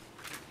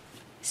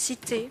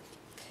citer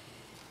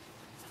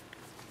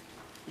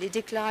les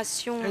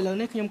déclarations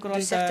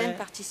de certaines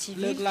parties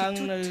civiles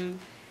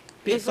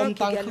qui toutes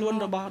évoquent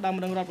également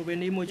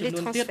les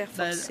transferts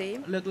forcés.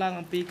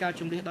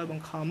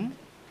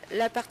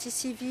 La partie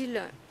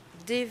civile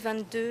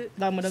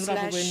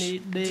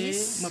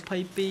D22/10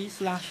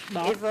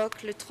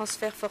 évoque le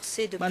transfert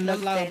forcé de Phnom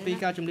Penh et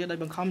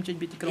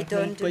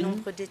donne de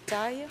nombreux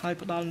détails.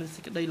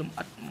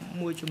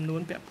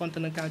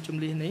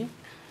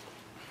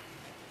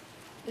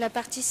 La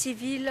partie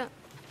civile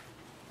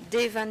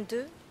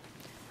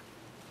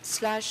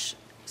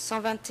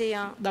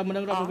D22/121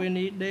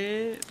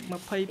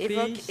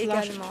 évoque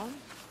également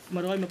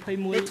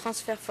les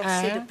transferts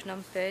forcés de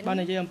Phnom Penh.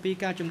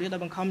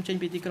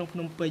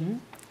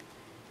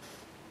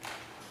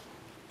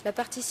 La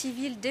partie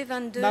civile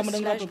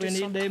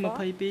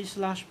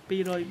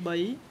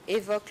D22/203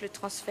 évoque le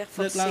transfert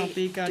forcé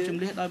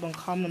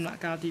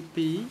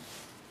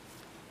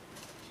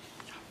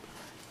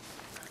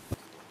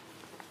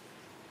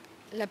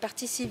de la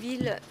partie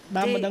civile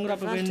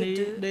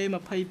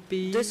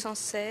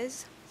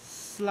D22/216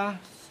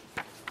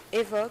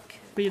 évoque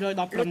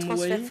le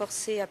transfert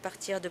forcé à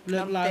partir de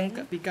Phnom Penh.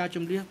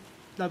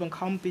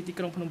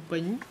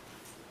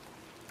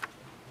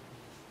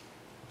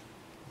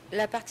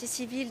 La partie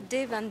civile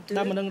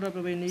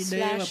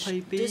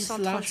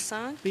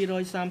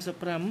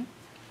D22/235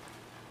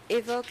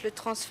 évoque le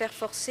transfert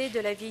forcé de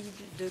la ville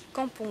de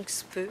Kampong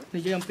Speu.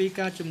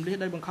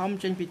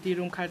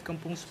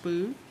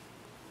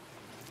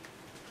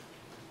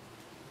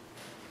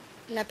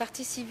 La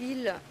partie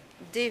civile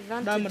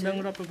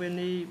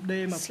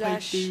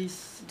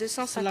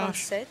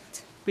D22/257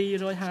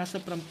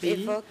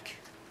 évoque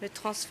le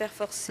transfert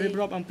forcé de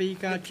Phnom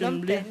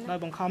Penh,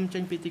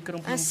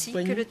 ainsi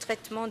que le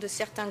traitement de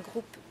certains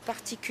groupes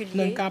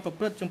particuliers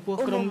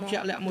au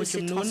moment de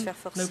ces transferts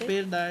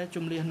forcés.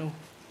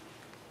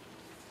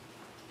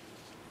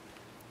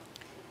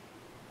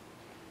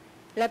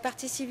 La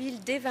partie civile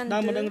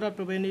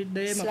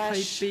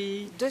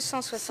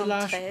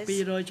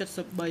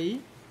D22/273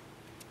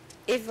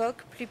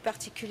 évoque plus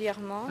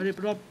particulièrement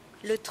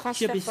le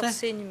transfert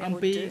forcé numéro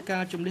 2.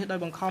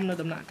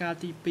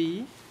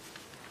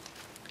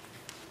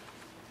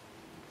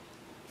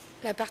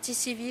 La partie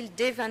civile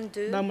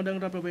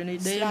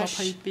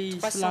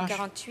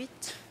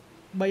D22/348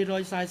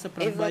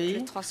 évoque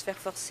le transfert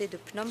forcé de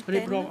Phnom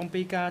Penh.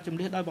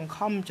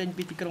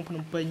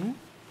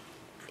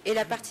 Et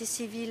la partie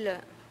civile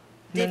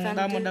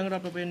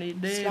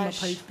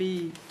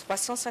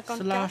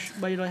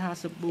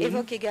D22/354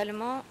 évoque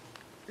également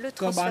le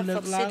transfert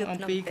forcé de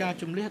Phnom Penh.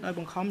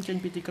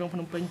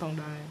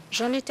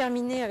 J'en ai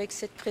terminé avec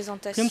cette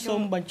présentation de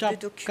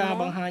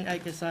documents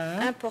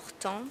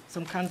importants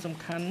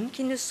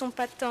qui ne sont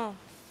pas tant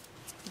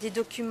des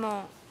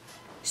documents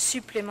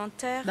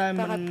supplémentaires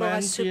par rapport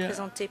à ceux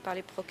présentés par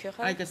les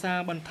procureurs, mais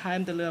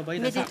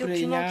des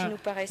documents qui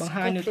nous paraissent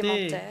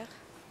complémentaires,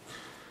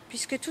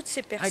 puisque toutes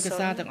ces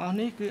personnes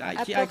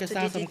apportent des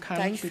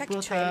détails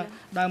factuels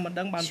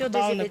sur des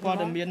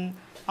événements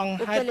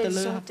auxquels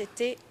elles ont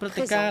été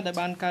présentes.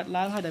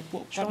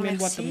 Je vous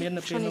remercie.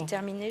 J'en ai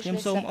terminé. Je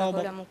laisse la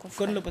parole à mon confrère.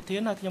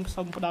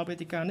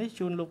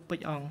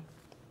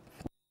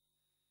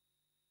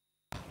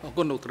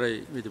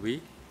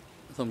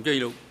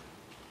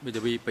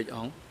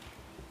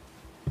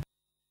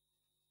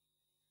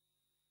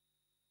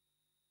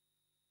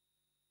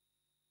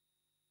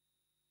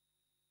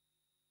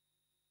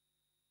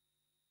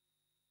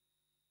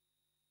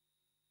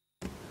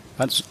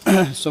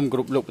 Some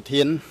group look at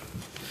him.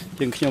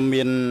 យើងខ្ញុំ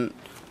មាន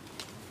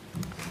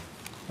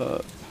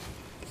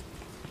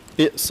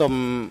ពាក្យសុំ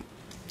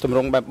ទម្រ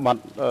ង់បែបបទ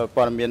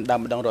ព័ត៌មានដើម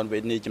ម្ដងរនវេ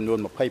នីចំនួន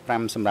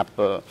25សម្រាប់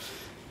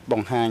ប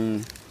ង្ហាញ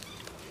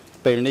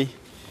ពេលនេះ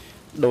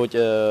ដោយ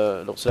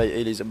លោកស្រី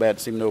Elizabeth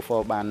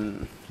Simnofor បាន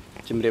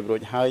ជម្រាបរួ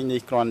ចហើយនេះ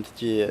គ្រាន់តែ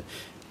ជា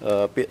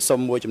ពាក្យសុំ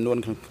មួយចំនួន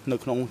នៅ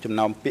ក្នុងចំ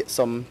ណោមពាក្យ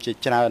សុំជា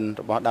ច្រើន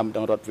របស់ដើមម្ដ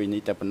ងរនវេនី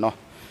តែប៉ុណ្ណោះ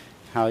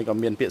ហើយក៏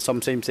មានពាក្យសុំ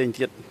ផ្សេងៗ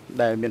ទៀត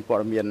ដែលមានព័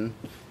ត៌មាន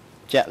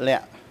ជាក់លា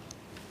ក់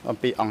អំ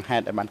ពីអង្គហេ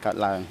តុដែលបានកើត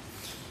ឡើង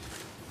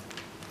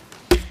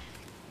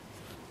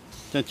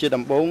ជា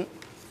ដំបូង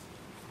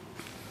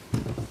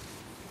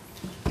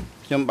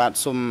ខ្ញុំបាទ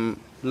សូម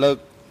លើក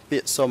ពា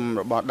ក្យសុំ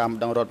របស់ដាំ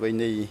ដងរដ្ឋវេ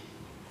នី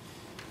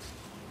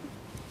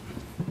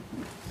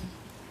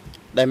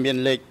ដែលមាន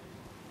លេខ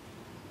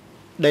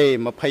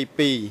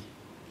D22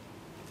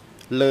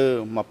 លើ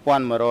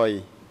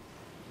1900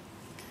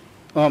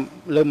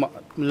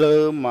លើ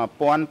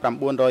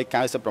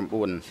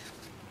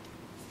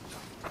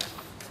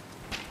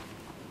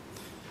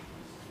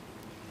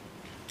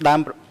1999ដើម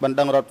បណ្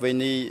ដឹងរដ្ឋវេ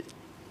នី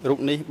រូប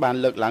នេះបាន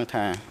លើកឡើង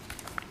ថា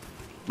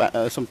បាទ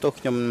សំទោស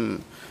ខ្ញុំ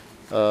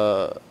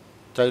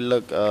ត្រូវលើ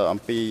កអំ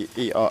ពី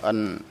ERN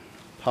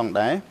ផង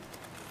ដែរ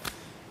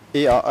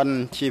ERN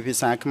ជាភា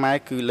សាខ្មែរ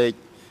គឺលេខ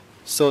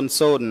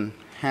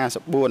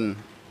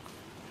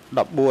 0054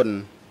 14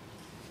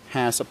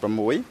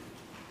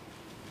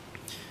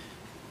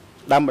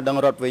 56ដើមបណ្ដឹង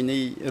រដ្ឋវេនី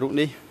រូប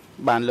នេះ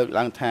បានលើក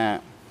ឡើងថា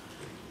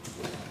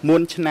មុ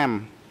នឆ្នាំ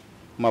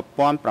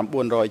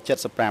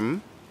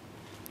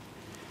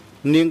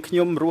1975នាងខ្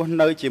ញុំរស់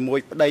នៅជាមួយ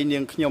ប្តីនា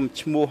ងខ្ញុំ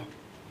ឈ្មោះ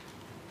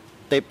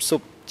ទេពសុ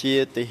បជា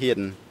ទាហា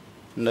ន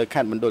នៅ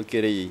ខេត្តមណ្ឌលគិ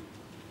រី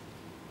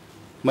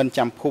មិន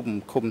ចាំភូមិ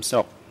ឃុំស្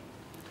រុក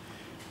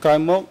ក្រោយ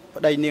មក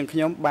ប្តីនាងខ្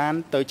ញុំបាន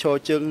ទៅឈរ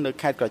ជើងនៅ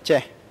ខេត្តក្រ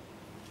ចេះ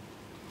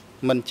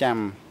មិនចាំ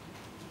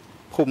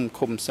ភូមិ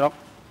ឃុំស្រុក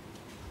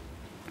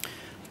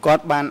គា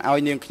ត់បានឲ្យ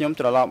នាងខ្ញុំ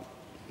ត្រឡប់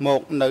ម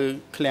កនៅ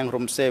ឃ្លាំង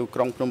រំសេវក្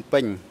រុងភ្នំពេ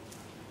ញ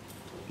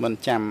មិន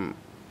ចាំ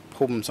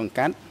ភូមិសង្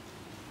កាត់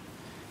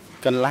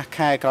កន្លះ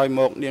ខែក្រោយ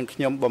មកនាងខ្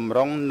ញុំបំ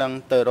រុងនឹង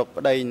ទៅរក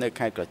ប្តីនៅ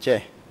ខេត្តក្រចេះ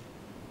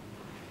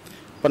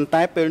ប៉ុន្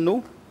តែពេលនោះ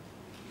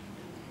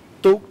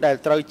ទូកដែល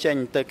ត្រូវចេញ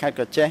ទៅខេត្ត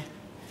ក្រចេះ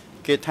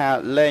គេថា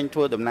លែងធ្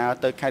វើដំណើរ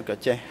ទៅខេត្តក្រ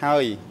ចេះហើ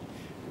យ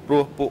ព្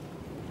រោះពួក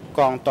ក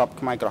ងទ័ព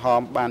ខ្មែរក្រហ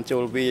មបានចូ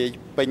លវាយ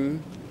ពេញ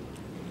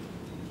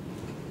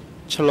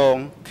ឆ្លង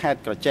ខេត្ត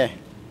ក្រចេះ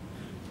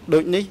ដូ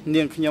ចនេះ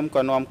នាងខ្ញុំ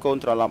ក៏នាំកូន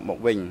ត្រឡប់មក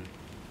វិញ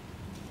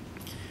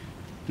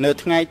នៅ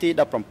ថ្ងៃទី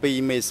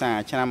17មេសា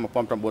ឆ្នាំ1975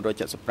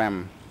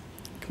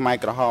ខ្មែរ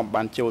ក្រហម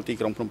បានចូលទី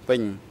ក្រុងភ្នំពេ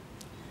ញ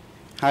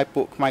ហើយ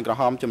ពួកខ្មែរក្រ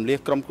ហមចម្លៀស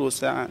ក្រុមគ្រួ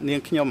សារនា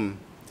ងខ្ញុំ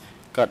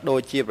ក៏ដូច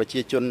ជាប្រជា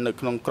ជននៅ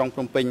ក្នុងក្រុងភ្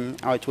នំពេញ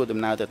ឲ្យធ្វើដំ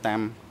ណើរទៅតាម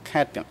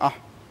ខេត្តទាំងអស់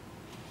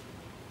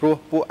ព្រោះ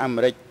ពួកអា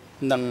មេរិក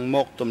នឹងម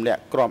កទម្លា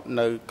ក់គ្រាប់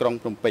នៅក្រុង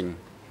ភ្នំពេញ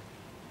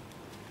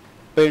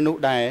ពេលនោះ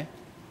ដែរ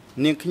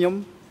នាងខ្ញុំ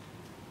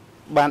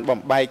បានបំ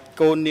បែក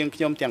កូននាងខ្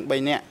ញុំទាំង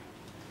3នាក់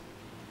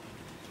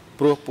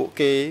ព្រោះពួក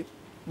គេ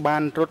បា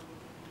នរត់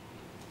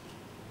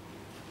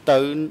ទៅ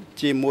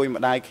ជាមួយ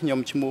ម្ដាយខ្ញុំ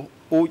ឈ្មោះ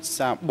អ៊ូច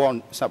សា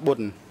បុ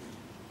ន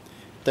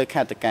ទៅ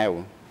ខេត្តតាកែវ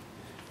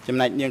ចំ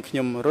ណែកនាងខ្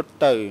ញុំរត់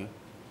ទៅ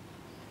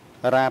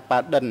រ៉ាប៉ា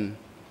ដិន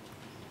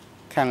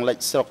ខាងលិច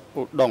ស្រុក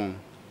ឧដុង្គ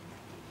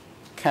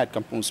ខេត្ត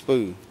កំពង់ស្ពឺ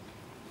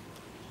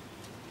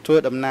ធ្វើ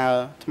ដំណើរ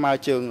ថ្មើរ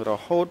ជើងរ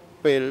ហូត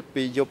ពេល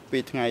ពីយប់ពី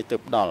ថ្ងៃទើ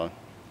បដល់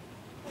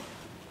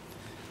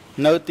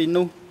នៅទី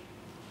នោះ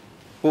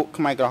ពួក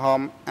ខ្មែរក្រហម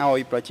ឲ្យ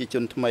ប្រជាជ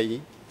នថ្មី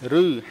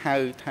ឬហៅ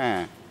ថា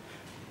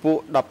ពួក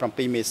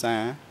17មេសា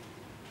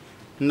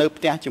នៅ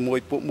ផ្ទះជាមួយ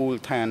ពួកមូល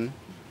ដ្ឋាន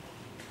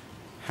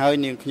ហើយ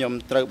នាងខ្ញុំ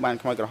ត្រូវបាន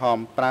ខ្មែរក្រហម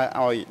ប្រើ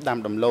ឲ្យដាំ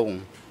ដំឡូង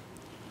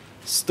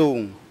ស្ទូង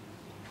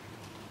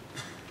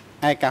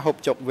ឯការហូប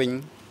ចុកវិញ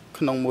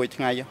ក្នុងមួយ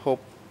ថ្ងៃហូប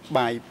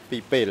បាយ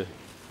2ពេល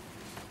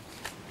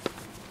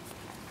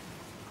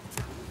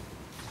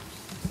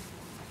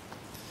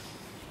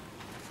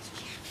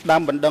ដើ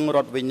មបណ្ដឹងរ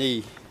ដ្ឋវេនី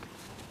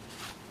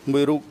មួ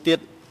យរូបទៀត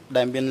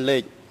ដែលមានលេ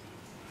ខ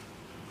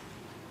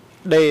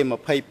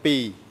D22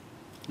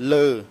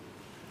 លើ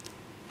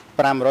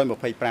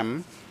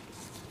525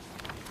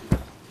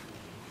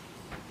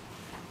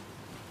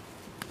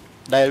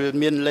ដែល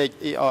មានលេខ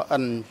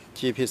ERN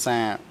ជាភាសា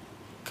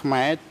ខ្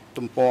មែរ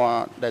ទំព័រ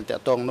ដែលតា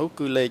ក់ទងនោះ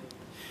គឺលេខ 00 49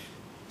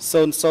 69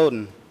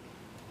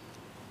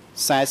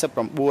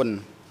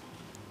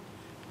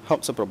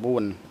 62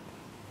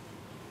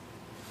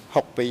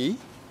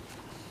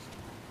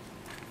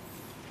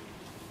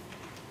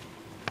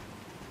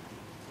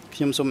ខ្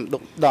ញុំសូម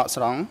ដក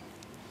ស្រង់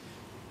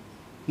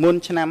មុន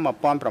ឆ្នាំ1975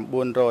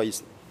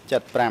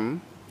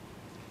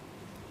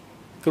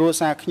គ្រួ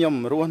សារខ្ញុំ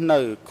រស់នៅ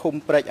ឃុំ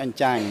ព្រែកអញ្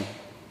ចាញ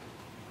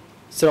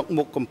ស្រុក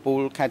មុខកំពូ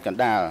លខេត្តកណ្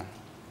ដាល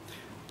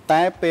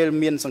តែពេល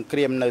មានសង្គ្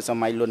រាមនៅស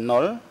ម័យលន់ន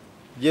ល់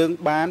យើង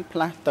បានផ្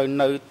លាស់ទៅ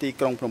នៅទី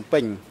ក្រុងភ្នំពេ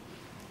ញ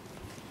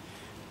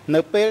នៅ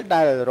ពេល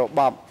ដែលរប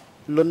ប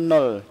លន់ន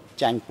ល់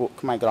ចាញ់ពួក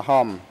ខ្មែរក្រហ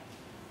ម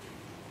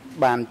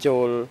បានចូ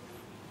ល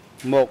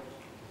មក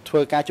ធ្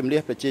វើការជំនះ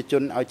ប្រជាជ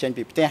នឲ្យចេញ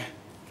ពីផ្ទះ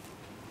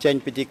ចេញ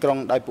ពីទីក្រុង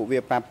ដោយពួកវា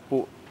ប្រា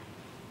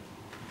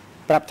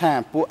ប់ថា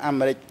ពួកអា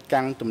មេរិក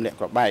កាំងទម្លាក់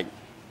គ្រាប់បែក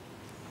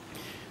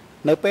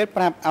នៅពេល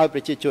ប្រាប់ឲ្យប្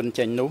រជាជន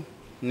ចេញនោះ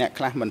អ្នក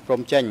ខ្លះមិនព្រ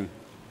មចេញ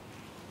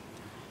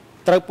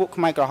ត្រូវពួក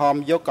ខ្មែរក្រហម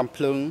យកកាំ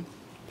ភ្លើង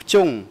ភ្ជ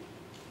ង់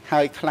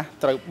ហើយខ្លះ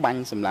ត្រូវបា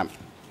ញ់សម្លាប់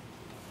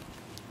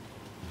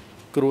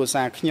គ្រួ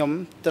សារខ្ញុំ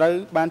ត្រូវ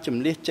បានជំ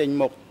នះចេញ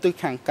មកទិស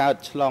ខាងកើត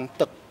ឆ្លង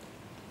ទឹក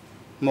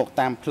មក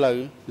តាមផ្លូវ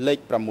លេខ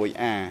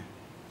 6A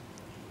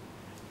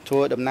ធ្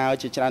វើដំណើរ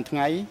ជាច្រើនថ្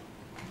ងៃ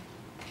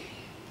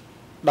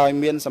ដោយ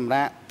មានសម្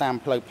រាប់តាម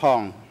ផ្លូវផ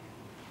ង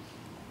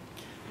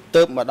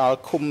ទើបមកដល់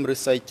ឃុំឫ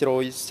ស្សីជ្រោ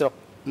យស្រុក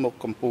មុខ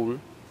កំពូល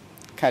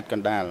ខេត្តក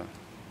ណ្ដាល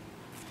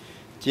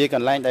ជាក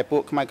ន្លែងដែលពួ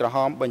កខ្មែរក្រហ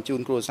មបញ្ជូន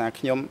គ្រួសារ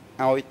ខ្ញុំ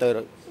ឲ្យទៅ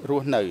រ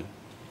ស់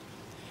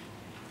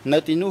នៅ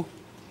ទីនោះ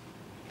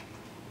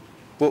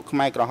ពួកខ្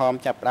មែរក្រហម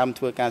ចាប់ផ្ដើម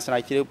ធ្វើការស្រា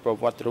វជ្រាវប្រ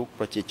វត្តិរូប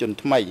ប្រជាជន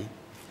ថ្មី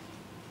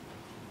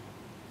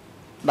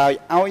ដោយ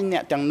ឲ្យអ្ន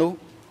កទាំងនោះ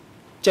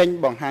ចេញ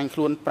បង្ហាញខ្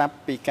លួនប្រាប់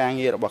ពីការ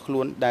ងាររបស់ខ្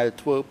លួនដែល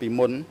ធ្វើពី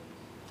មុន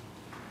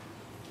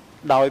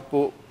ដោយ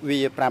ពួកវា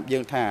ប្រាប់យើ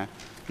ងថា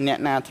អ្នក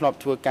ណាធ្លាប់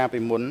ធ្វើការពី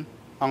មុន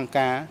អង្គ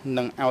ការ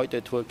នឹងឲ្យទៅ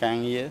ធ្វើការ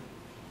ងារ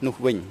នោះ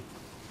វិញ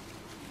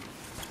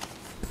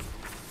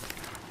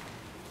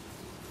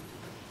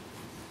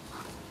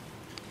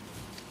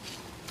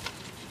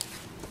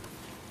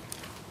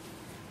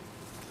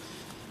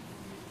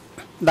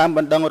ដើមប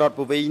ណ្ដឹងរដ្ឋព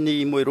វីនី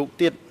មួយរូប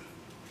ទៀត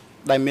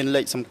ដែលមាន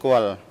លេខសម្គា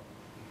ល់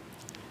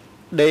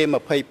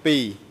D22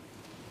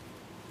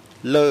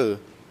 លើ2953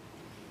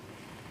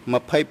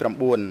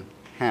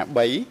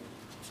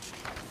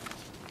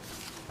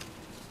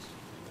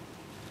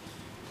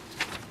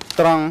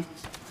ត្រង់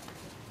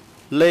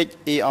លេខ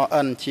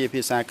ERN ជា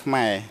ភាសាខ្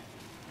មែរ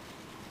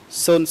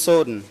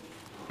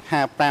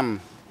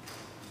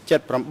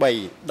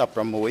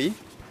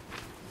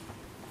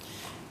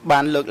00557816បា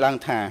នលើកឡើង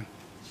ថា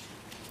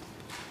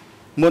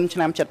មុនឆ្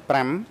នាំ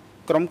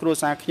75ក្រុមគ្រួ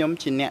សារខ្ញុំ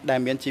ជាអ្នកដែល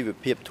មានជីវ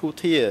ភាពធូរ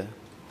ធារ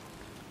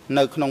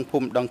នៅក្នុងភូ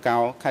មិដង្កោ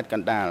ខេត្តក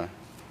ណ្ដាល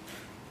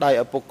ដោយ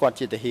ឪពុកគាត់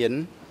ជាទាហាន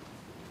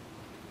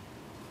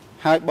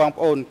ហើយបង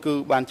ប្អូនគឺ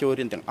បានចូល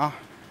រៀនទាំងអស់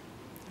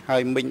ហើ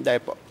យមិញ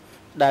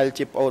ដែល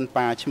ជាប្អូន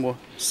ប៉ាឈ្មោះ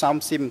សំ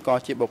ស៊ីមក៏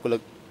ជាបុគ្គលិ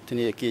កធ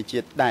នាគារជា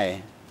តិដែរ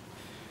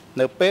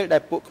នៅពេលដែ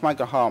លពួកខ្មែរ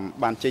ក្រហម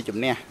បានជ័យជំ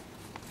នះ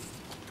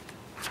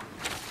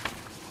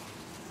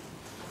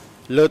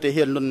លើទា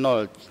ហានលន់ន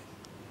ល់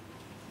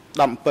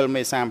17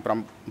 មេសា 1975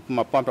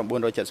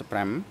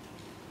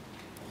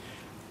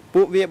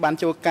ពួកវាបាន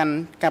ចូលកាន់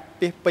កាប់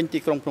ពីពេញទី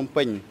ក្រុងភ្នំ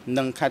ពេញ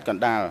និងខេត្តក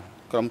ណ្ដាល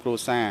ក្រុមគ្រួ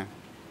សារ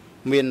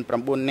មាន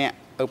9នាក់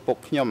ឪពុក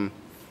ខ្ញុំ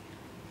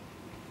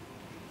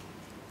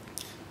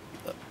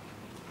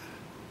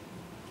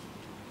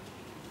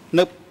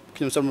នៅខ្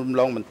ញុំសូមរំ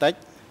លងបន្តិច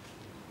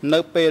នៅ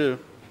ពេល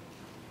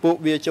ពួក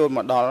វាចូលម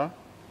កដល់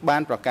បា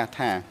នប្រកាស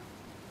ថា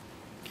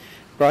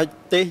ប្រ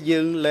ទេសយើ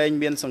ងលែង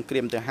មានសង្គ្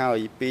រាមទៅហើយ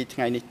ពីថ្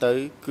ងៃនេះទៅ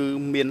គឺ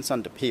មានស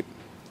ន្តិភាព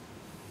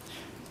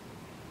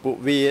ពួក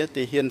វា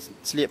ទាហាន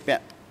ស្លៀកពា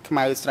ក់ខ្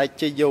មៅស្រែក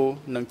ជ័យយោ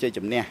និងជ័យ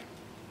ជំនះ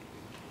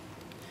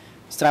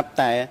ស្រាប់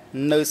តែ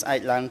នៅស្អែក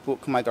ឡើងពួក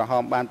ខ្មែរក្រហ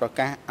មបានប្រ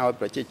កាសឲ្យ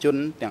ប្រជាជន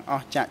ទាំងអ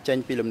ស់ចាក់ចេញ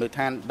ពីលំនៅ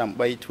ឋានដើម្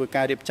បីធ្វើ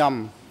ការរៀបចំ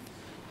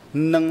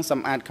និងស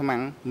ម្អាតខ្មាំ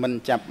ងមិន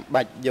ចាប់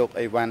បាច់យក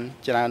អីវ៉ាន់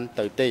ច្រើន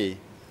ទៅទេ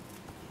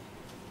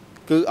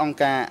គឺអង្គ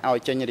ការឲ្យ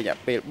ចេញរយៈ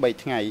ពេល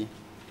3ថ្ងៃ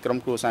ក្រុម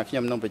គ្រួសារខ្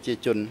ញុំនិងប្រជា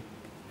ជន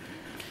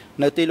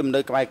នៅទីលំនៅ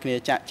ក្បែរគ្នា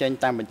ចាក់ចេញ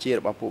តាមបញ្ជារ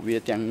បស់ពួកវា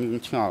ទាំងងឹង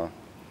ឆ្ងល់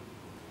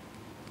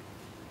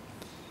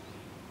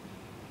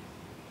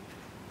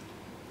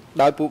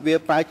ដោយពួកវា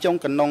ប្រើចុង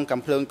កណ្ដុងកំ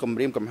ភ្លើងគំ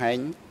រាមកំហែង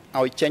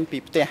ឲ្យចេញពី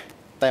ផ្ទះ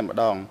តែម្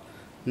ដង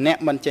អ្នក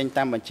មិនចេញ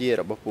តាមបញ្ជា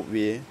របស់ពួក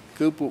វា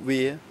គឺពួក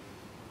វា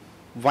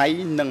វាយ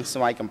និងស្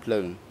វាយកំភ្លើ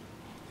ង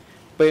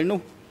ពេលនោះ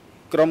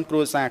ក្រុមគ្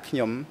រួសារខ្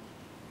ញុំ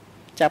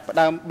ចាប់ផ្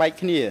ដើមបែក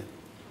គ្នា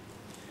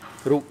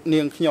រូប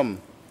នាងខ្ញុំ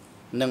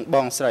និងប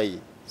ងស្រី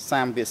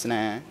សាមវាស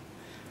នា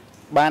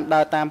បាន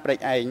ដើរតាមព្រែក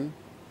ឯង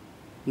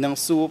និង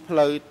សួរផ្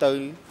លូវទៅ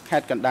ខេ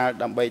ត្តកណ្ដាល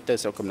ដើម្បីទៅ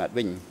ស្រុកកំណើត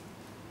វិញ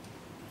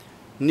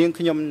នាង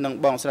ខ្ញុំនិង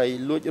បងស្រី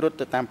លួចរត់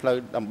ទៅតាមផ្លូវ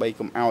ដើម្បី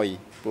កុំឲ្យ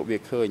ពួកវា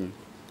ឃើញ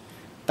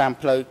តាម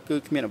ផ្លូវគឺ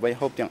គ្មានអ្វី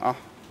ហូបទាំងអស់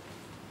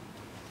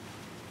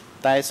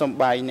តែសំ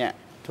បាយអ្នក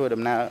ធ្វើ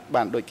ដំណើរ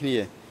បានដូចគ្នា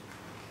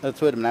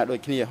ធ្វើដំណើរដូច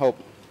គ្នាហូប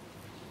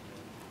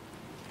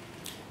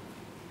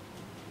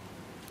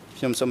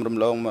ខ្ញុំសូមរំ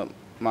លងម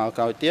ក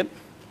ក្រោយទៀត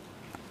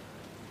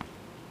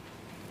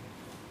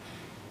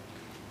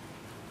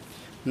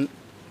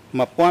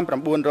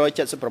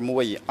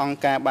1976អង្គ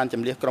ការបានជ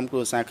ម្លៀសក្រុមគ្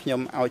រួសារខ្ញុំ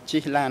ឲ្យ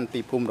ជិះឡានពី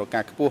ភូមិរ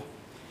កាខ្ពស់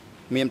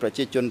មានប្រ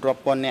ជាជនរា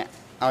ប់ពាន់នាក់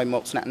ឲ្យម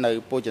កស្នាក់នៅ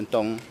ពោធិ៍ចន្ទ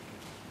ង់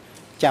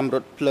ចាំរ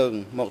ថភ្លើង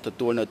មកទ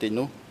ទួលនៅទី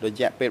នោះរ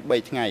យៈពេល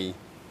3ថ្ងៃ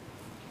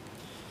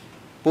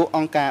ពួកអ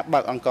ង្គការបើ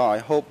កអង្គរឲ្យ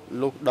ហូប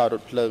លុះដល់រ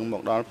ថភ្លើងម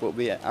កដល់ពួក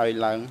វាឲ្យ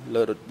ឡើង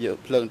លើរថ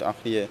ភ្លើងទាំងអស់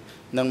គ្នា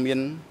និងមាន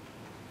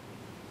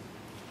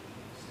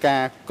កា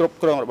រគ្រប់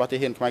គ្រងរបស់ទា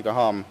ហានខ្មែរក្រ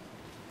ហម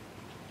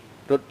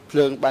រថភ្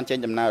លើងបានចេញ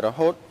ដំណើររ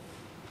ហូត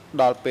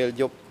ដល់ពេល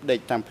យប់ដេក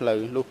តាមផ្លូវ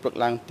លុះព្រឹក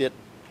ឡើងទៀត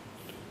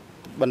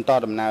បន្ត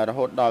ដំណើររ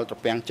ហូតដល់ត្រ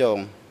ពាំងចង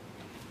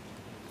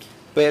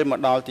ពេលមក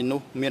ដល់ទីនោះ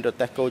មានរ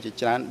ទេះគោជា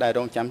ច្រើនដែលរ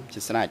ងចាំ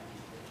ជាស្រេច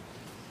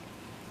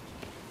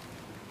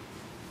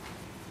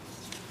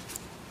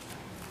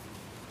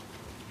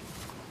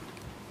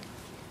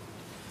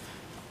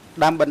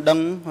ដើមបណ្ដឹង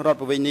រដ្ឋ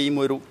ប្រវេណី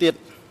មួយរូបទៀត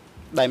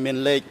ដែលមាន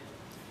លេខ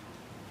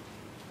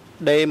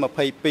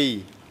D22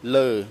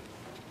 លើ1340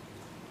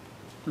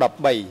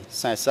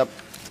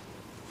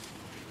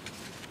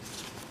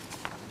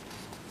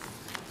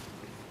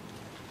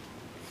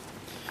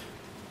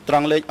ត្រ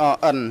ង់លេខ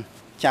RN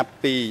ចាប់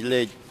ពី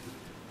លេខ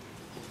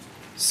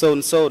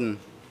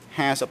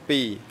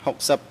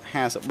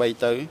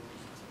00526053ទៅ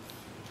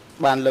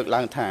បានលើក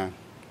ឡើងថា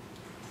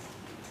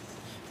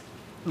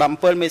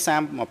17 មេសា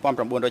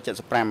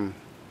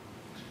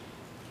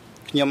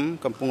 1975 ខ្ញុំ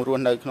កំពុងរ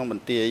ស់នៅក្នុងប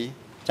ន្ទាយ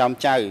ចោម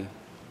ចៅ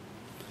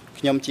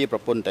ខ្ញុំជាប្រ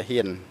ពន្ធតា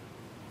ហ៊ាន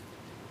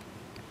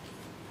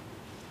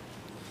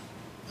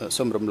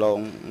សូមរំលង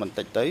បន្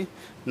តិចទៅ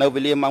នៅ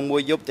វេលាម៉ោង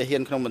 1 យប់តាហ៊ា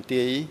នក្នុងបន្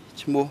ទាយ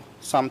ឈ្មោះ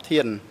សំ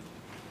ធាន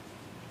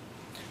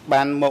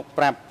បានមក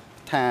ប្រាប់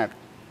ថា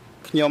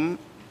ខ្ញុំ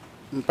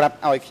ប្រាប់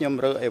ឲ្យខ្ញុំ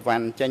រើអីវ៉ា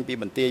ន់ចេញពី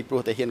បន្ទាយព្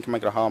រោះតាហ៊ានខ្មែរ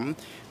ក្រហម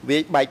វា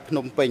យបែកភ្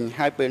នំពេញ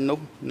ហើយពេលនោះ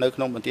នៅក្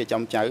នុងបន្ទាយ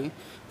ចំចៅ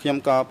ខ្ញុំ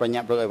ក៏ប្រញា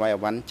ប់រើអី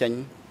វ៉ាន់ចេញ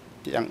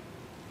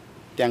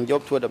ទាំងយ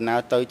ប់ធ្វើដំណើរ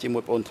ទៅជាមួ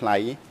យប្អូនថ្លៃ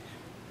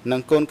និង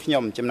កូនខ្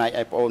ញុំចំណែក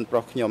ឯប្អូនប្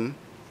រុសខ្ញុំ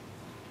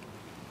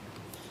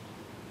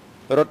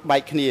រត់បែ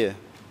កគ្នា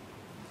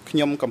ខ្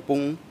ញុំកំពុង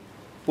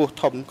ពោះ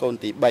ធំកូន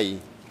ទី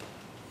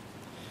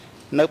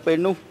3នៅពេល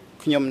នោះ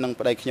ខ្ញុំនិង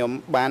ប្តីខ្ញុំ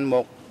បានម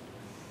ក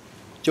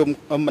ជុំ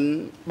មិន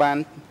បាន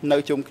នៅ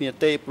ជុំគ្នា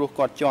ទេព្រោះ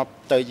គាត់ជាប់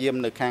ទៅយាម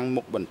នៅខាង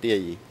មុខបន្ទាយ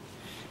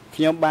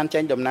ខ្ញុំបានចេ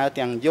ញដំណើរ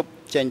ទាំងយប់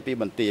ចេញពី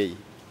បន្ទាយ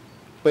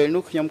ពេល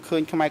នោះខ្ញុំឃើ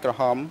ញខ្មែរក្រ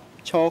ហម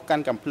ឈរកា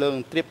ន់កាំភ្លើង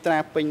ត្រៀបត្រា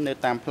ពេញនៅ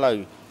តាមផ្លូវ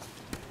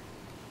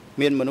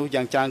មានមនុស្ស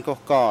យ៉ាងច្រើនកុះ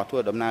ករធ្វើ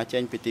ដំណើរចេ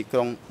ញពីទីក្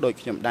រុងដូច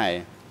ខ្ញុំដែរ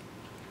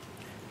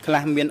ខ្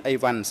លះមានអី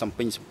វ៉ាន់សំ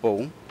ពេញសំពង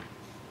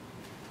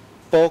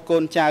ពោកូ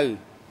នចៅ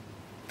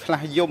ខ្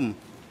លះយំ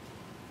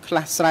ខ្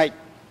លះស្រែក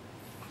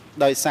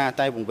ដោយសារ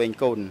តែវង្វេង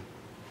កូន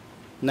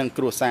និង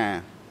គ្រួសារ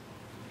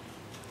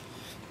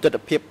ទស្សន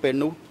ភាពពេល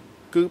នោះ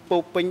គឺពោ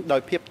ពេញដោ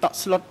យភាពតក់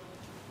ស្លុត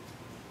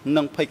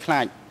និងភ័យខ្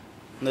លាច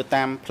នៅ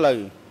តាមផ្លូវ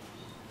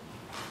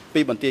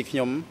ពីបន្ទាយខ្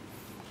ញុំ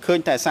ឃើញ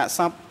តែសាកស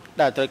ព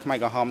ដែលត្រូវខ្មែរ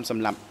ក្រហមស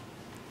ម្លាប់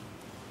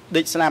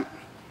ដេកស្លាប់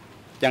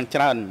យ៉ាងច្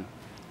រើន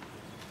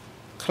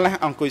ខ្លះ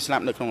អង្គុយស្លា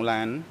ប់នៅក្នុង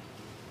ឡាន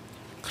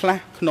ខ្លះ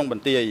ក្នុងប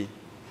ន្ទាយ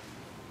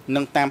និ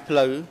ងតាមផ្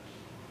លូវ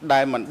ដែ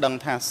លមិនដឹង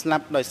ថាស្លា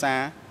ប់ដោយសារ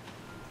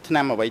ថ្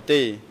នាំអ្វី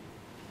ទេ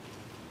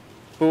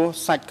ព្រោះ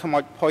សាច់ខ្មោ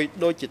ចផុយ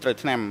ដូចជាត្រូវ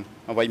ថ្នាំ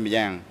អ្វីម្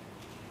យ៉ាង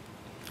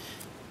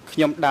ខ្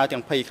ញុំដើរទាំ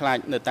ងភ័យខ្លាច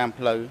នៅតាម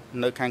ផ្លូវ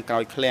នៅខាងក្រោ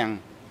យឃ្លាំង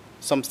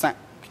សំសាក់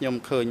ខ្ញុំ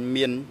ឃើញ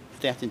មាន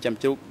ផ្ទះចិញ្ចឹម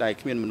ជ្រូកដែល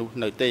គ្មានមនុស្ស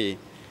នៅទេ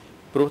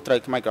ព្រោះត្រូវ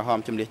ខ្មែរក្រហម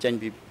ជំនះចេញ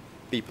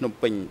ពីភ្នំ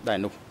ពេញដែរ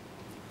នោះ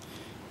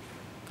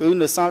គឺ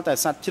នៅសល់តែ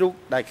សត្វជ្រូក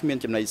ដែលគ្មាន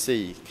ចំណីស៊ី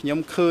ខ្ញុំ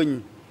ឃើញ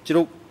ជ្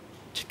រូក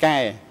ឆ្កែ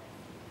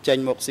ចេញ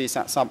មកស៊ី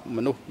សាកសពម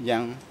នុស្សយ៉ា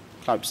ង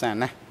ខ្លោចផ្សា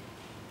ណាស់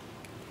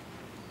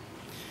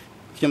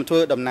ខ្ញុំធ្វើ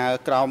ដំណើរ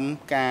ក្រោម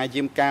ការ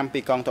យាមកាមពី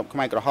កងទ័ពខ្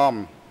មែរក្រហម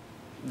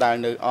ដែល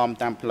នៅអម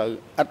តាមផ្លូវ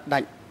ឥតដា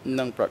ច់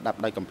និងប្រដាប់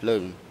ដោយកំភ្លើ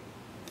ង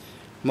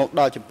មក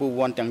ដល់ចំពោះ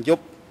វ័នទាំងយ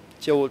ប់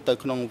ចូលទៅ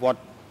ក្នុងវត្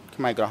ត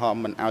ខ្មែរក្រហម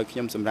មិនឲ្យខ្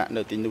ញុំសម្រាក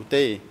នៅទីនោះ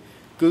ទេ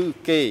គឺ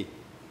គេ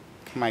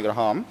ខ្មែរក្រ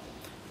ហម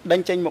ដេញ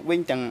ចេញមកវិញ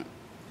ទាំង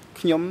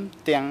ខ្ញុំ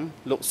ទាំង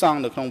លោកសង្ឃ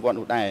នៅក្នុងវត្ត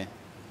នោះដែរ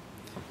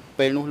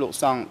ពេលនោះលោក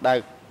សង្ឃដែល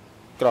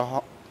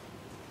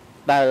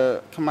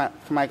ខ្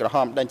មែរក្រហ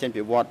មដេញចេញ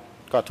ពីវត្ត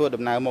ក៏ធ្វើ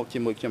ដំណើរមកជា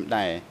មួយខ្ញុំ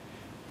ដែរ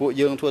ពួក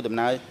យើងធ្វើដំ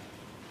ណើរ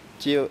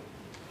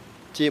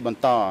ជាបន្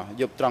ត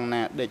យប់ត្រង់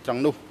ណាដេកត្រ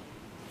ង់នោះ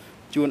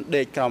ជួន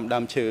ដេកក្រោមដើ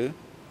មឈើ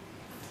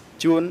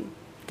ជួន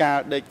កាល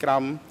ដេកក្រោ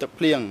មទឹក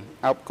ភ្លៀង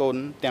អោបកូន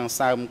ទាំង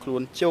សើមខ្លួ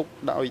នជោក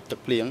ដោយទឹក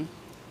ភ្លៀង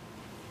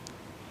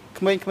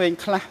ក្មេងៗ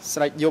ខ្លះស្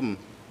រែកយំ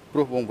ព្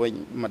រោះវង្វេង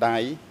ម្ដា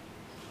យ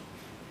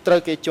ត្រូវ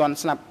គេជន់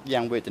ស្លាប់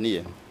យ៉ាងវេទនា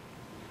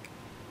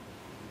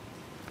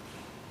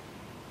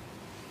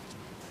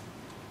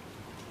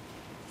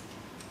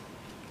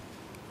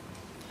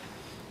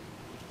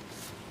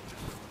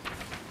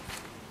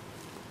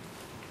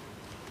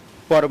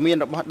ព័ត៌មាន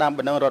របស់ដើមប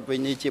ណ្ដឹងរដ្ឋវិ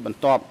នីជាបន្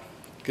ទាប់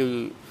គឺ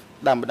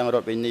ដើមបណ្ដឹងរ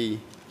ដ្ឋវិនី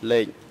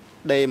លេខ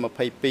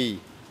D22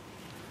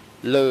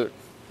 លើ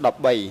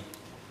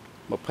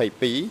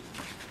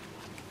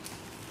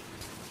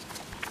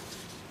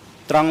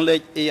1322ត្រង់លេ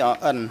ខ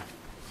ERN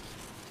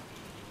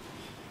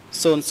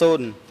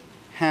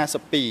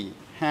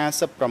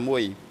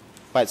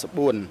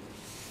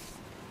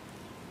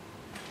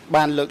 00525684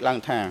បានលើកឡើង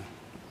ថា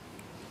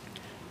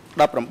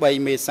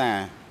18មេសា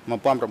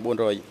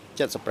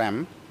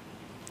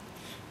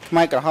1975ខ្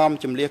មែរក្រហម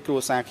ជំលះគ្រួ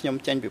សារខ្ញុំ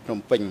ចេញពីភ្នំ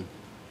ពេញ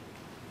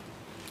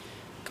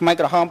ខ្មែរ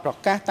ក្រហមប្រ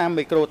កាសតាម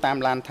មីក្រូតាម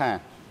ឡានថា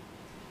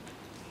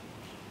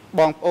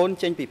បងប្អូន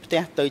ចេញពីផ្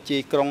ទះទៅជា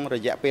ក្រុងរ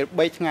យៈពេល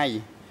3ថ្ងៃ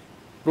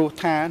ព្រោះ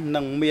ថា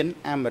នឹងមាន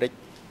អាមេរិក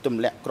ទ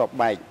ម្លាក់គ្រាប់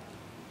បែក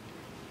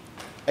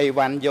អី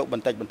វ៉ាន់យកប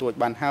ន្តិចបន្តួច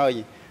បានហើយ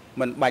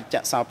មិនបាច់ចា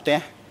ក់សោផ្ទះ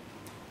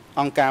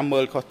អង្គការមើ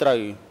លខុសត្រូ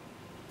វ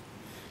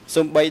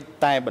សូម្បី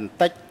តែបន្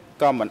តិច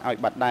ក៏មិនឲ្យ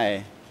បាត់ដែរ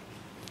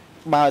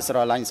បើស្រ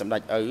ឡាញ់សម្ដេ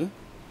ចឪ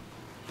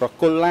ប្រ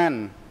គល់ឡាន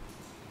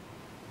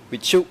វិ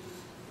ទ្យុឲ្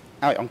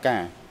យអង្គកា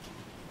រ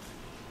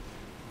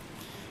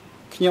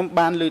ខ្ញុំ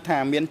បានឮថា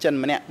មានចិន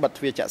ម្នាក់បិទ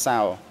ទ្វារចាក់សោ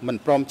មិន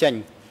ព្រមចេញ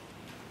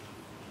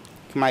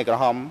ខ្មែរក្រ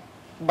ហម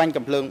បាញ់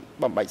កំភ្លើង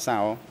បំបែកសោ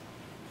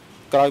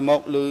ក្រោយមក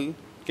ឮ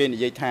គេនិ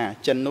យាយថា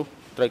ចិននោះ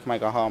ត្រូវខ្មែរ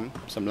ក្រហម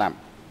សម្លាប់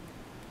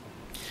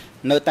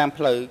នៅតាម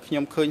ផ្លូវខ្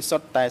ញុំឃើញសុ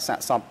ទ្ធតែសាក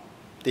សព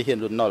ទីហ៊ាន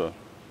រនល់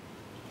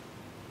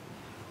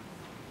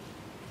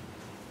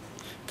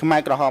ខ្មែ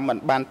រក្រហមមិន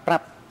បានប្រា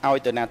ប់ឲ្យ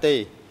ទៅណាទេ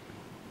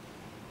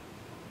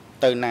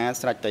ទៅណា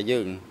ស្រេចតែ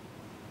យើង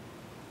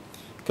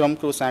ក្រុម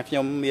គ្រួសារខ្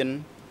ញុំមាន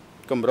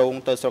គម្រោង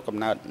ទៅស្រុកកំ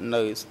ណើត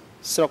នៅ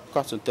ស្រុក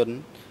កោះសន្ទុន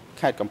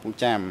ខេត្តកំពង់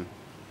ចាម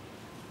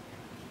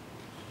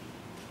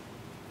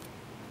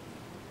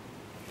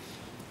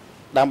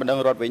ដើមបណ្ដឹង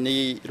រដ្ឋវិនី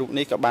រូប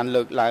នេះក៏បាន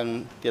លើកឡើង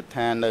ទៀត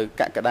ថានៅ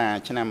កក្កដា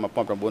ឆ្នាំ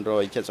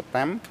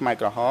1975ខ្មែរ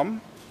ក្រហម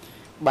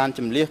បានជ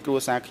ម្លៀសគ្រួ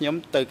សារខ្ញុំ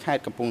ទៅខេត្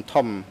តកំពង់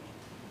ធំ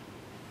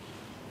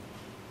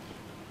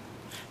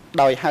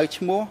ដោយហៅ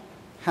ឈ្មោះ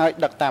ហើយ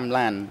ដឹកតាម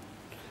ឡាន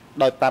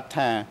ដោយប្រាប់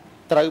ថា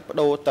ត្រូវប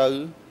ដូរទៅ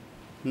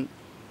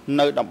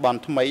នៅតំបន់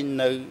ថ្មី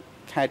នៅ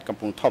ខេត្តកំ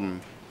ពង់ធំ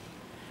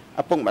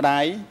ឪពុកម្ដា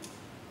យ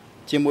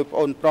ជាមួយប្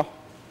អូនប្រុស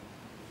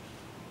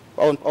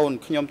បងប្អូន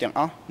ខ្ញុំទាំង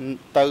អស់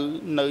ទៅ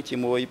នៅជា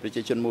មួយប្រ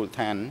ជាជនមូលដ្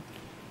ឋាន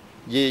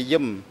យាយឹ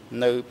ម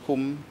នៅភូ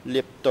មិ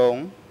លៀបតង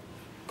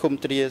ឃុំ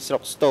ទ្រាស្រុ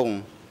កស្ទង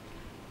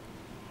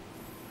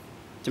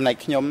ចំណែក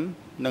ខ្ញុំ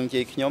និង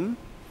យាយខ្ញុំ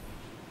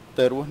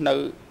ទៅរស់នៅ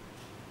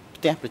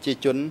ផ្ទះប្រជា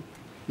ជន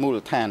មូល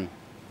ដ្ឋាន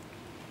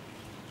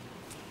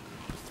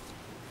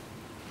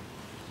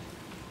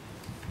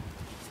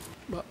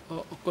បាទអ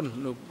រគុណ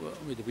លោក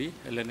វិទ្យា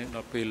ឥឡូវនេះដ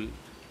ល់ពេល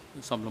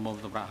សំលមុំ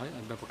សម្រាប់ហើយ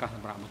ឲ្យប្រកាសស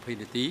ម្រាប់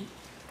20នាទី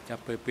ចា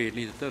ប់ពេល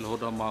នេះទៅរហូត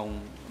ដល់ម៉ោង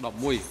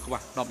11ខ្វះ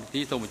10នាទី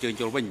សូមអញ្ជើញ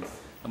ចូលវិញ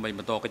ដើម្បីប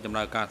ន្តកិច្ចដំ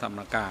ណើរការសកម្ម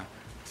ភាព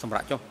សម្រា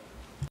ប់ចុះ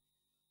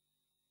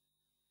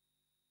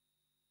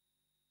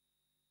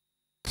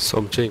សូ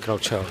មអញ្ជើញក្រោក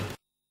ឈរ